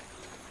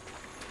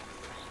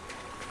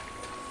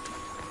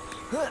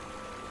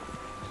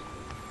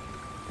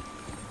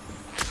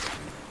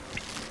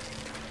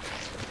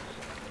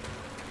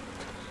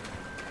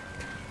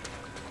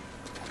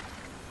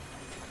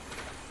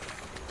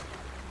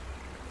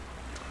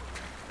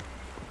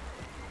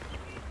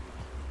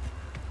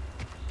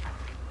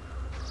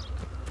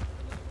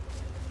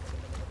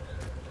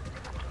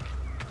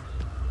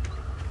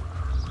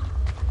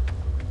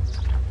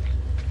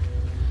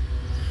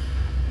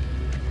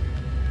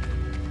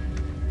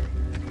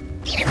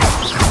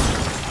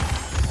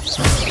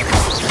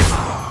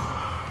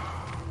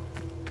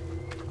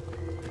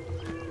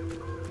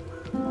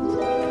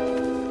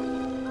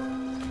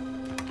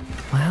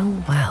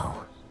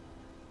 Well,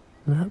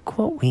 look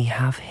what we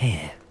have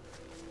here.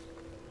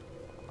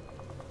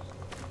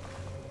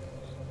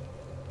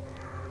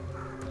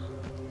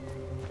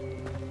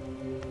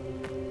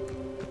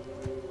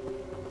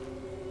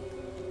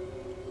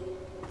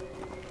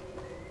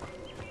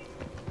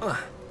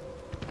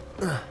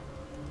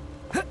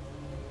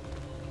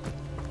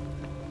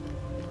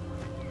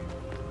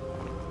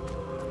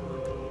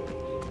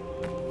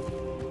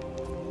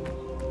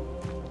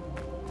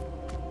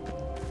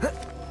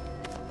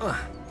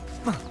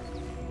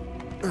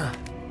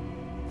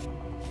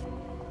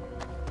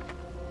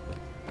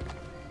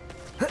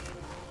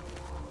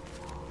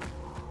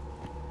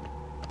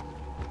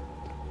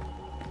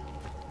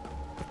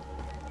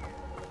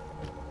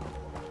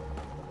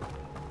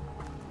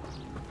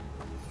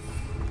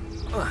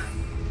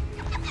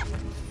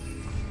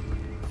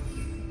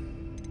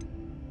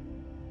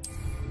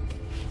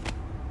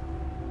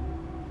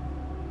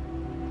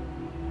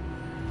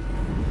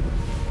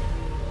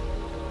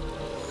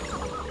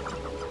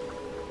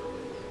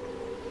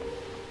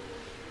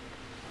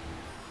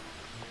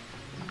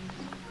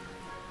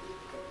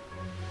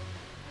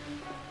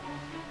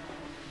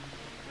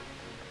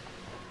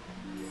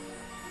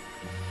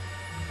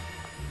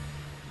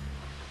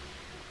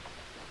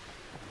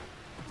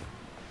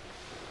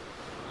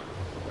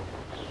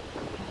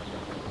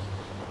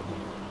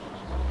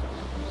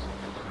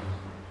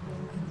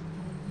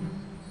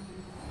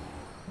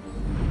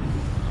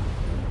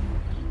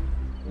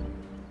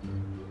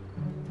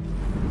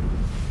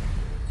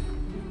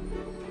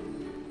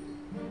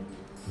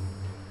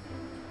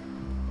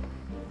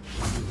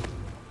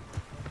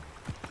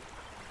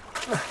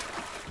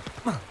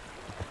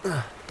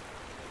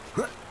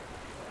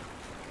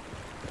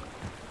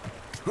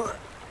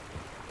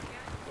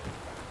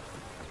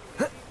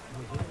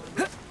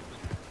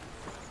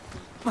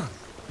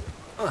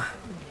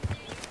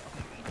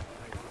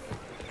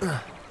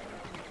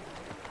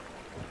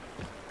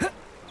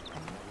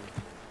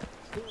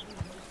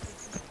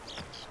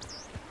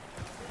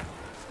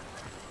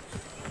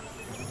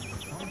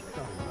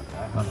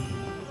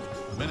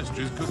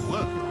 Ministry's good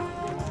work.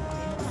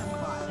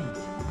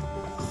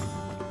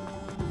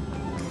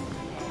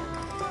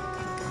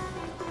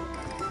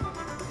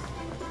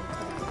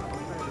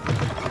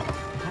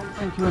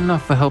 Thank you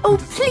enough for helping. Oh,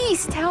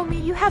 please tell me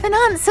you have an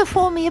answer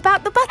for me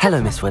about the butterflies.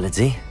 Hello, Miss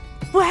Willardsey.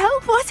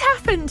 Well, what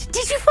happened?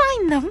 Did you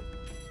find them?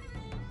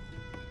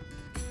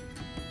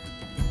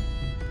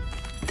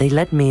 They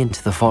led me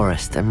into the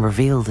forest and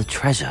revealed a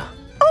treasure.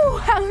 Oh,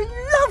 how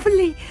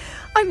lovely!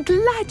 I'm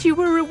glad you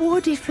were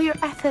rewarded for your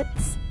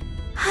efforts.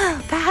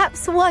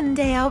 Perhaps one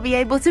day I'll be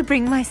able to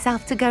bring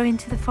myself to go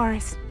into the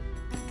forest.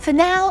 For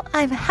now,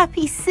 I'm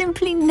happy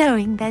simply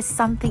knowing there's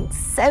something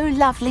so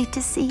lovely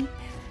to see,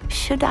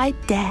 should I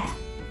dare.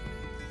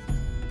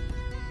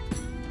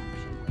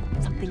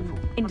 Something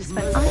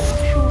indispensable.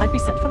 I'd be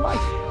set for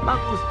life.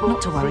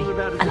 Not to worry.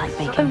 I like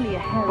bacon. Only a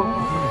hair.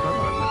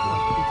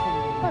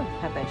 Both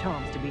have their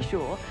charms, to be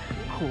sure.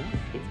 Of course,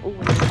 it's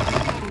always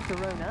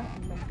Corona.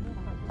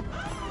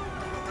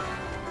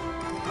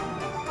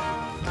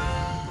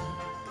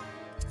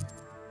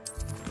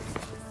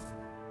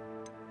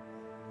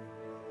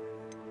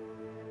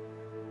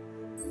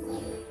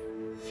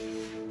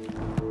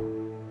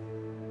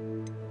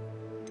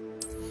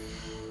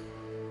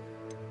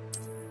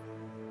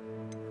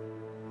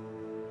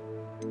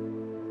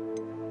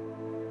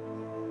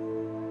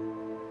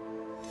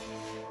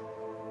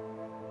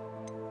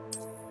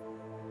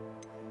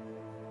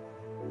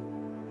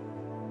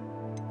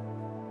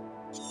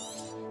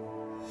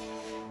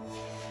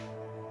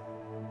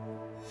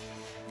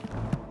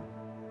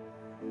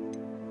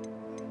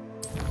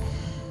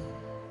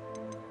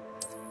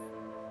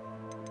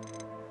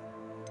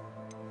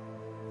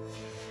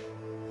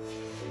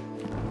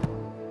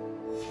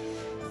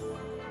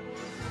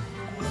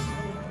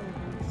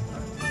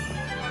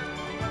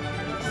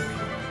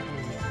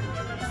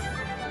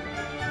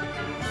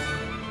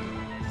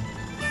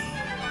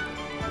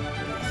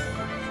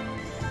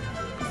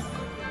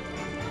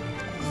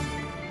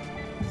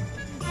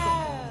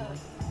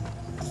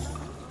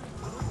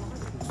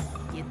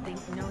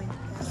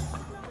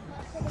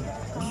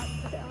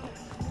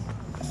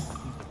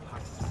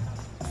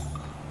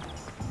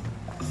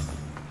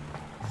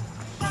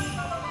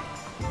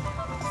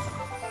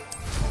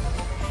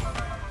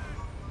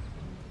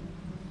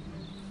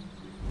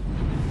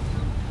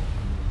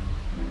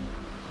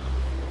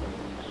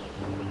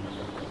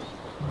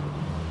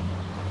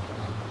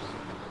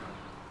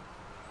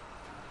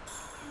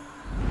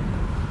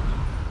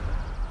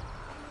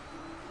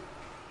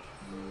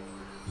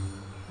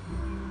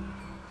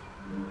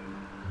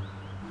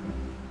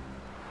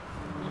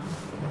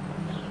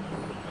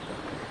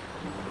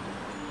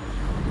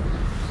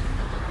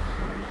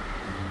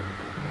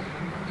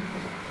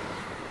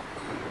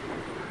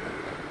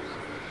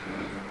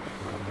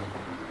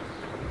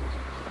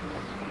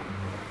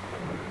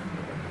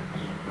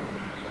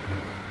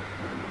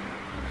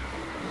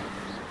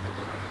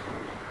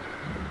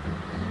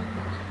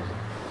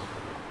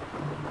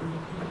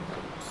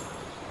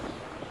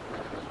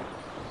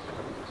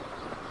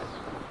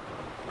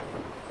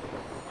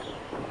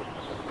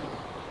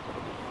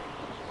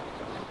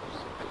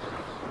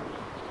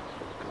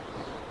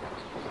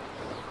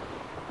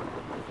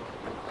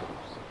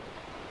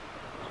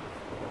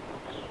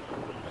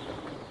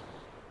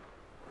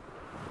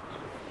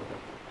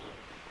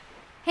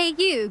 Hey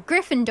you,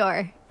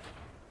 Gryffindor.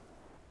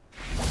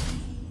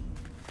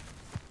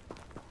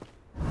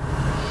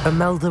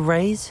 Imelda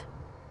Reyes?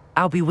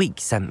 Albie Week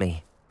sent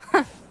me.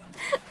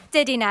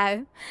 Did he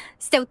now?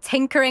 Still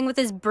tinkering with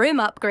his broom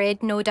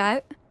upgrade, no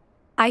doubt.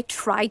 I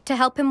tried to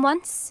help him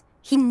once.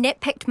 He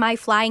nitpicked my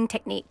flying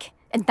technique,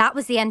 and that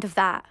was the end of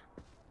that.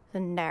 The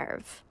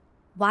nerve.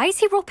 Why is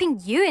he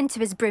roping you into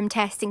his broom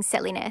testing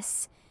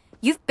silliness?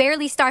 You've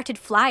barely started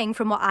flying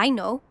from what I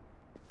know.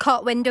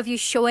 Caught wind of you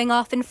showing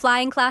off in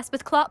flying class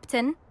with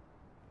Clopton.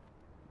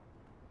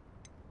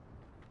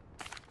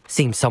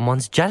 Seems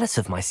someone's jealous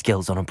of my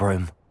skills on a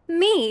broom.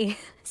 Me?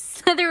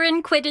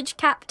 Slytherin Quidditch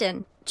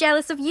captain.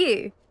 Jealous of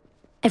you?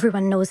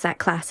 Everyone knows that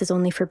class is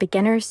only for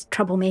beginners,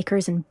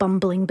 troublemakers, and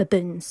bumbling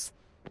baboons.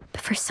 But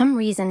for some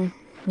reason,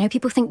 now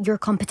people think you're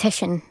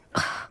competition.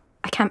 Ugh,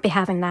 I can't be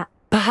having that.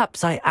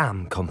 Perhaps I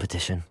am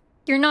competition.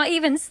 You're not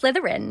even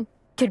Slytherin.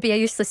 Could be a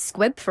useless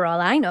squib for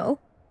all I know.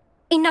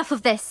 Enough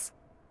of this.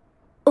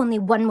 Only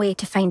one way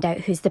to find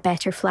out who's the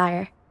better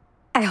flyer.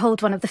 I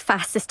hold one of the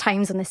fastest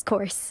times on this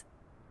course.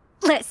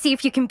 Let's see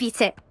if you can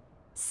beat it.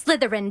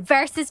 Slytherin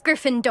versus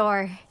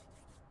Gryffindor.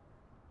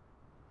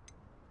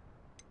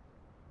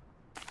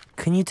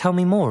 Can you tell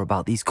me more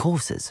about these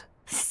courses?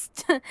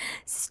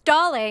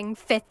 Stalling,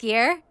 5th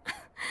year.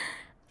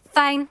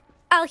 Fine,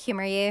 I'll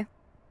humour you.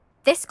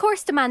 This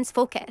course demands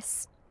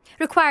focus.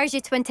 Requires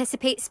you to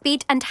anticipate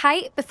speed and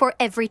height before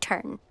every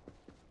turn.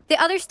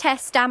 The others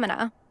test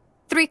stamina.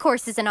 3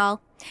 courses in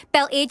all,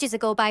 built ages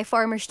ago by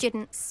former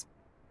students.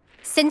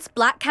 Since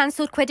Black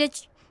cancelled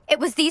Quidditch, it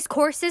was these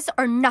courses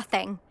or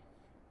nothing.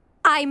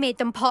 I made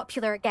them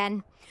popular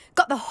again.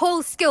 Got the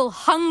whole school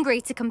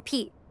hungry to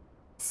compete.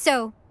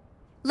 So,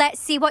 let's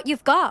see what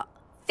you've got,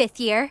 5th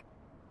year.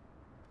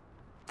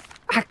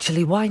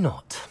 Actually, why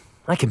not?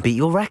 I can beat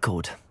your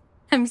record.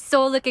 I'm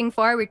so looking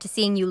forward to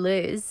seeing you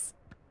lose.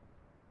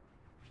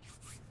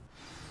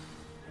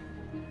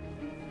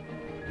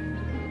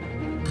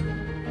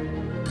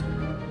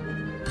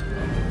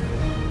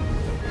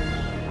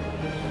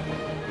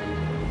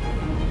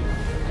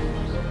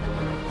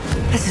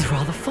 This is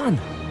rather fun.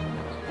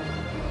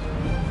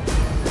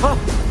 Ho!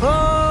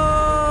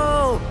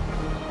 Ho!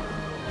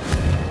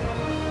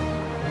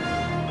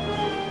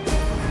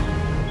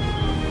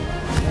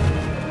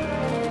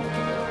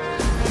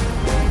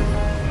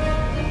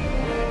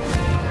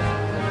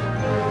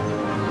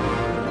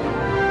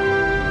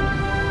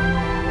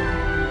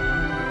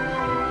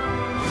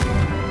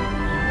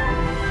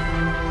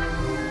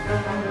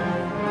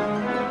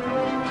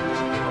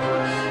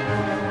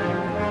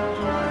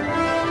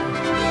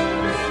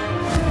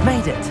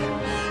 Made it.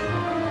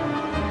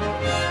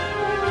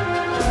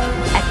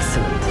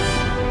 Excellent.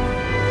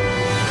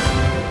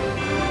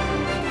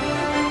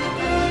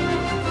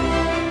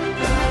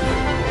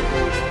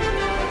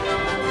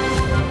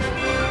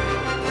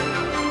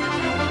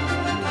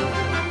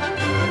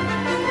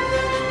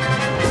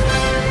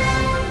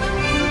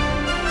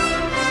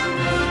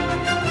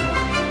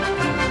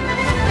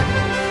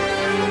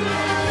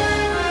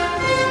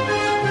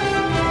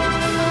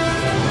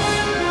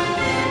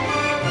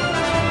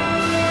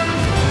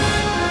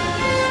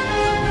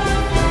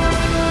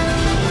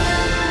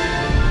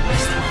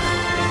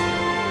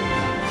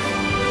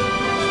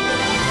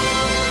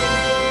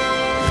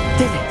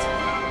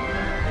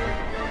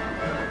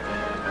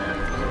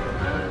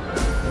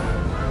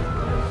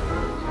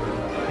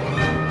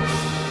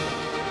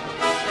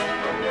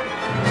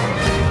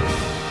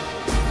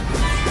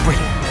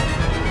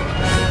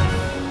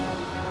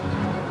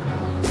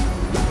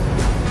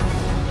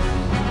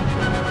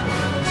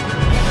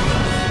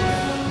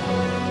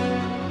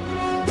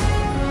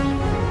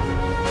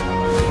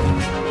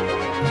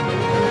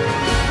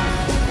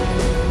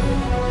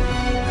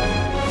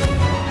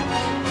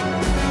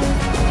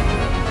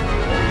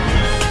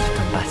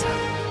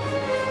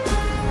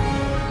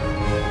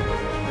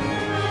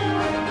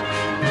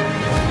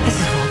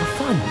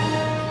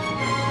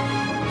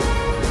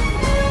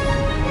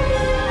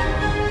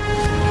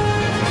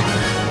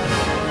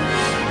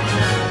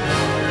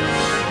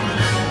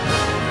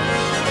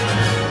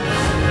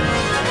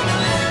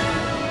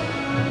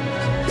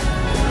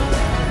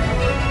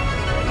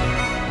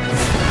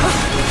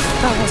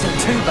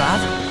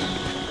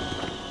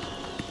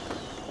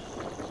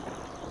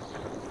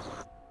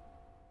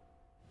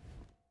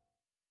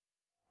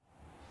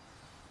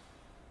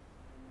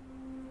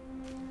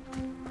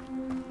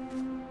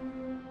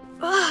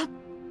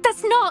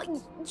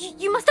 Oh,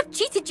 you must have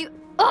cheated, you...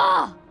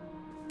 Oh!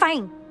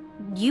 Fine.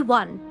 You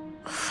won.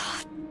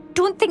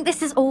 Don't think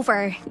this is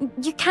over.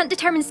 You can't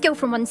determine skill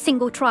from one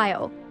single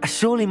trial.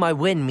 Surely my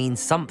win means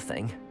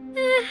something.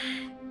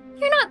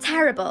 You're not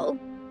terrible,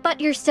 but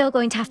you're still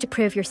going to have to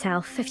prove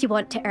yourself if you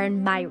want to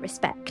earn my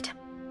respect.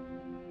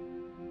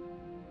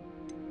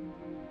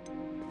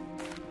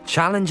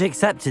 Challenge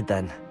accepted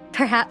then.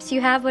 Perhaps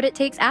you have what it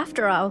takes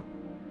after all.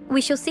 We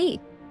shall see.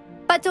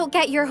 But don't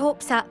get your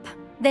hopes up.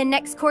 The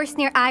next course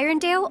near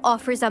Irondale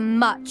offers a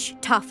much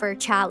tougher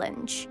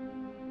challenge.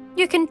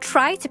 You can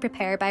try to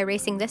prepare by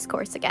racing this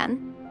course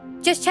again.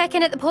 Just check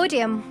in at the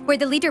podium, where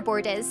the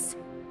leaderboard is.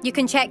 You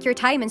can check your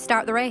time and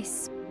start the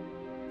race.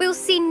 We'll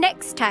see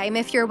next time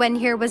if your win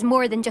here was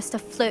more than just a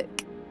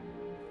fluke.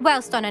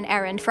 Whilst on an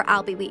errand for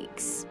Albie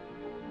Weeks.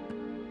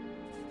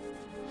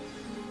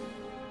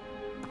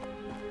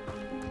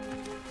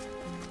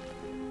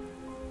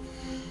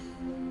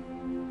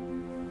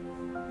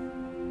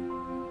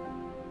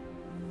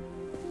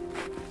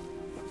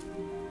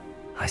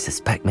 I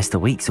suspect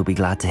Mr. Weeks will be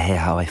glad to hear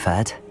how I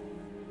fared.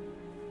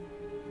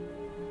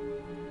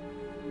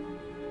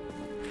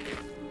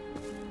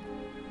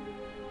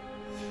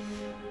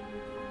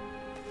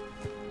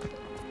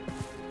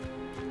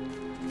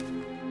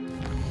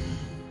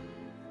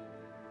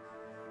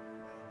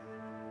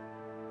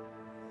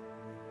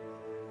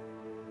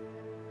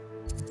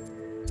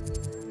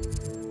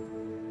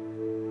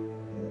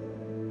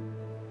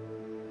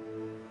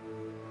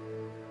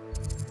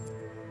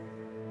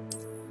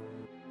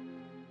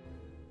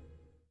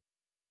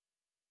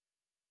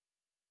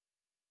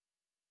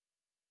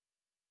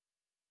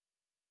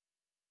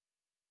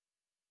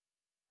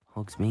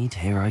 Hogsmeade,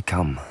 here I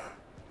come.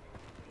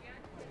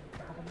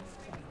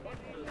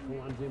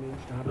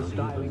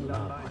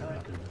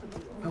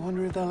 I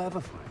wonder if they'll ever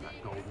find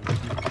that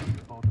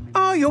golden...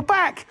 Oh, you're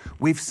back!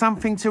 With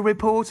something to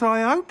report,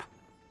 I hope?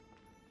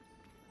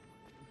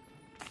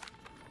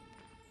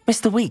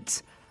 Mr.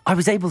 Weeks, I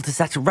was able to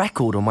set a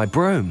record on my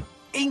broom.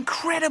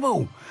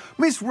 Incredible!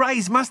 Miss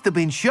Reyes must have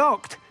been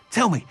shocked.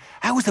 Tell me,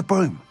 how was the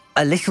broom?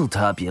 A little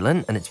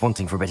turbulent, and it's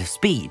wanting for a bit of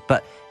speed,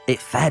 but it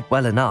fared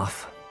well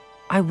enough.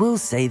 I will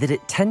say that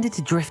it tended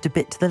to drift a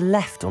bit to the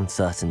left on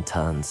certain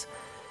turns.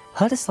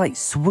 Heard a slight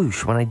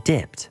swoosh when I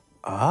dipped.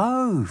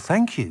 Oh,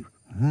 thank you.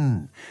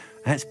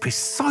 That's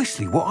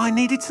precisely what I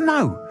needed to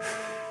know.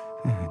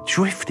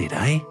 Drifted,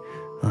 eh?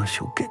 I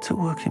shall get to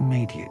work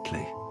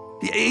immediately.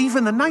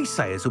 Even the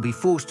naysayers will be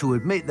forced to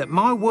admit that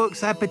my work's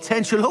had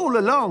potential all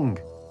along.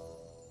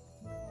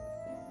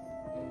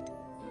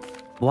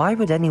 Why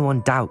would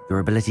anyone doubt your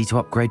ability to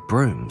upgrade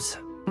brooms?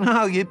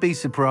 Oh, you'd be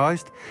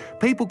surprised.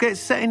 People get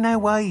set in their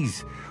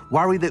ways,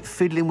 worry that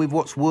fiddling with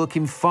what's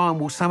working fine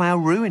will somehow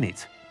ruin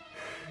it.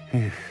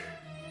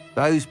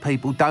 Those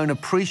people don't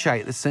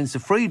appreciate the sense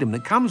of freedom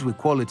that comes with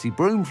quality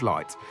broom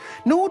flight,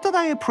 nor do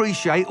they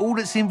appreciate all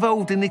that's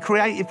involved in the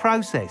creative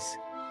process.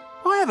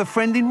 I have a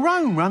friend in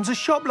Rome runs a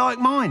shop like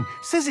mine,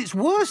 says it's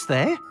worse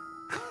there.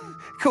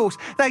 Of course,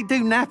 they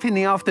do nap in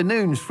the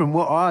afternoons from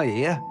what I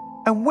hear.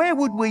 And where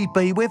would we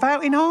be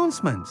without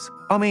enhancements?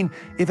 I mean,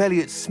 if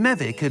Elliot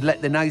Smethwick had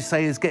let the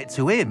naysayers get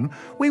to him,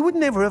 we would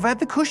never have had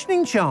the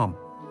cushioning charm.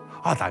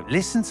 I don't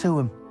listen to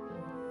them.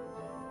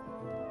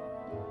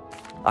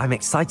 I'm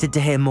excited to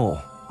hear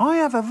more. I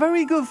have a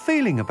very good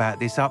feeling about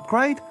this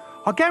upgrade.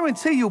 I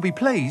guarantee you'll be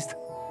pleased.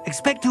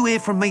 Expect to hear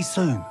from me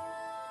soon.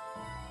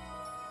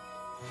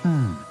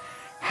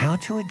 How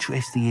to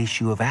address the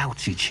issue of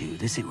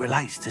altitude as it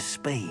relates to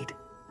speed?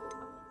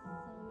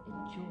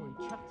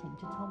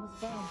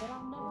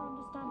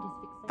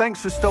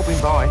 Thanks for stopping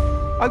by.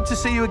 Hope to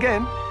see you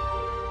again.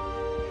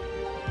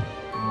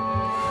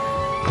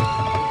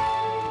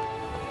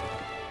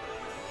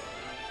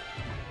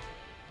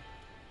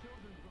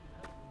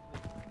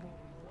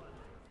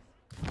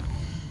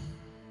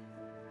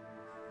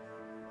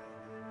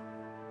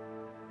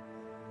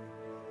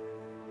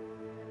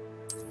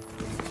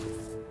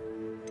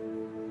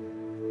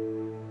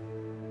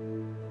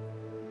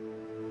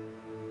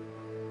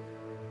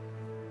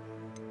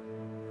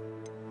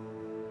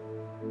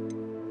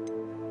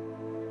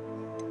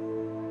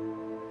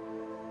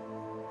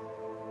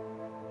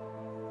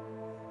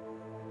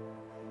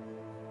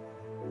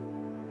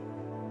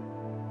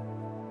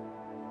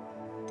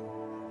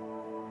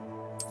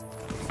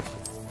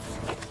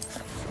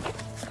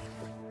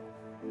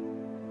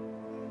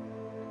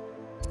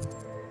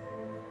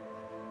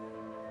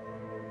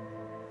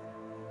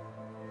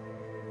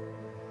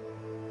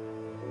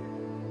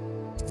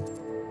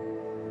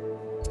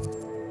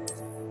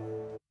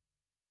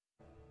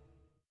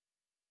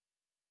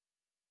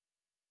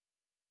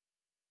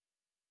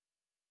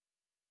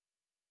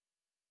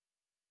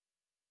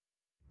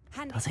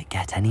 Does it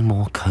get any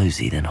more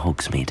cozy than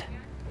Hogsmeade?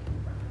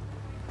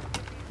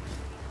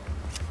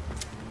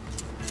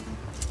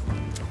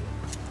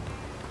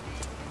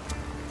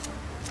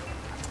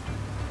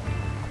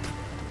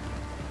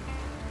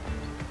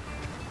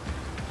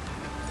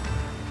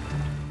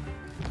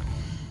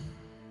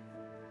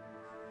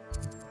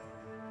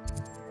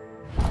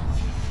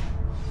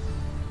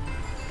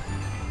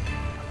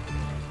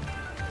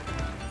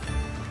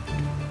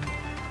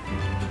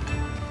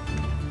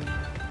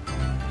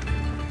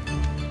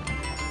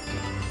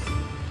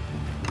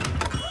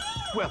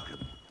 Welcome.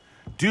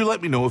 Do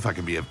let me know if I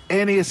can be of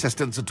any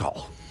assistance at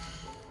all.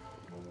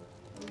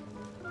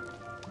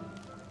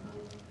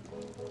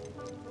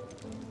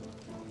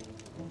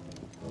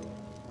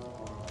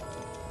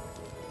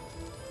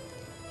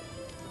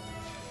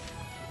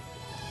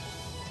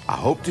 I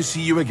hope to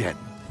see you again.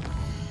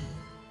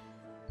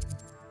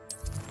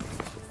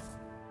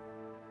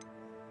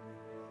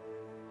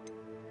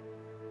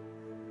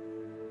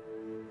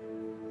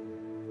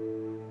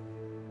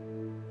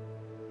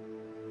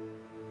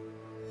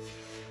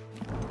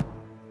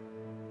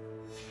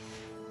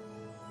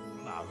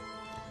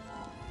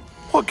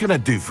 What can I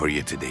do for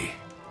you today?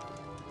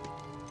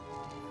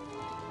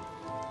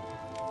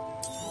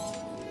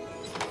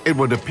 It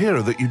would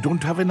appear that you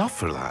don't have enough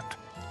for that.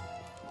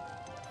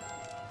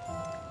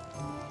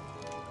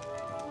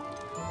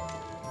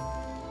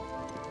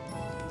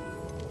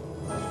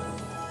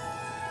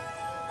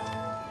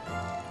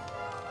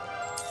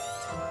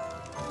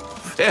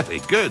 Very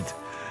good.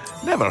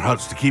 Never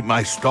hurts to keep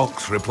my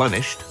stocks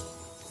replenished.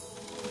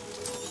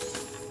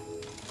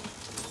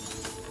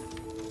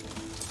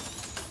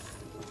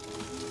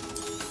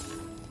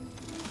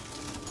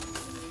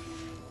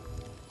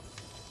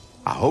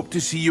 I hope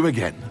to see you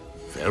again.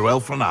 Farewell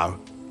for now.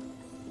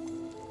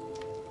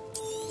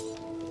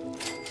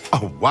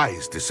 A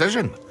wise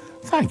decision.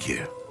 Thank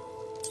you.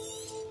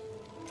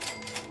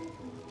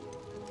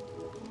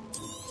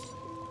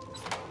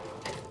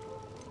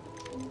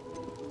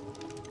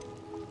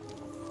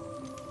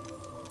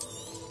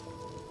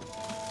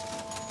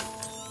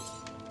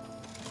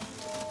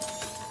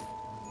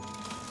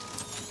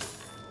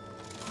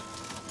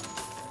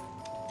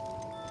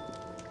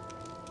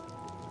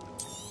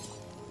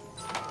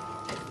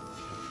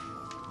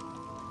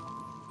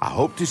 I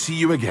hope to see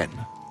you again.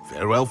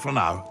 Farewell for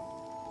now.